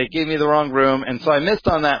they gave me the wrong room, and so I missed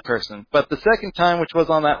on that person. But the second time, which was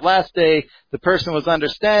on that last day, the person was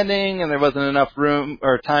understanding and there wasn't enough room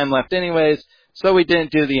or time left anyways, so we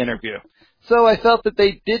didn't do the interview. So I felt that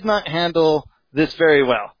they did not handle this very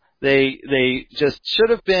well. They just should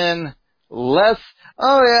have been less,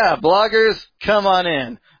 oh yeah, bloggers, come on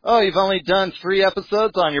in. Oh, you've only done 3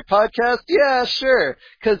 episodes on your podcast? Yeah, sure.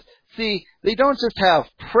 Because, see, they don't just have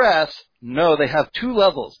press. No, they have 2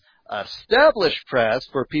 levels. Established press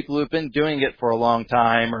for people who've been doing it for a long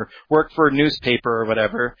time or work for a newspaper or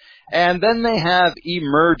whatever. And then they have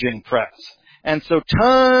emerging press. And so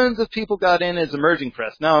tons of people got in as emerging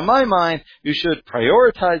press. Now, in my mind, you should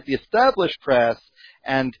prioritize the established press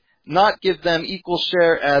and not give them equal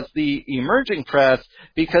share as the emerging press,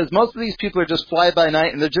 because most of these people are just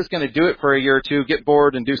fly-by-night and they're just going to do it for a year or two, get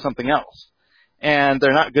bored, and do something else. And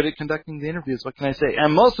they're not good at conducting the interviews, what can I say?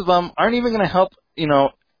 And most of them aren't even going to help,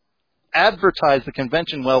 advertise the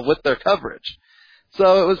convention well with their coverage.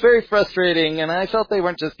 So it was very frustrating, and I felt they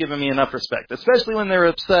weren't just giving me enough respect, especially when they were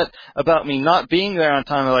upset about me not being there on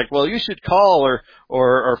time. They're like, well, you should call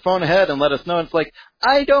or phone ahead and let us know. And it's like,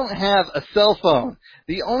 I don't have a cell phone.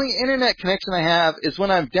 The only internet connection I have is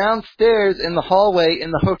when I'm downstairs in the hallway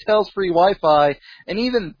in the hotel's free Wi-Fi, and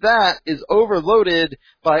even that is overloaded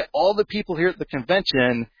by all the people here at the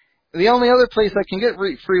convention. The only other place I can get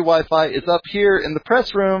free Wi-Fi is up here in the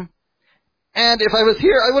press room, and if I was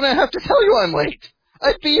here, I wouldn't have to tell you I'm late.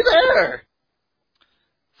 I'd be there.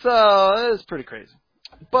 So, it was pretty crazy.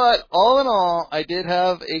 But, all in all, I did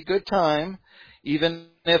have a good time, even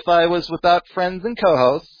if I was without friends and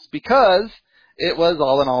co-hosts, because it was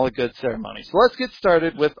all in all a good ceremony. So let's get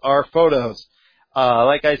started with our photos.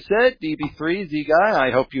 Like I said, DB3, Z-Guy, I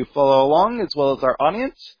hope you follow along, as well as our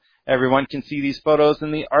audience. Everyone can see these photos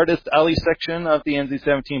in the Artist Alley section of the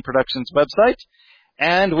NZ17 Productions website.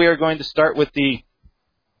 And we are going to start with the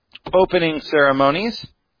opening ceremonies.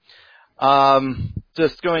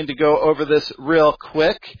 Just going to go over this real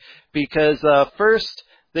quick because first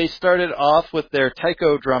they started off with their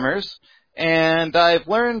taiko drummers, and I've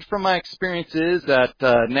learned from my experiences at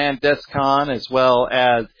NandesCon as well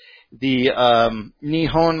as the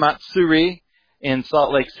Nihon Matsuri in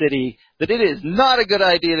Salt Lake City that it is not a good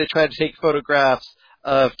idea to try to take photographs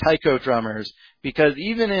of taiko drummers, because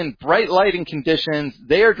even in bright lighting conditions,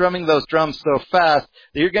 they are drumming those drums so fast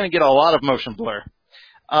that you're going to get a lot of motion blur.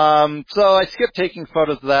 So I skipped taking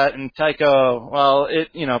photos of that, and taiko, well,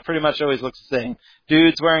 it, pretty much always looks the same.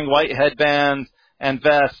 Dudes wearing white headbands and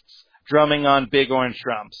vests drumming on big orange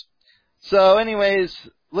drums. So anyways,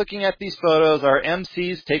 looking at these photos, our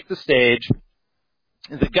MCs take the stage.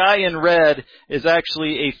 The guy in red is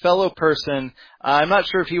actually a fellow person. I'm not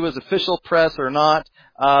sure if he was official press or not,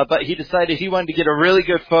 but he decided he wanted to get a really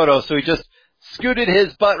good photo, so he just scooted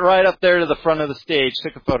his butt right up there to the front of the stage,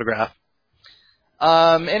 took a photograph.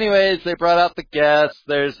 Anyways, they brought out the guests.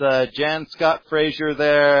 There's Jan Scott Frazier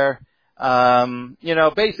there.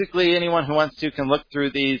 Basically anyone who wants to can look through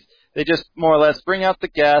these. They just more or less bring out the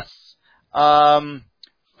guests.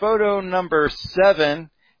 Photo number 7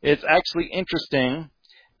 it's actually interesting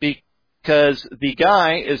because the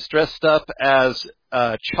guy is dressed up as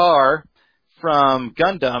Char from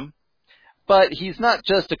Gundam, but he's not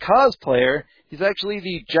just a cosplayer, he's actually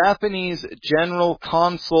the Japanese General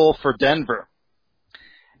Consul for Denver.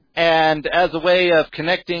 And as a way of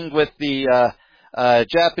connecting with the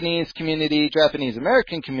Japanese community, Japanese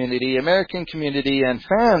American community, and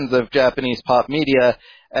fans of Japanese pop media,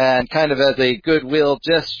 and kind of as a goodwill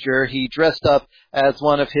gesture, he dressed up as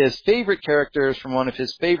one of his favorite characters from one of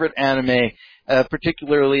his favorite anime,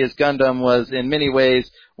 particularly as Gundam was in many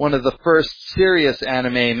ways one of the first serious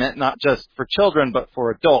anime meant not just for children but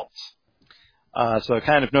for adults. So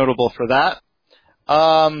kind of notable for that.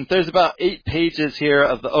 There's about 8 pages here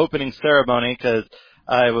of the opening ceremony because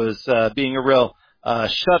I was being a real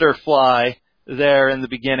shutterfly there in the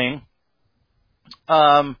beginning.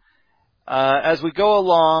 As we go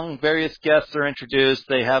along, various guests are introduced.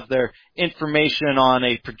 They have their information on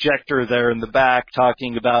a projector there in the back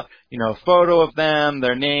talking about, a photo of them,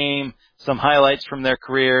 their name, some highlights from their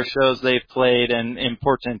career, shows they've played, and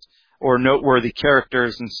important or noteworthy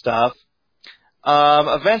characters and stuff.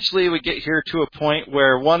 Eventually we get here to a point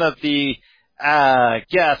where one of the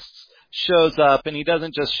guests shows up, and he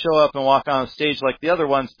doesn't just show up and walk on stage like the other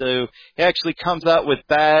ones do. He actually comes out with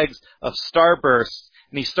bags of Starbursts,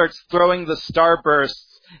 and he starts throwing the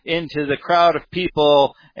Starbursts into the crowd of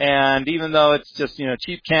people, and even though it's just,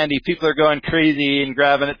 cheap candy, people are going crazy and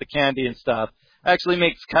grabbing at the candy and stuff. Actually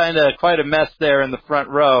makes quite a mess there in the front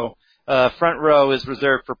row. Front row is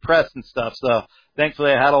reserved for press and stuff, so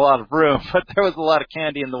thankfully I had a lot of room, but there was a lot of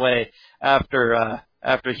candy in the way after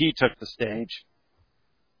he took the stage.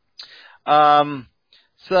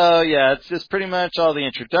 So yeah, it's just pretty much all the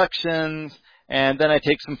introductions, and then I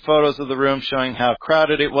take some photos of the room showing how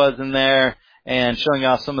crowded it was in there, and showing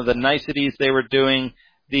off some of the niceties they were doing.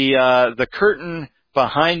 The curtain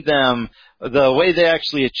behind them, the way they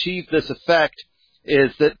actually achieved this effect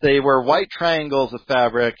is that they were white triangles of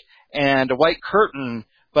fabric and a white curtain,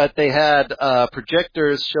 but they had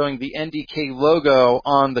projectors showing the NDK logo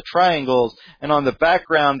on the triangles, and on the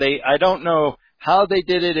background, I don't know how they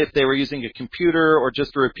did it, if they were using a computer or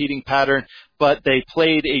just a repeating pattern, but they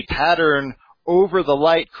played a pattern over the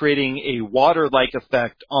light, creating a water-like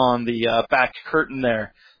effect on the back curtain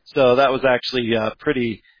there. So that was actually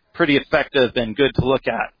pretty effective and good to look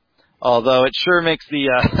at. Although it sure makes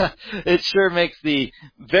the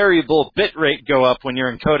variable bit rate go up when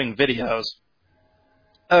you're encoding videos.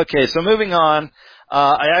 Okay, so moving on.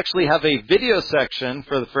 I actually have a video section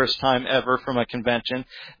for the first time ever from a convention.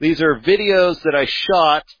 These are videos that I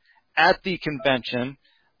shot at the convention,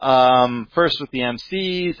 first with the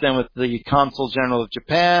MCs, then with the Consul General of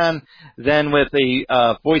Japan, then with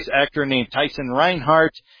a voice actor named Tyson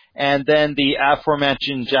Reinhardt, and then the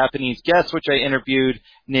aforementioned Japanese guest, which I interviewed,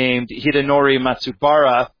 named Hidenori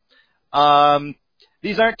Matsubara.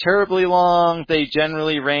 These aren't terribly long. They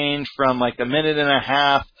generally range from like a minute and a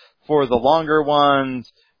half for the longer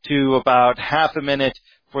ones to about half a minute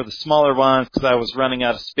for the smaller ones, because I was running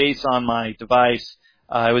out of space on my device.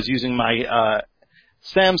 I was using my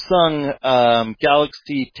Samsung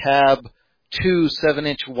Galaxy Tab 2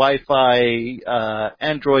 7-inch Wi-Fi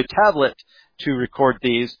Android tablet to record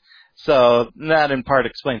these. So that in part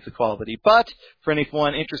explains the quality. But for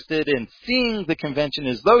anyone interested in seeing the convention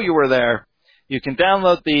as though you were there, you can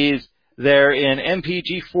download these. They're in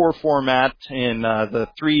MPG-4 format in the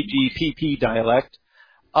 3GPP dialect.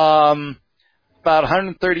 About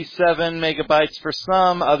 137 megabytes for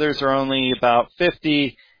some. Others are only about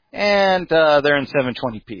 50. And they're in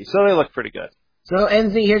 720p. So they look pretty good. So,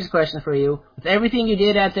 NZ, here's a question for you. With everything you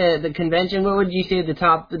did at the convention, what would you say the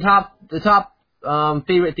top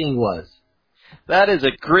favorite thing was? That is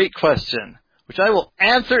a great question, which I will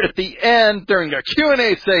answer at the end during our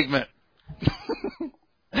Q&A segment.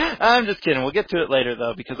 I'm just kidding. We'll get to it later,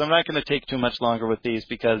 though, because I'm not going to take too much longer with these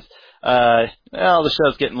because, the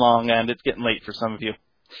show's getting long and it's getting late for some of you.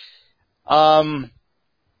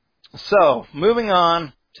 So, moving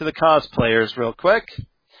on to the cosplayers real quick.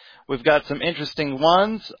 We've got some interesting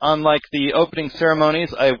ones. Unlike the opening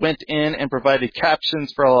ceremonies, I went in and provided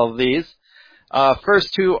captions for all of these.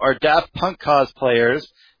 First two are Daft Punk cosplayers.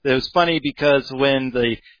 It was funny because when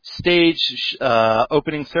the stage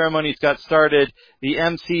opening ceremonies got started, the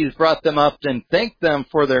MCs brought them up and thanked them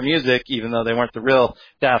for their music, even though they weren't the real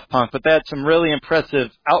Daft Punk. But they had some really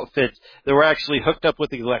impressive outfits that were actually hooked up with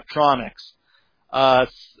the electronics.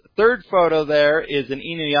 Third photo there is an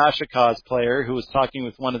Inuyasha cosplayer who was talking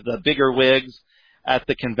with one of the bigger wigs at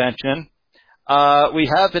the convention.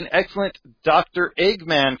 We have an excellent Dr.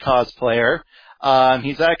 Eggman cosplayer.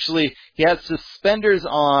 He has suspenders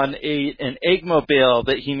on an Eggmobile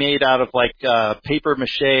that he made out of like paper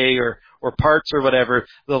mache or parts or whatever.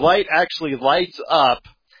 The light actually lights up,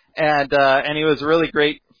 and he was a really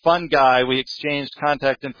great, fun guy. We exchanged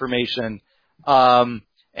contact information, and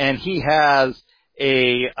he has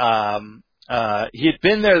he had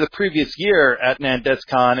been there the previous year at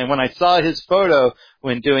NandesCon, and when I saw his photo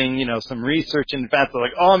when doing, some research in advance, I was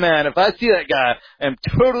like, oh man, if I see that guy, I'm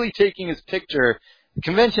totally taking his picture. The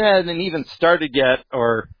convention hasn't even started yet,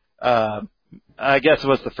 or I guess it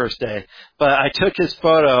was the first day, but I took his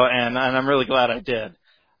photo, and I'm really glad I did.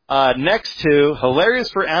 Next to, hilarious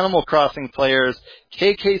for Animal Crossing players,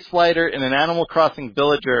 KK Slider and an Animal Crossing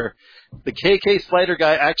villager. The KK Slider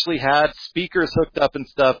guy actually had speakers hooked up and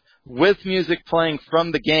stuff with music playing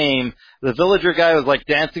from the game. The villager guy was like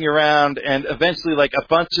dancing around, and eventually like a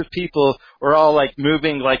bunch of people were all like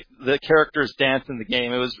moving like the characters dance in the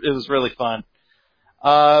game. It was really fun.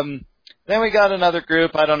 Then we got another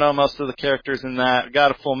group. I don't know most of the characters in that. We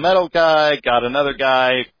got a Full Metal guy, got another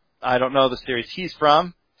guy. I don't know the series he's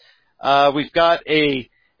from. We've got a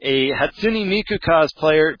Hatsune Miku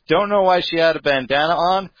cosplayer. Don't know why she had a bandana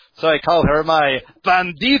on, so I call her my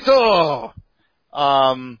Bandito!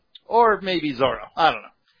 Or maybe Zoro. I don't know.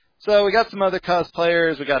 So we got some other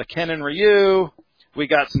cosplayers. We got a Ken and Ryu. We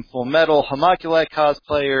got some Full Metal Homunculus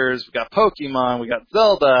cosplayers. We got Pokemon. We got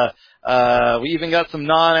Zelda. We even got some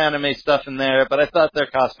non-anime stuff in there, but I thought their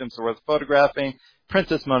costumes were worth photographing.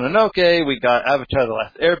 Princess Mononoke. We got Avatar The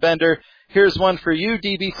Last Airbender. Here's one for you,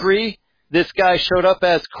 DB3. This guy showed up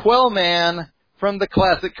as Quellman from the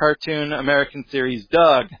classic cartoon American series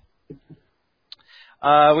Doug.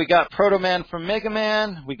 We got Proto Man from Mega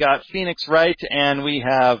Man. We got Phoenix Wright, and we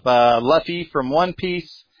have Luffy from One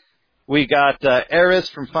Piece. We got Aeris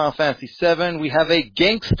from Final Fantasy VII. We have a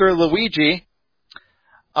Gangster Luigi.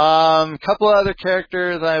 Couple of other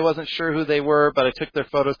characters. I wasn't sure who they were, but I took their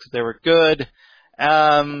photos because they were good.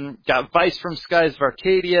 Got Vice from Skies of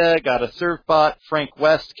Arcadia, got a Surfbot Frank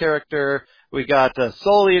West character, we got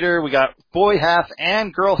Soul Eater, we got boy half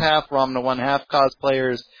and girl half, Ramna 1/2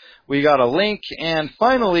 cosplayers, we got a Link, and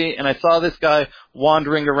finally, and I saw this guy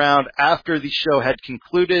wandering around after the show had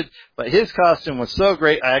concluded, but his costume was so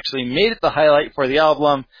great, I actually made it the highlight for the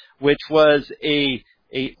album, which was a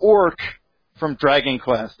orc from Dragon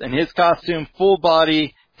Quest, and his costume, full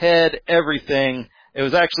body, head, everything. It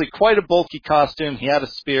was actually quite a bulky costume. He had a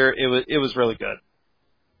spear. It was really good.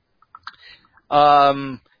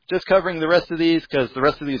 Just covering the rest of these, because the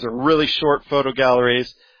rest of these are really short photo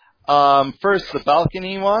galleries. First, the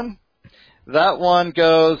balcony one. That one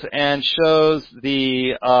goes and shows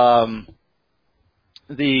they have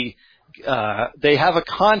a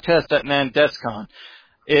contest at NandesCon.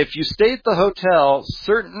 If you stay at the hotel,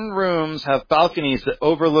 certain rooms have balconies that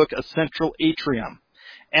overlook a central atrium.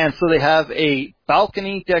 And so they have a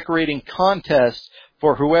balcony decorating contest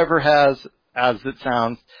for whoever has, as it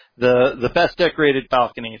sounds, the best decorated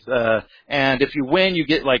balconies. And if you win, you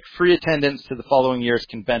get like free attendance to the following year's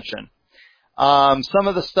convention. Some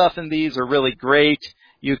of the stuff in these are really great.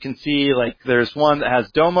 You can see like there's one that has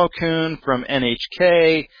Domo-kun from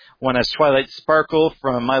NHK. One has Twilight Sparkle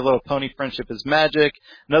from My Little Pony Friendship is Magic.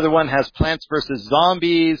 Another one has Plants vs.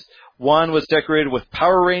 Zombies. One was decorated with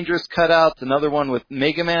Power Rangers cutouts, another one with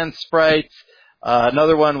Mega Man sprites,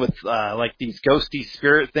 another one with like these ghosty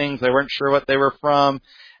spirit things. I weren't sure what they were from.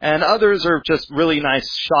 And others are just really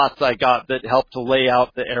nice shots I got that helped to lay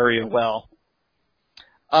out the area well.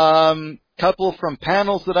 Couple from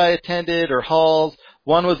panels that I attended or halls.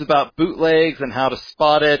 One was about bootlegs and how to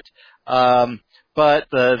spot it. But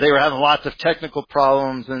they were having lots of technical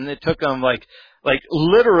problems, and it took them like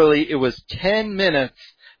literally it was 10 minutes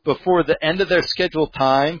before the end of their scheduled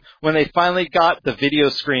time when they finally got the video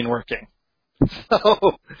screen working.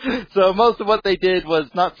 So most of what they did was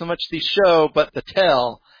not so much the show, but the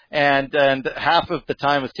tell, and half of the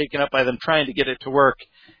time was taken up by them trying to get it to work.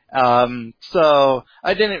 So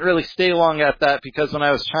I didn't really stay long at that because when I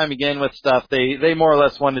was chiming in with stuff, they more or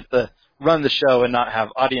less wanted to run the show and not have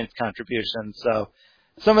audience contributions. So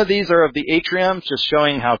some of these are of the atrium, just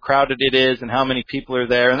showing how crowded it is and how many people are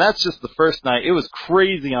there. And that's just the first night. It was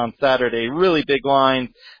crazy on Saturday, really big lines.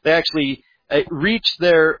 They actually reached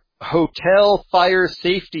their hotel fire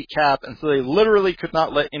safety cap, and so they literally could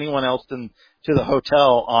not let anyone else into the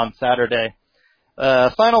hotel on Saturday.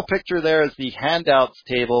 Final picture there is the handouts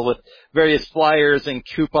table with various flyers and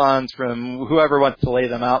coupons from whoever wants to lay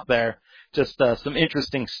them out there. Just some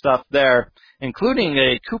interesting stuff there, including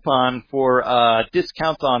a coupon for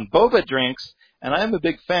discounts on boba drinks. And I'm a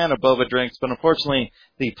big fan of boba drinks, but unfortunately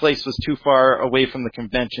the place was too far away from the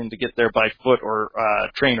convention to get there by foot or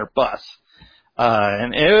train or bus.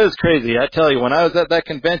 And it was crazy. I tell you, when I was at that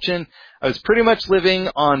convention, I was pretty much living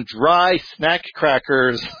on dry snack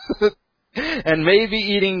crackers and maybe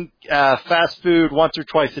eating fast food once or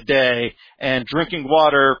twice a day and drinking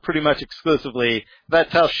water pretty much exclusively.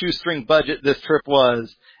 That's how shoestring budget this trip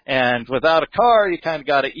was. And without a car, you kind of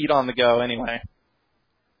got to eat on the go anyway.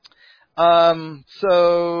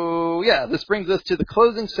 So yeah, this brings us to the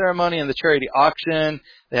closing ceremony and the charity auction.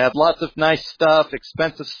 They had lots of nice stuff,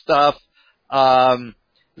 expensive stuff.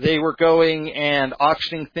 They were going and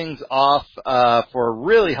auctioning things off for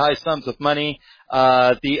really high sums of money.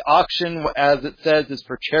 The auction, as it says, is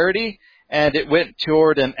for charity, and it went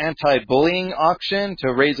toward an anti-bullying auction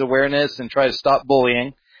to raise awareness and try to stop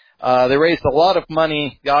bullying. They raised a lot of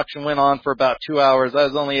money. The auction went on for about 2 hours. I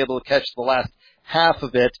was only able to catch the last half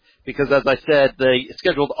of it because, as I said, they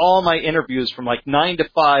scheduled all my interviews from like 9 to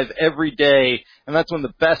 5 every day, and that's when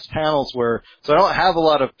the best panels were. So I don't have a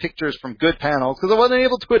lot of pictures from good panels because I wasn't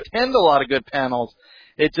able to attend a lot of good panels.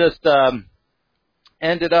 It just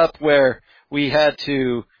ended up where we had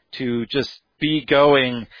to just be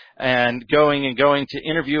going to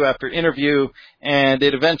interview after interview, and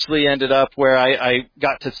it eventually ended up where I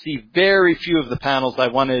got to see very few of the panels I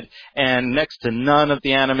wanted and next to none of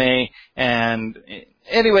the anime. And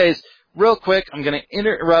anyways, real quick, I'm going to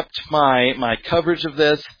interrupt my coverage of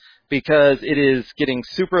this because it is getting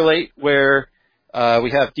super late where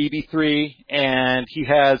we have DB3, and he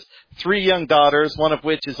has 3 young daughters, one of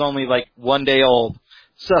which is only like 1 day old.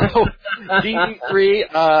 So,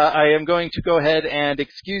 DB3, I am going to go ahead and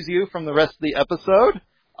excuse you from the rest of the episode.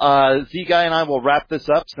 Z-Guy and I will wrap this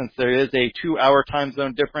up since there is a 2-hour time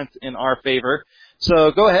zone difference in our favor.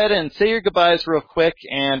 So go ahead and say your goodbyes real quick,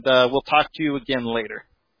 and we'll talk to you again later.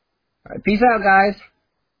 All right, peace out, guys.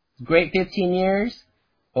 Great 15 years.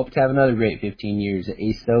 Hope to have another great 15 years at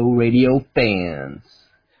ASO Radio fans.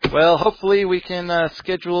 Well, hopefully we can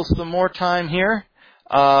schedule some more time here.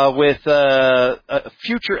 With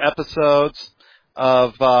future episodes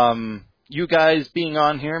of you guys being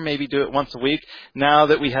on here, maybe do it once a week. Now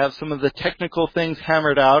that we have some of the technical things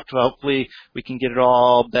hammered out, hopefully we can get it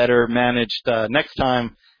all better managed next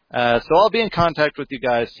time. So I'll be in contact with you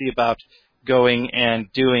guys, see about going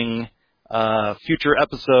and doing future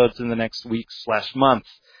episodes in the next week/month.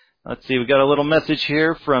 Let's see, we got a little message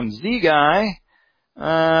here from Z-Guy.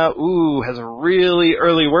 Has a really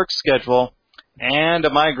early work schedule and a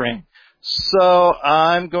migraine. So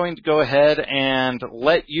I'm going to go ahead and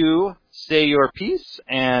let you say your piece,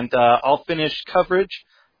 and I'll finish coverage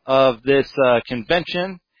of this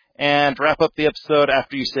convention and wrap up the episode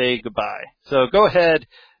after you say goodbye. So go ahead,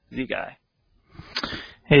 Z-Guy.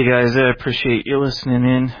 Hey guys, I appreciate you listening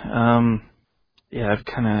in. I've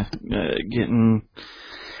kind of getting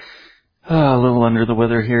a little under the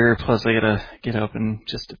weather here, plus I gotta get up in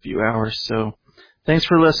just a few hours, so thanks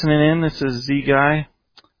for listening in. This is Z-Guy.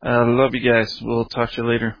 Love you guys. We'll talk to you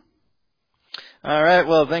later. All right.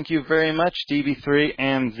 Well, thank you very much, DB3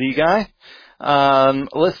 and Z-Guy.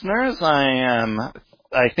 Listeners,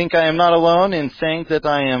 I think I am not alone in saying that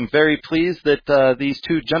I am very pleased that these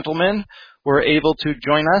two gentlemen were able to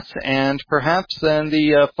join us, and perhaps in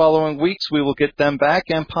the following weeks we will get them back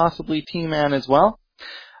and possibly T-Man as well.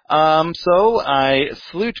 So I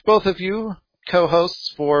salute both of you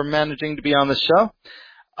co-hosts for managing to be on the show.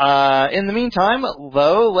 In the meantime,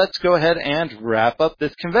 though, let's go ahead and wrap up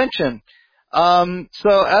this convention.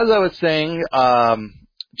 So as I was saying,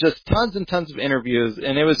 just tons and tons of interviews,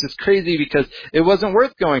 and it was just crazy because it wasn't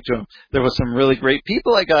worth going to them. There was some really great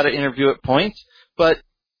people I got to interview at points, but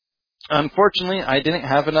unfortunately I didn't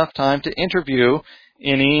have enough time to interview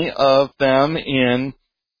any of them in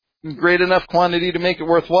great enough quantity to make it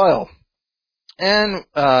worthwhile. And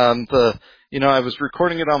I was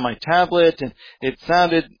recording it on my tablet, and it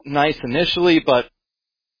sounded nice initially, but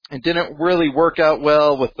it didn't really work out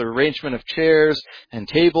well with the arrangement of chairs and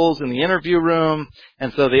tables in the interview room,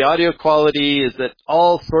 and so the audio quality is at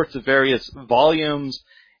all sorts of various volumes,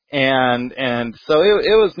 and so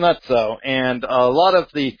it was nutso. And a lot of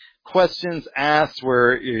the questions asked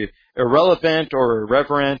were irrelevant or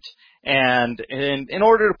irreverent, and in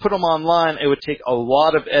order to put them online, it would take a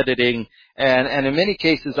lot of editing, and in many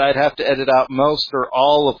cases, I'd have to edit out most or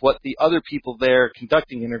all of what the other people there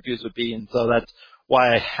conducting interviews would be, and so that's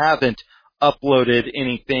why I haven't uploaded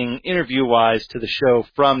anything interview-wise to the show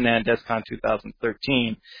from NandesCon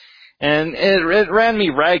 2013. And it ran me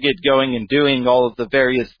ragged going and doing all of the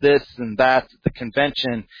various this and that at the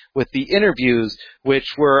convention with the interviews,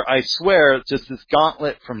 which were, I swear, just this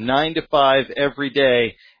gauntlet from 9 to 5 every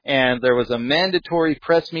day. And there was a mandatory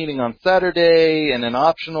press meeting on Saturday and an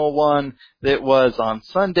optional one that was on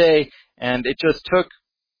Sunday. And it just took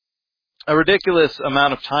a ridiculous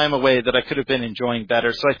amount of time away that I could have been enjoying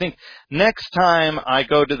better. So I think next time I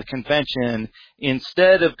go to the convention,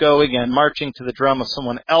 instead of going and marching to the drum of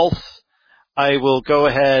someone else, I will go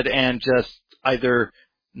ahead and just either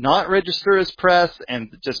not register as press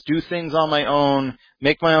and just do things on my own,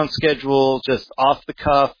 make my own schedule, just off the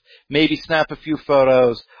cuff, maybe snap a few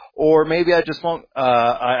photos, or maybe I just won't,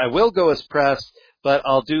 I will go as press, but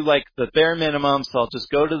I'll do like the bare minimum, so I'll just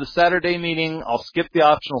go to the Saturday meeting, I'll skip the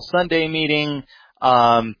optional Sunday meeting,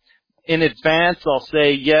 in advance I'll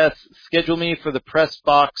say, yes, schedule me for the press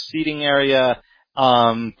box seating area,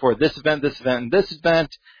 for this event, and this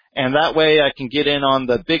event, and that way I can get in on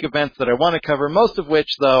the big events that I want to cover, most of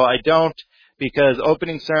which though I don't, because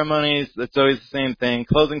opening ceremonies, it's always the same thing,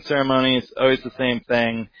 closing ceremonies, always the same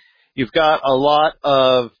thing. You've got a lot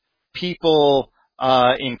of people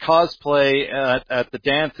in cosplay at the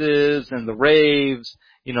dances and the raves,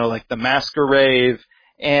 like the Masker Rave,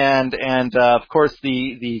 and of course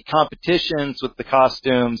the competitions with the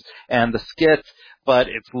costumes and the skits, but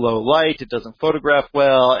it's low light, it doesn't photograph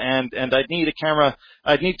well, and I'd need a camera,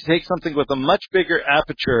 I'd need to take something with a much bigger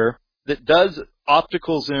aperture that does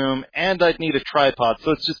optical zoom, and I'd need a tripod,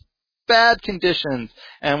 so it's just bad conditions,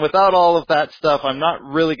 and without all of that stuff, I'm not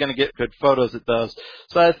really going to get good photos at those.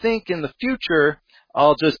 So I think in the future,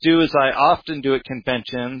 I'll just do as I often do at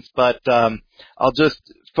conventions, but I'll just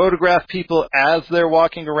photograph people as they're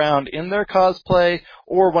walking around in their cosplay,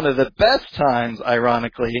 or one of the best times,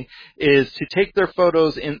 ironically, is to take their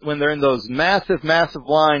photos when they're in those massive, massive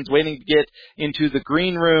lines waiting to get into the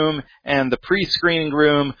green room and the pre-screening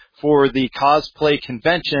room for the cosplay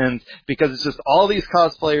conventions, because it's just all these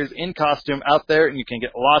cosplayers in costume out there, and you can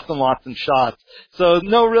get lots and lots of shots. So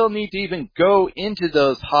no real need to even go into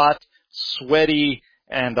those hot, sweaty,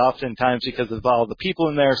 and oftentimes, because of all the people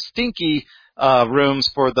in there, stinky rooms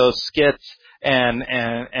for those skits and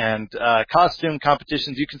costume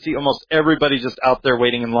competitions. You can see almost everybody just out there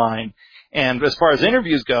waiting in line. And as far as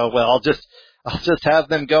interviews go, well, I'll just have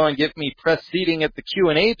them go and give me press seating at the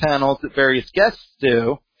Q&A panels that various guests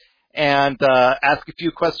do, and ask a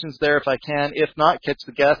few questions there if I can. If not, catch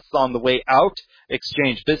the guests on the way out,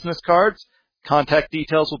 exchange business cards. Contact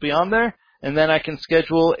details will be on there. And then I can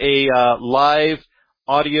schedule a live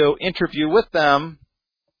audio interview with them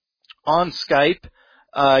on Skype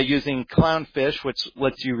using Clownfish, which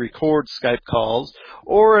lets you record Skype calls,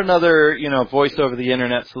 or another, voice over the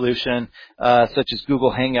internet solution, such as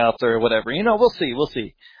Google Hangouts or whatever. We'll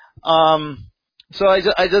see. So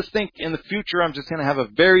I just think in the future I'm just going to have a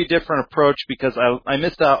very different approach, because I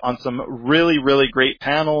missed out on some really, really great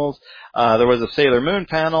panels. There was a Sailor Moon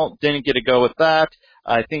panel, didn't get to go with that.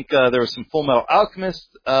 I think there was some Full Metal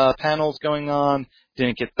Alchemist panels going on,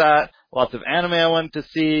 didn't get that. Lots of anime I wanted to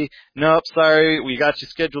see. Nope, sorry, we got you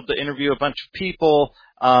scheduled to interview a bunch of people.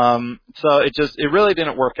 So it really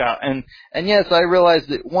didn't work out. And yes, I realized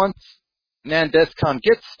that once NandesCon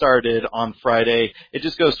gets started on Friday, it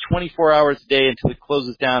just goes 24 hours a day until it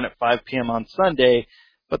closes down at 5 p.m. on Sunday.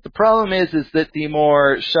 But the problem is that the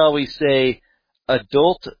more, shall we say,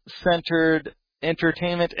 adult-centered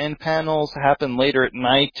entertainment and panels happen later at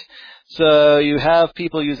night. So you have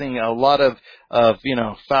people using a lot of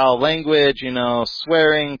foul language,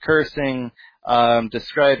 swearing, cursing,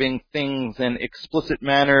 describing things in explicit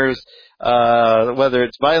manners, whether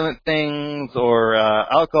it's violent things or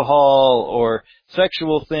alcohol or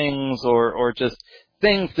sexual things or just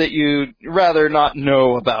things that you'd rather not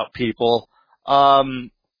know about people.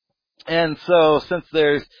 And so since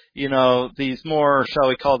there's, these more, shall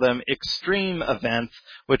we call them, extreme events,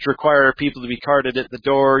 which require people to be carded at the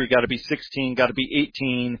door, you gotta be 16, gotta be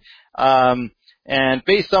 18, and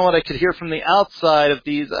based on what I could hear from the outside of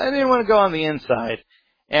these, I didn't want to go on the inside.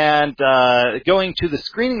 And going to the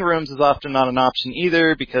screening rooms is often not an option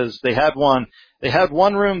either, because they had one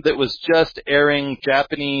room that was just airing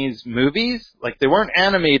Japanese movies. Like, they weren't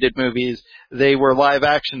animated movies, they were live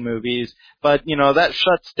action movies, but that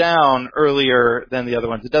shuts down earlier than the other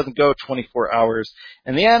ones. It doesn't go 24 hours.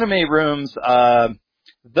 And the anime rooms,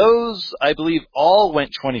 those I believe all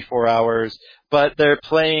went 24 hours, but they're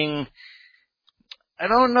playing, I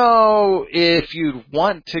don't know if you'd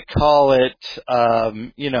want to call it,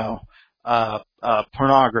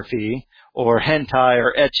 pornography or hentai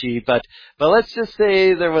or ecchi, but let's just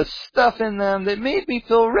say there was stuff in them that made me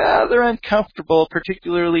feel rather uncomfortable,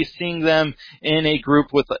 particularly seeing them in a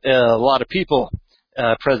group with a lot of people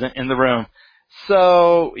present in the room.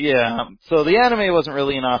 So, yeah, so the anime wasn't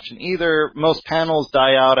really an option either. Most panels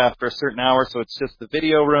die out after a certain hour, so it's just the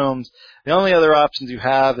video rooms. The only other options you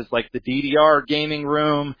have is like the DDR gaming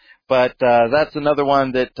room, but that's another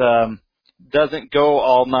one that doesn't go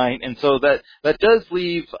all night, and so that does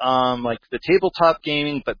leave like the tabletop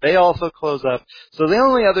gaming, but they also close up. So the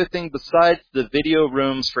only other thing besides the video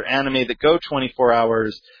rooms for anime that go 24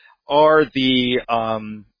 hours are the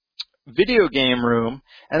video game room,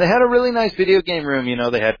 and they had a really nice video game room. You know,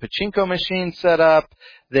 they had pachinko machines set up,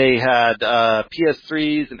 they had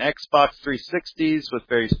PS3s and Xbox 360s with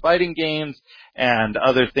various fighting games and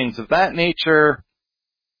other things of that nature.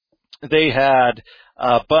 They had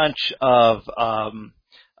a bunch of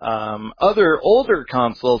other older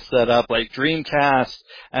consoles set up, like Dreamcast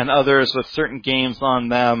and others with certain games on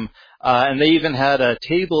them, and they even had a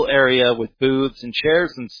table area with booths and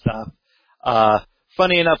chairs and stuff.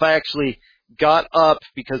 Funny enough, I actually got up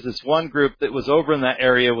because this one group that was over in that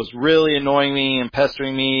area was really annoying me and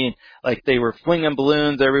pestering me. Like, they were flinging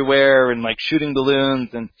balloons everywhere and like shooting balloons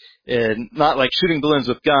and not like shooting balloons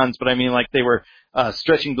with guns, but I mean like they were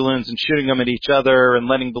stretching balloons and shooting them at each other and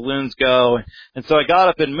letting balloons go. And so I got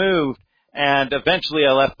up and moved, and eventually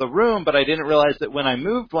I left the room, but I didn't realize that when I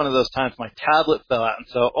moved one of those times, my tablet fell out. And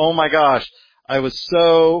so, oh my gosh, I was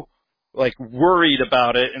so like worried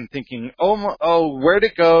about it and thinking, oh, where'd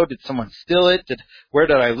it go? Did someone steal it? Where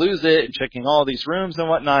did I lose it? And checking all these rooms and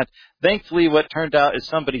whatnot. Thankfully, what turned out is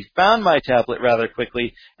somebody found my tablet rather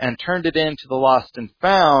quickly and turned it into the Lost and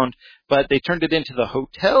Found, but they turned it into the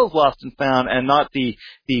hotel's Lost and Found and not the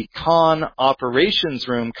con operations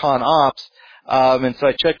room, con ops. And so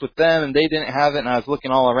I checked with them, and they didn't have it, and I was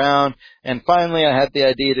looking all around. And finally, I had the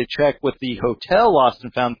idea to check with the hotel Lost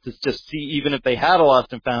and Found to just see even if they had a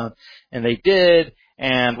Lost and Found. And they did,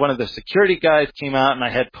 and one of the security guys came out, and I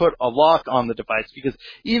had put a lock on the device, because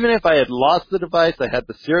even if I had lost the device, I had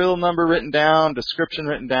the serial number written down, description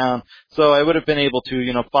written down, so I would have been able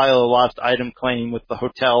to, file a lost item claim with the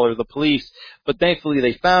hotel or the police. But thankfully,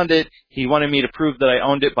 they found it. He wanted me to prove that I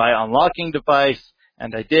owned it by unlocking device,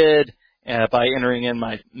 and I did. By entering in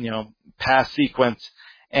my, past sequence.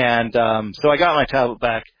 And, so I got my tablet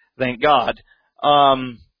back, thank God.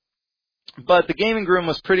 But the gaming room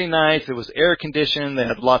was pretty nice. It was air conditioned. They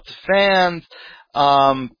had lots of fans.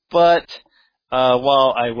 But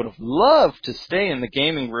while I would have loved to stay in the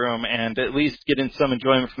gaming room and at least get in some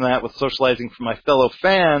enjoyment from that with socializing from my fellow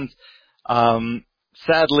fans,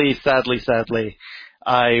 sadly,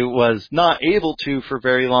 I was not able to for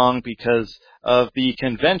very long because of the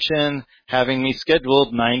convention having me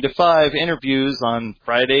scheduled 9 to 5 interviews on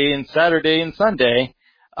Friday and Saturday and Sunday.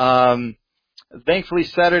 Thankfully,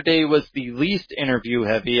 Saturday was the least interview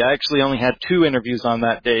heavy. I actually only had 2 interviews on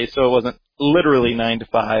that day, so it wasn't literally 9 to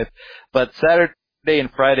 5. But Saturday and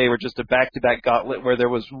Friday were just a back-to-back gauntlet where there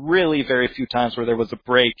was really very few times where there was a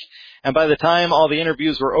break. And by the time all the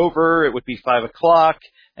interviews were over, it would be 5 o'clock,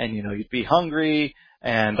 and, you'd be hungry,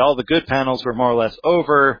 and all the good panels were more or less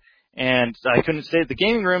over. And I couldn't stay at the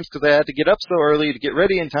gaming rooms because I had to get up so early to get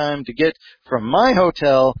ready in time to get from my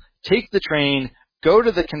hotel, take the train, go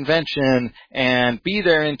to the convention, and be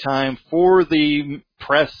there in time for the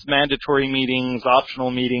press mandatory meetings,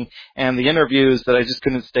 optional meeting, and the interviews that I just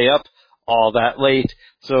couldn't stay up all that late.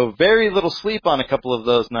 So very little sleep on a couple of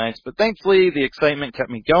those nights, but thankfully the excitement kept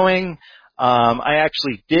me going. I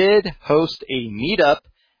actually did host a meetup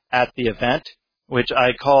at the event, which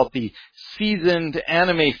I called the Seasoned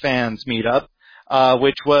Anime Fans Meetup,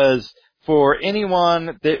 which was for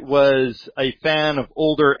anyone that was a fan of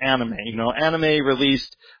older anime. Anime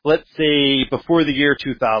released, let's say, before the year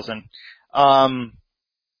 2000.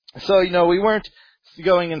 So, we weren't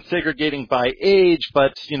going and segregating by age,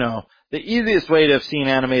 but, the easiest way to have seen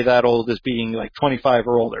anime that old is being like 25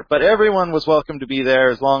 or older. But everyone was welcome to be there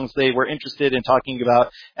as long as they were interested in talking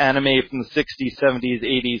about anime from the 60s, 70s,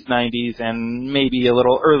 80s, 90s, and maybe a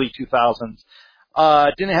little early 2000s.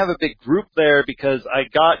 Didn't have a big group there because I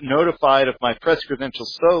got notified of my press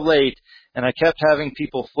credentials so late, and I kept having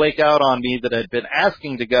people flake out on me that I'd been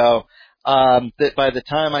asking to go, that by the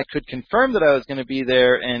time I could confirm that I was going to be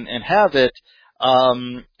there and have it,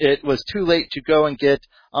 it was too late to go and get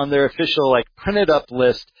on their official, printed up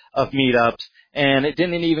list of meetups, and it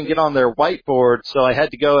didn't even get on their whiteboard, so I had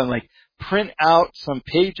to go and, print out some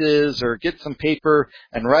pages or get some paper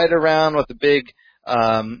and write around with a big,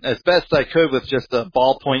 as best I could with just a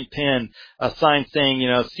ballpoint pen, a sign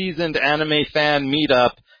saying, Seasoned Anime Fan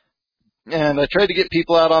Meetup, and I tried to get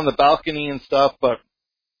people out on the balcony and stuff, but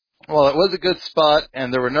well, it was a good spot,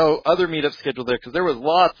 and there were no other meetups scheduled there because there was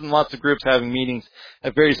lots and lots of groups having meetings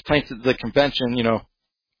at various points at the convention,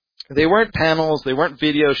 They weren't panels, they weren't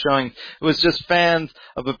video showing. It was just fans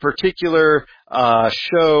of a particular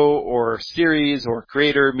show or series or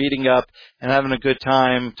creator meeting up and having a good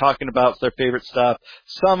time, talking about their favorite stuff.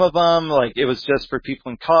 Some of them, like, it was just for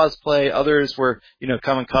people in cosplay. Others were,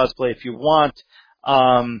 come and cosplay if you want.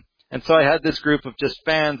 And so I had this group of just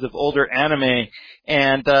fans of older anime,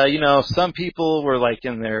 and some people were like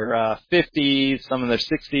in their 50s, some in their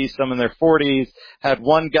 60s, some in their 40s. Had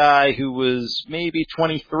one guy who was maybe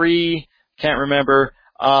 23, can't remember.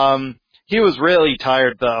 He was really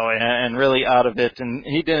tired though, and really out of it, and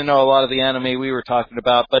he didn't know a lot of the anime we were talking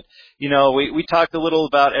about, but we talked a little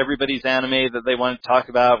about everybody's anime that they wanted to talk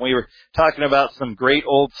about. We were talking about some great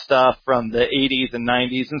old stuff from the 80s and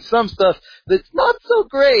 90s, and some stuff that's not so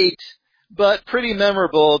great, but pretty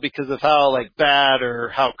memorable because of how bad or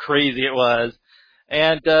how crazy it was.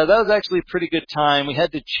 And that was actually a pretty good time. We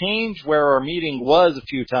had to change where our meeting was a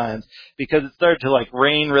few times because it started to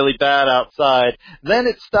rain really bad outside. Then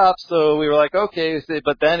it stopped, so we were like, okay,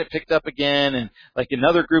 but then it picked up again, and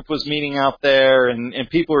another group was meeting out there, and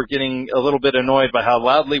people were getting a little bit annoyed by how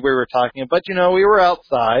loudly we were talking. But we were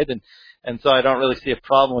outside, and so I don't really see a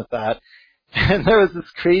problem with that. And there was this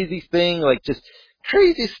crazy thing, just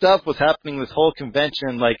crazy stuff was happening this whole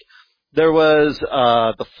convention, there was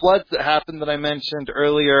the floods that happened that I mentioned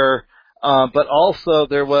earlier, but also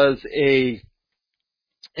there was a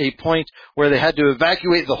point where they had to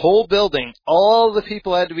evacuate the whole building. All the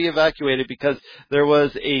people had to be evacuated because there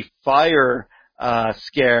was a fire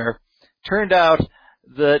scare. Turned out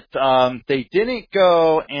that they didn't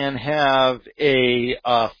go and have a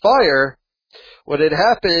fire. What had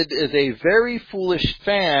happened is a very foolish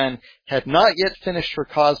fan had not yet finished her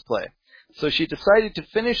cosplay. So she decided to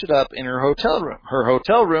finish it up in her hotel room. Her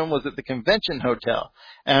hotel room was at the convention hotel.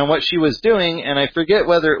 And what she was doing, and I forget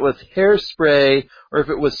whether it was hairspray or if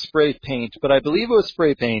it was spray paint, but I believe it was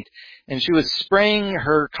spray paint, and she was spraying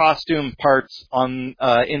her costume parts on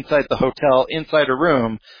inside the hotel, inside her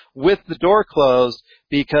room, with the door closed,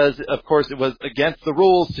 because, of course, it was against the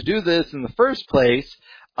rules to do this in the first place.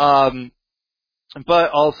 But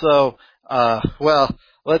also,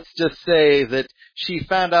 let's just say that she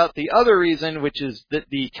found out the other reason, which is that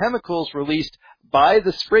the chemicals released by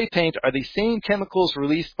the spray paint are the same chemicals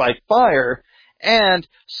released by fire, and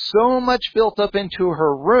so much built up into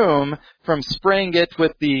her room from spraying it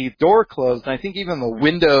with the door closed, and I think even the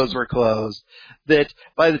windows were closed, that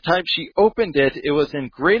by the time she opened it, it was in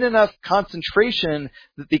great enough concentration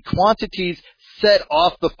that the quantities set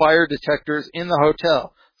off the fire detectors in the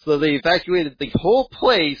hotel. So they evacuated the whole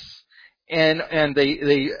place, and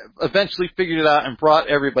they eventually figured it out and brought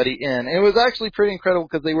everybody in. And it was actually pretty incredible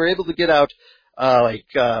because they were able to get out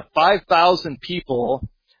 5,000 people,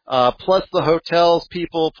 plus the hotel's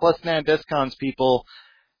people, plus Nandescon's people,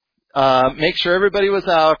 make sure everybody was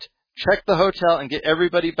out, check the hotel, and get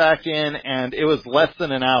everybody back in, and it was less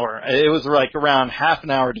than an hour. It was around half an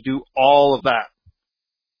hour to do all of that.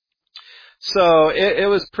 So it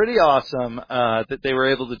was pretty awesome that they were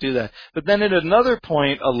able to do that. But then at another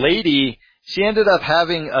point, a lady, she ended up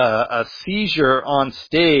having a seizure on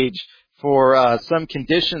stage for some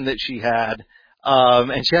condition that she had,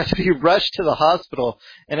 and she had to be rushed to the hospital.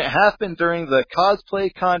 And it happened during the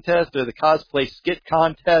cosplay contest or the cosplay skit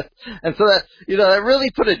contest, and so that that really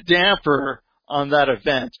put a damper on that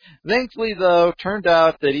event. Thankfully, though, turned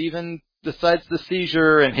out that even besides the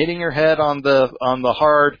seizure and hitting her head on the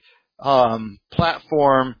hard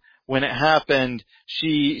platform when it happened,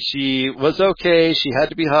 she was okay. She had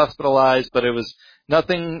to be hospitalized, but it was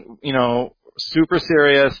nothing, super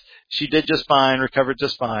serious. She did just fine, recovered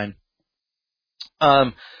just fine.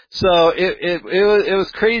 So it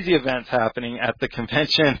was crazy events happening at the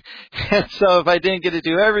convention. And so if I didn't get to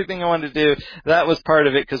do everything I wanted to do, that was part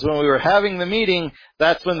of it, because when we were having the meeting,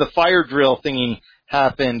 that's when the fire drill thingy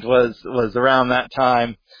happened, was around that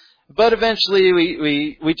time. But eventually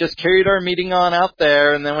we just carried our meeting on out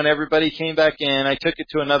there, and then when everybody came back in, I took it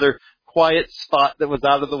to another quiet spot that was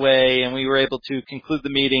out of the way, and we were able to conclude the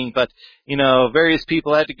meeting. But, various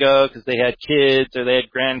people had to go because they had kids or they had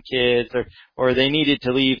grandkids or they needed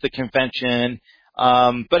to leave the convention.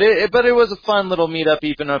 But it was a fun little meetup,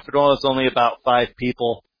 even if it was only about 5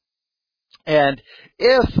 people. And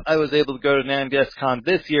if I was able to go to NandesCon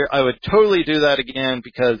this year, I would totally do that again,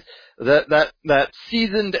 because that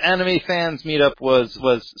seasoned anime fans meetup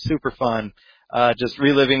was super fun. Just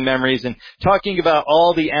reliving memories and talking about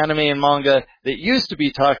all the anime and manga that used to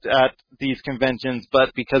be talked at these conventions,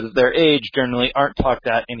 but because of their age, generally aren't talked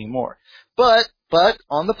at anymore. But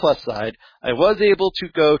on the plus side, I was able to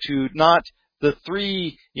go to not the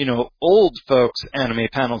 3, old folks anime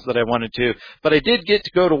panels that I wanted to, but I did get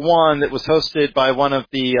to go to one that was hosted by one of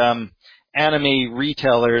the anime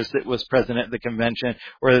retailers that was present at the convention,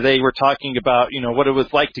 where they were talking about, what it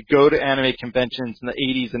was like to go to anime conventions in the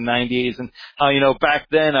 80s and 90s, and how, back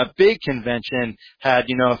then a big convention had,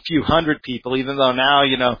 a few hundred people, even though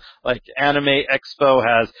now, like Anime Expo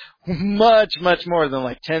has much, much more than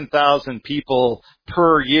like 10,000 people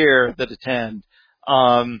per year that attend.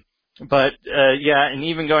 But and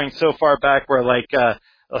even going so far back where like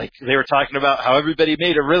they were talking about how everybody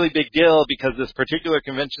made a really big deal because this particular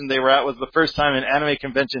convention they were at was the first time an anime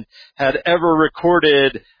convention had ever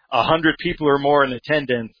recorded 100 people or more in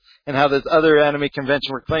attendance, and how this other anime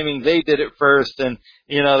convention were claiming they did it first. And,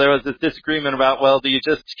 there was this disagreement about, well, do you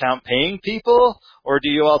just count paying people, or do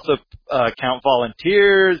you also count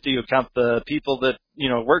volunteers? Do you count the people that,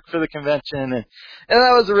 work for the convention? And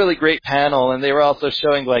that was a really great panel, and they were also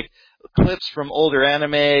showing, like, clips from older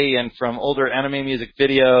anime and from older anime music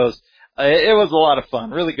videos. It was a lot of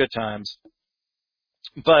fun, really good times.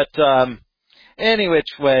 But any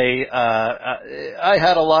which way, I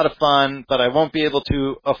had a lot of fun, but I won't be able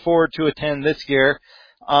to afford to attend this year.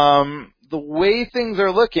 The way things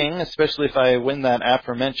are looking, especially if I win that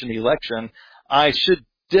aforementioned election, I should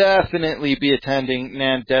definitely be attending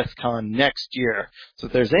NanDeskCon next year. So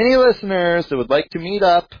if there's any listeners that would like to meet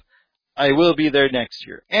up, I will be there next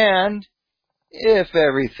year. And if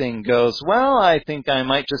everything goes well, I think I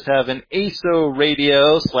might just have an ASO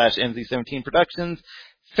Radio / NZ17 Productions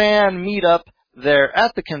fan meetup there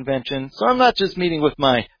at the convention. So I'm not just meeting with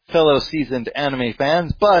my fellow seasoned anime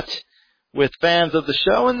fans, but with fans of the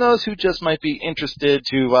show and those who just might be interested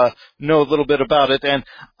to know a little bit about it. And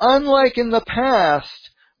unlike in the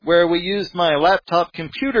past, where we used my laptop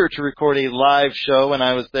computer to record a live show when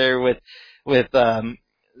I was there with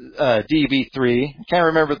DB3. I can't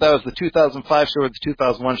remember if that was the 2005 show or the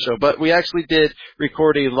 2001 show, but we actually did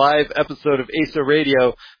record a live episode of ASO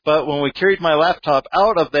Radio. But when we carried my laptop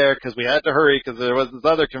out of there, because we had to hurry because there was this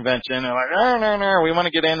other convention, and no, we want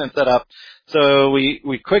to get in and set up. So we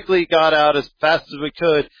quickly got out as fast as we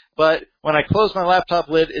could, but when I closed my laptop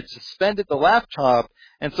lid, it suspended the laptop,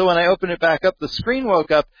 and so when I opened it back up, the screen woke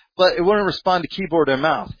up, but it wouldn't respond to keyboard or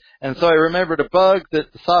mouse. And so I remembered a bug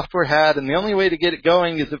that the software had, and the only way to get it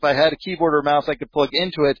going is if I had a keyboard or mouse I could plug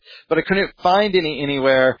into it, but I couldn't find any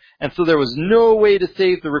anywhere, and so there was no way to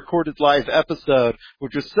save the recorded live episode,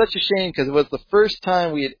 which was such a shame because it was the first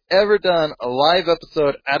time we had ever done a live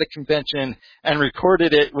episode at a convention and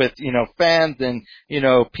recorded it with, fans and,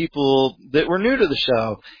 people that were new to the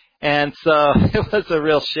show. And so it was a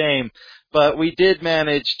real shame. But we did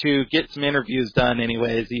manage to get some interviews done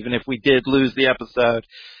anyways, even if we did lose the episode.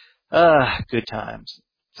 Good times.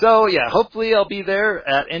 So yeah, hopefully I'll be there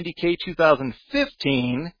at NDK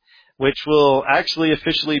 2015, which will actually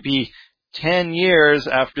officially be 10 years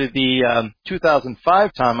after the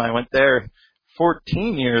 2005 time I went there,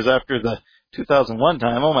 14 years after the 2001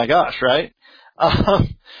 time. Oh my gosh, right?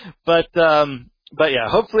 But yeah,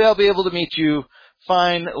 hopefully I'll be able to meet you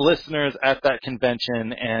fine listeners at that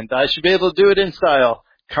convention, and I should be able to do it in style.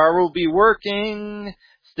 Car will be working,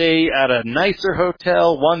 stay at a nicer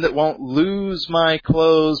hotel, one that won't lose my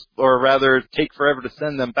clothes, or rather take forever to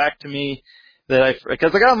send them back to me.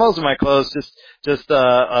 Because I got most of my clothes, just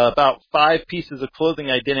about 5 pieces of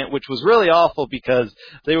clothing I didn't, which was really awful because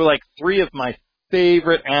they were like 3 of my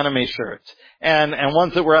favorite anime shirts, and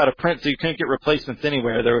ones that were out of print, so you couldn't get replacements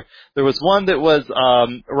anywhere. There was one that was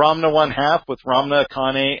Ramna 1/2 with Ramna,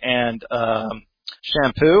 Akane, and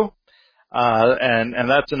Shampoo, and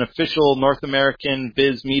that's an official North American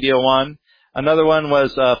Viz Media one. Another one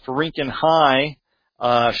was Furinken High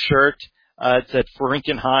shirt. It said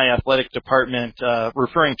Furinken High Athletic Department,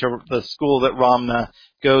 referring to the school that Ramna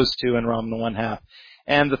goes to in Ramna 1/2.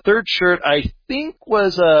 And the third shirt, I think,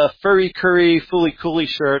 was a Furry Curry Fully Cooly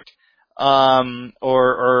shirt,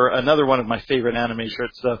 or another one of my favorite anime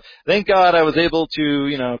shirts. So thank God I was able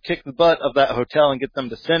to, kick the butt of that hotel and get them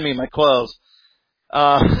to send me my clothes.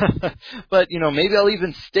 But, maybe I'll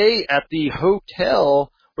even stay at the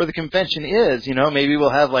hotel where the convention is. Maybe we'll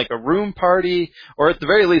have like a room party, or at the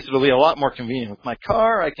very least it'll be a lot more convenient. With my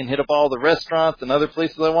car, I can hit up all the restaurants and other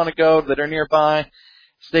places I want to go that are nearby.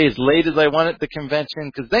 Stay as late as I want at the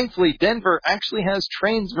convention, because thankfully Denver actually has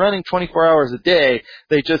trains running 24 hours a day.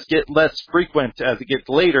 They just get less frequent as it gets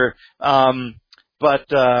later.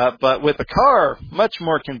 but with a car, much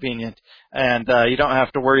more convenient, and you don't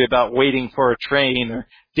have to worry about waiting for a train or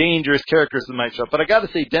dangerous characters that might show up. But I got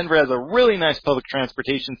to say, Denver has a really nice public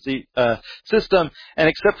transportation system, and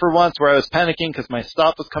except for once where I was panicking because my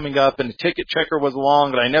stop was coming up and the ticket checker was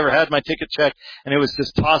along, but I never had my ticket checked, and it was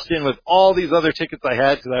just tossed in with all these other tickets I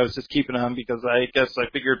had because I was just keeping them because I guess I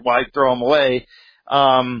figured why throw them away.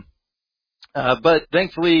 But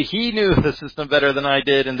thankfully he knew the system better than I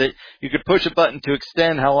did, and that you could push a button to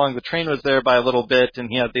extend how long the train was there by a little bit, and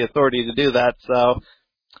he had the authority to do that. So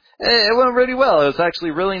it went really well. It was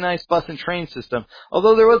actually a really nice bus and train system.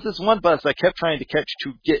 Although there was this one bus I kept trying to catch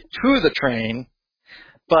to get to the train,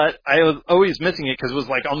 but I was always missing it because it was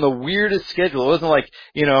like on the weirdest schedule. It wasn't like,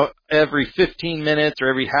 every 15 minutes or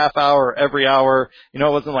every half hour or every hour. It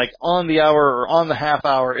wasn't like on the hour or on the half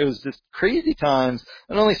hour. It was just crazy times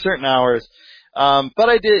and only certain hours. But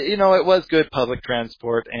I did, it was good public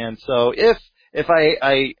transport. And so if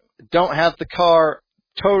I don't have the car,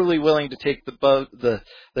 totally willing to take the boat, the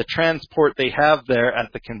transport they have there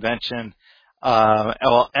at the convention,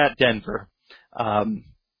 at Denver.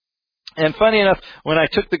 And funny enough, when I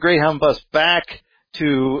took the Greyhound bus back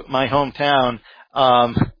to my hometown,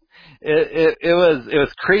 it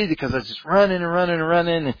was crazy because I was just running,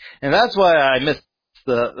 and that's why I missed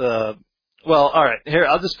well, all right, here,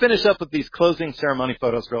 I'll just finish up with these closing ceremony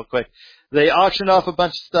photos real quick. They auctioned off a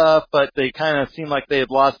bunch of stuff, but they kind of seemed like they had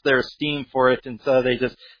lost their steam for it, and so they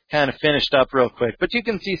just kind of finished up real quick. But you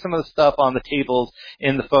can see some of the stuff on the tables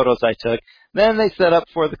in the photos I took. Then they set up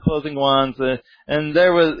for the closing ones, and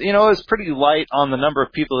there was, it was pretty light on the number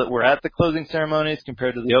of people that were at the closing ceremonies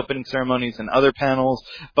compared to the opening ceremonies and other panels.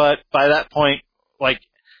 But by that point,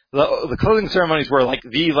 the closing ceremonies were like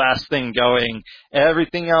the last thing going.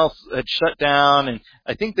 Everything else had shut down, and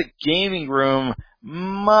I think the gaming room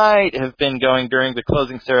might have been going during the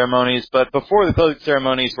closing ceremonies, but before the closing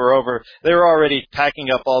ceremonies were over, they were already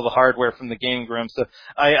packing up all the hardware from the gaming room. So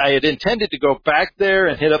I had intended to go back there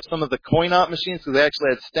and hit up some of the coin-op machines, because they actually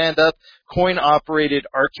had stand-up coin-operated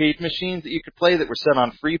arcade machines that you could play that were set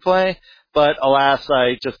on free play. But alas,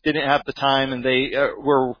 I just didn't have the time, and they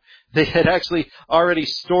had actually already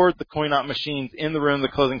stored the coin-op machines in the room the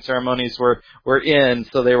closing ceremonies were in,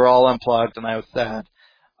 so they were all unplugged, and I was sad.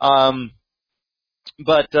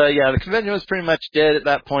 But the convention was pretty much dead at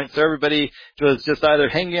that point, so everybody was just either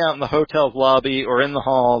hanging out in the hotel's lobby or in the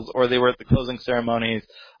halls, or they were at the closing ceremonies.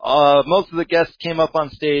 Most of the guests came up on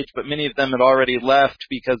stage, but many of them had already left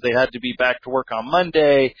because they had to be back to work on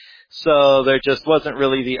Monday, so there just wasn't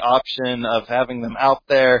really the option of having them out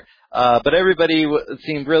there. But everybody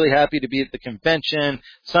seemed really happy to be at the convention.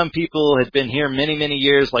 Some people had been here many, many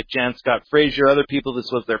years, like Jan Scott Frazier. Other people, this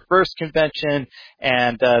was their first convention,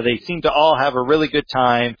 and they seemed to all have a really good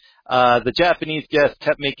time. The Japanese guest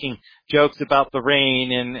kept making jokes about the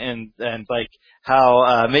rain and like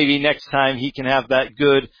how maybe next time he can have that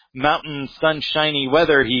good mountain sunshiny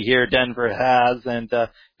weather he here Denver has, and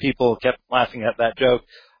people kept laughing at that joke.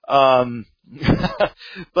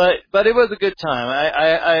 But it was a good time.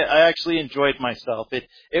 I actually enjoyed myself.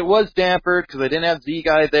 It was dampered because I didn't have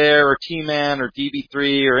Z-Guy there, or T-Man, or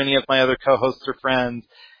DB3, or any of my other co-hosts or friends.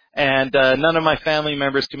 And none of my family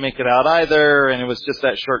members could make it out either, and it was just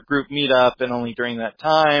that short group meetup and only during that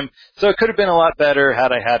time. So it could have been a lot better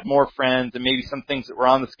had I had more friends and maybe some things that were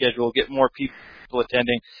on the schedule, get more people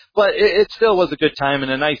attending. But it still was a good time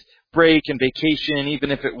and a nice break and vacation,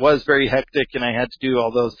 even if it was very hectic and I had to do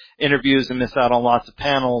all those interviews and miss out on lots of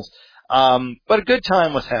panels. But a good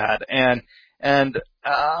time was had. And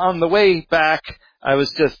on the way back, I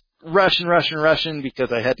was just rushing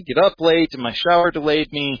because I had to get up late and my shower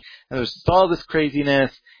delayed me, and there was just all this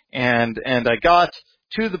craziness, and I got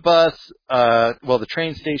to the bus, the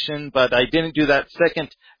train station, but I didn't do that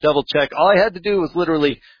second double check. All I had to do was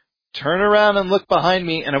literally turn around and look behind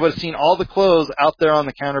me, and I would have seen all the clothes out there on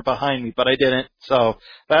the counter behind me, but I didn't. So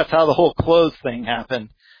that's how the whole clothes thing happened.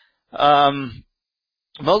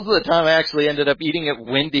 Most of the time I actually ended up eating at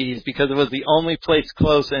Wendy's because it was the only place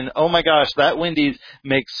close, and oh my gosh, that Wendy's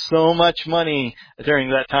makes so much money during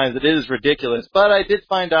that time that it is ridiculous. But I did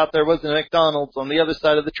find out there was a McDonald's on the other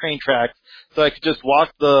side of the train tracks, so I could just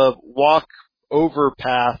walk the walk-over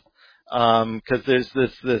path, because there's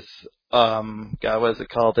this what is it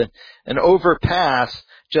called? An overpass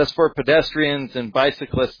just for pedestrians and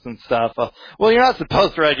bicyclists and stuff. Well, you're not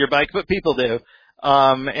supposed to ride your bike, but people do.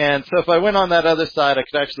 And so if I went on that other side, I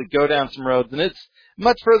could actually go down some roads, and it's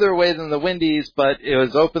much further away than the Wendy's, but it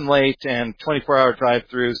was open late and 24-hour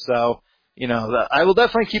drive-through, so, I will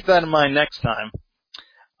definitely keep that in mind next time.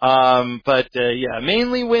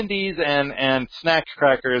 Mainly Wendy's and snack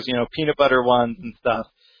crackers, peanut butter ones and stuff.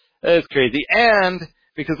 That is crazy. And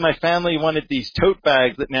because my family wanted these tote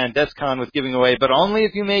bags that NandesCon was giving away, but only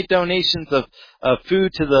if you made donations of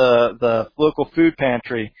food to the local food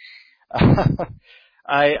pantry.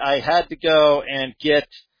 I had to go and get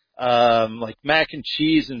like mac and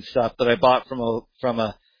cheese and stuff that I bought from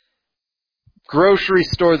a grocery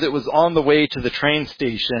store that was on the way to the train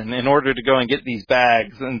station in order to go and get these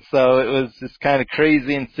bags. And so it was just kind of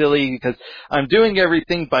crazy and silly because I'm doing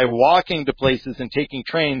everything by walking to places and taking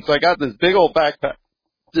trains. So I got this big old backpack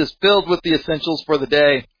just filled with the essentials for the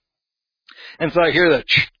day. And so I hear the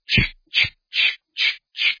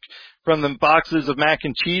from the boxes of mac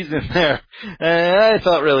and cheese in there. And I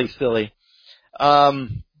felt really silly.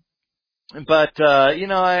 But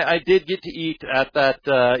I did get to eat at that,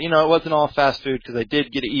 it wasn't all fast food because I did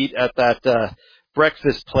get to eat at that,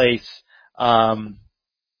 breakfast place. There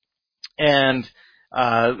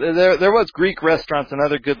was Greek restaurants and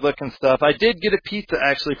other good looking stuff. I did get a pizza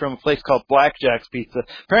actually from a place called Blackjack's Pizza.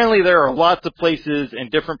 Apparently there are lots of places in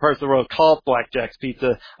different parts of the world called Blackjack's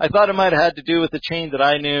Pizza. I thought it might have had to do with the chain that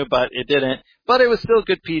I knew, but it didn't. But it was still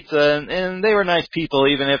good pizza, and they were nice people,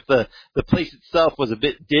 even if the place itself was a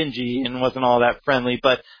bit dingy and wasn't all that friendly.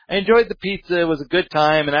 But I enjoyed the pizza. It was a good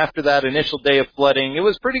time, and after that initial day of flooding, it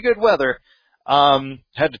was pretty good weather.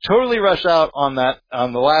 Had to totally rush out on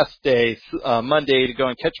the last day, Monday, to go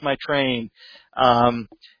and catch my train. And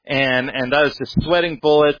I was just sweating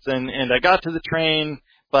bullets, and I got to the train,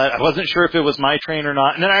 but I wasn't sure if it was my train or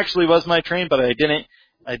not. And it actually was my train, but I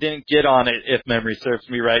didn't get on it, if memory serves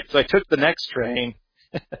me right. So I took the next train.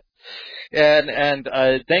 and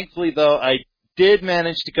thankfully though, I did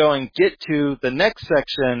manage to go and get to the next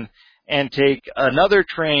section and take another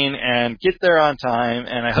train and get there on time,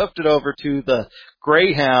 and I hooked it over to the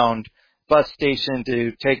Greyhound bus station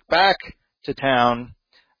to take back to town.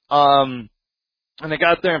 And I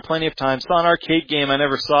got there in plenty of time, saw an arcade game I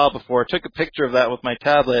never saw before, took a picture of that with my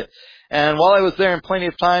tablet, and while I was there in plenty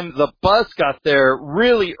of time, the bus got there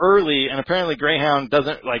really early, and apparently Greyhound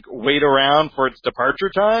doesn't, wait around for its departure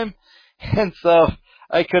time, and so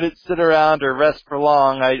I couldn't sit around or rest for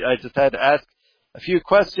long. I just had to ask a few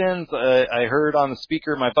questions. I heard on the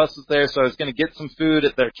speaker my bus was there, so I was going to get some food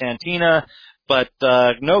at their cantina, but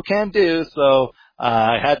no can do, so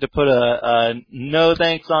I had to put a no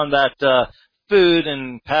thanks on that food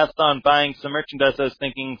and passed on buying some merchandise I was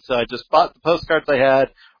thinking, so I just bought the postcards I had,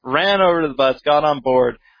 ran over to the bus, got on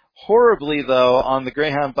board. Horribly, though, on the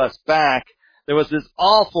Greyhound bus back, there was this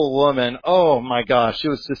awful woman. Oh, my gosh, she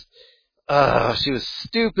was just, she was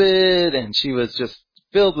stupid, and she was just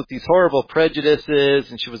filled with these horrible prejudices,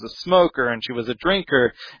 and she was a smoker, and she was a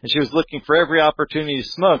drinker, and she was looking for every opportunity to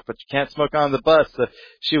smoke, but you can't smoke on the bus, so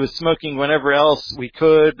she was smoking whenever else we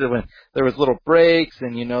could, when there was little breaks,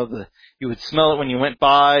 and you would smell it when you went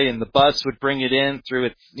by, and the bus would bring it in through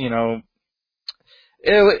its,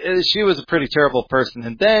 she was a pretty terrible person.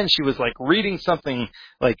 And then she was reading something,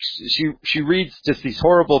 she reads just these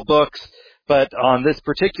horrible books, but on this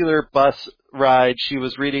particular bus ride, she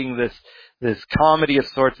was reading this comedy of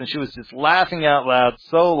sorts, and she was just laughing out loud,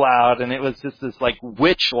 so loud, and it was just this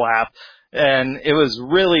witch laugh, and it was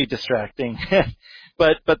really distracting.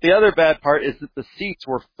 But the other bad part is that the seats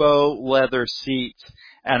were faux leather seats,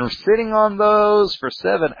 and sitting on those for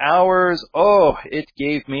 7 hours, it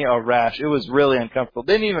gave me a rash. It was really uncomfortable.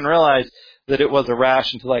 Didn't even realize that it was a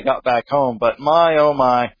rash until I got back home, but my, oh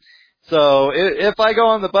my. So if I go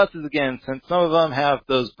on the buses again, since some of them have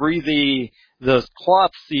those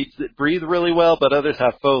cloth seats that breathe really well, but others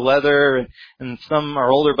have faux leather, and some are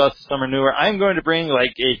older buses, some are newer, I'm going to bring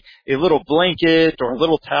a little blanket or a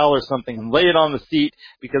little towel or something and lay it on the seat,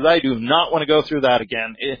 because I do not want to go through that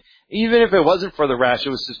again. Even if it wasn't for the rash, it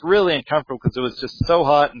was just really uncomfortable because it was just so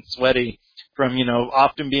hot and sweaty from,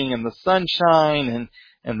 often being in the sunshine,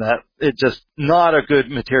 and that it just not a good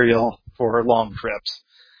material for long trips.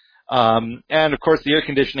 And of course the air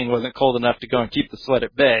conditioning wasn't cold enough to go and keep the sweat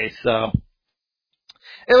at bay, so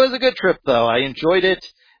it was a good trip though. I enjoyed it.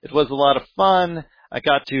 It was a lot of fun. I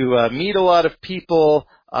got to meet a lot of people,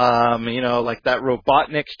 like that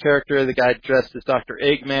Robotnik character, the guy dressed as Dr.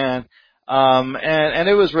 Eggman. And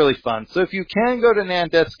it was really fun. So if you can go to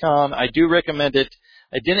NandesCon, I do recommend it.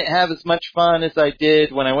 I didn't have as much fun as I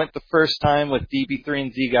did when I went the first time with DB3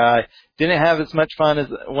 and Z-Guy. Didn't have as much fun as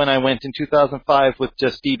when I went in 2005 with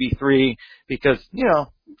just DB3 because,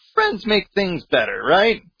 friends make things better,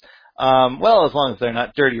 right? Well, as long as they're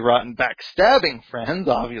not dirty, rotten, backstabbing friends,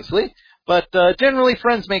 obviously. But generally,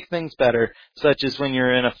 friends make things better, such as when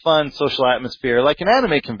you're in a fun social atmosphere like an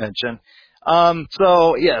anime convention.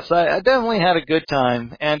 So, yes, I definitely had a good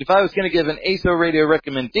time. And if I was going to give an ASO Radio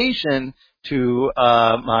recommendation to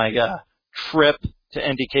my trip to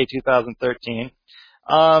NDK 2013.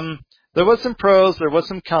 There was some pros, there was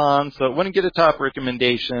some cons, so it wouldn't get a top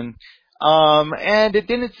recommendation. And it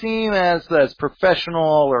didn't seem as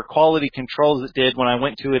professional or quality control as it did when I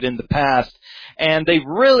went to it in the past. And they've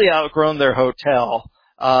really outgrown their hotel.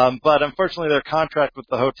 But unfortunately their contract with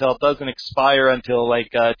the hotel doesn't expire until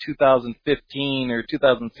 2015 or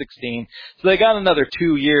 2016. So they got another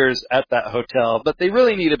 2 years at that hotel. But they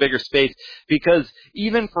really need a bigger space because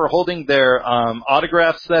even for holding their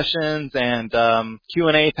autograph sessions and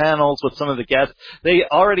Q&A panels with some of the guests, they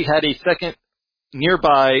already had a second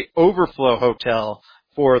nearby overflow hotel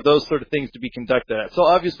for those sort of things to be conducted at. So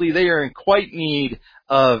obviously they are in quite need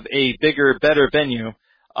of a bigger, better venue,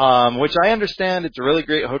 which I understand it's a really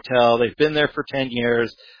great hotel. They've been there for 10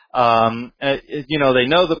 years. They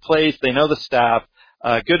know the place, they know the staff,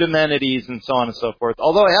 good amenities and so on and so forth.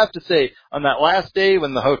 Although I have to say, on that last day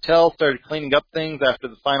when the hotel started cleaning up things after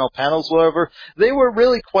the final panels were over, they were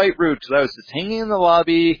really quite rude because I was just hanging in the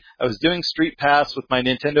lobby. I was doing Street Pass with my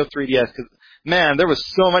Nintendo 3DS because man, there was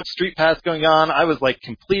so much Street Pass going on. I was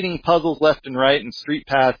completing puzzles left and right in Street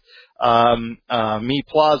Pass, Me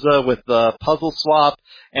Plaza with the puzzle swap,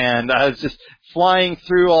 and I was just flying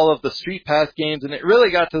through all of the Street Pass games, and it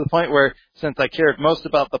really got to the point where, since I cared most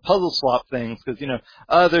about the puzzle swap things, because,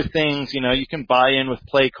 other things, you can buy in with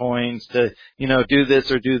play coins to, do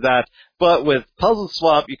this or do that, but with puzzle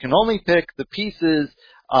swap, you can only pick the pieces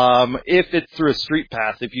if it's through a Street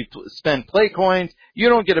Pass. If you spend play coins, you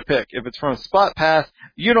don't get a pick. If it's from a Spot Pass,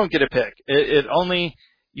 you don't get a pick.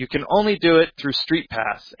 You can only do it through Street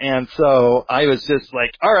Pass. And so I was just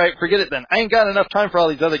like, all right, forget it then. I ain't got enough time for all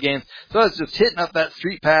these other games. So I was just hitting up that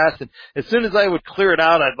Street Pass, and as soon as I would clear it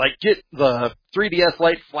out, I'd get the 3DS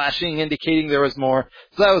light flashing, indicating there was more.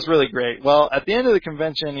 So that was really great. Well, at the end of the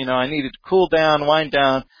convention, I needed to cool down, wind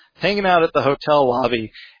down, hanging out at the hotel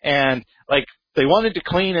lobby, and they wanted to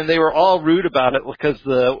clean, and they were all rude about it because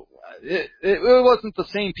it wasn't the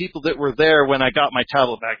same people that were there when I got my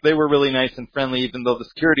tablet back. They were really nice and friendly, even though the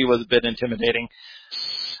security was a bit intimidating.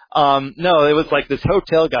 No, it was this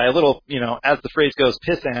hotel guy, a little, as the phrase goes,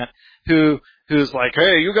 pissant, who's like,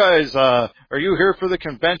 hey, you guys, are you here for the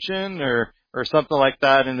convention or something like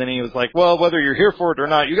that? And then he was like, well, whether you're here for it or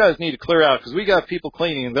not, you guys need to clear out because we got people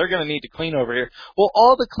cleaning and they're going to need to clean over here. Well,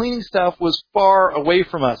 all the cleaning stuff was far away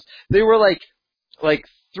from us. They were like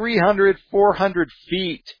 300, 400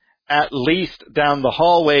 feet at least down the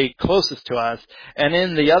hallway closest to us, and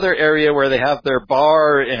in the other area where they have their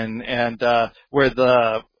bar and where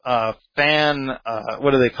the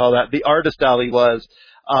what do they call that? The artist alley was.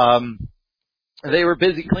 They were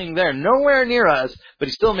busy cleaning there, nowhere near us, but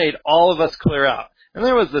he still made all of us clear out. And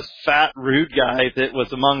there was this fat, rude guy that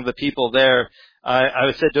was among the people there.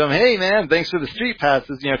 I said to him, hey man, thanks for the Street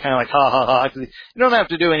Passes, kind of like, ha ha ha, 'cause you don't have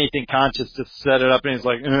to do anything conscious to set it up. And he's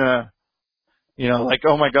like,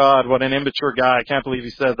 oh my god, what an immature guy, I can't believe he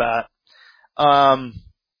said that.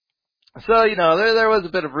 So, there was a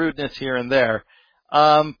bit of rudeness here and there.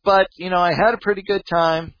 But, I had a pretty good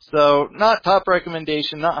time, so not top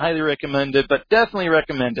recommendation, not highly recommended, but definitely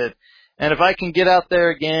recommended. And if I can get out there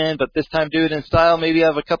again, but this time do it in style, maybe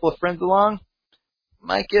have a couple of friends along,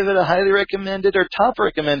 might give it a highly recommended or top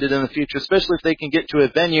recommended in the future, especially if they can get to a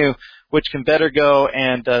venue which can better go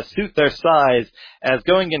and suit their size, as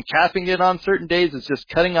going and capping it on certain days is just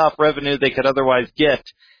cutting off revenue they could otherwise get,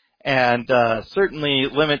 and certainly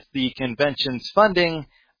limits the convention's funding,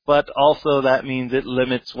 but also that means it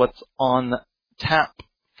limits what's on tap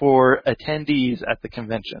for attendees at the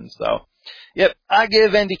convention. So, yep, I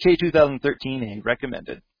give NDK 2013 a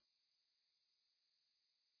recommended.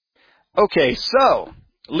 Okay, so,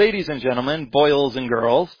 ladies and gentlemen, boys and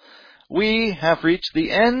girls, we have reached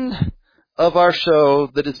the end of our show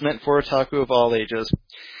that is meant for otaku of all ages.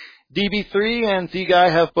 DB3 and Z-Guy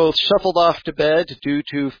have both shuffled off to bed due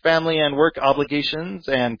to family and work obligations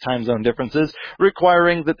and time zone differences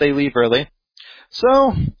requiring that they leave early.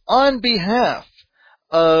 So, on behalf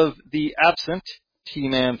of the absent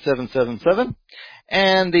T-Man 777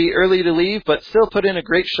 and the early to leave but still put in a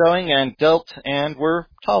great showing and dealt and were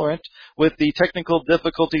tolerant with the technical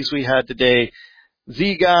difficulties we had today,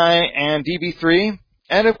 Z-Guy and DB3,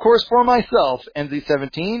 and of course for myself,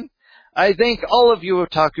 NZ17, I thank all of you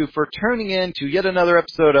otaku for tuning in to yet another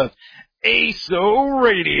episode of ASO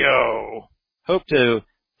Radio. Hope to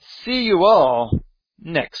see you all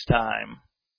next time.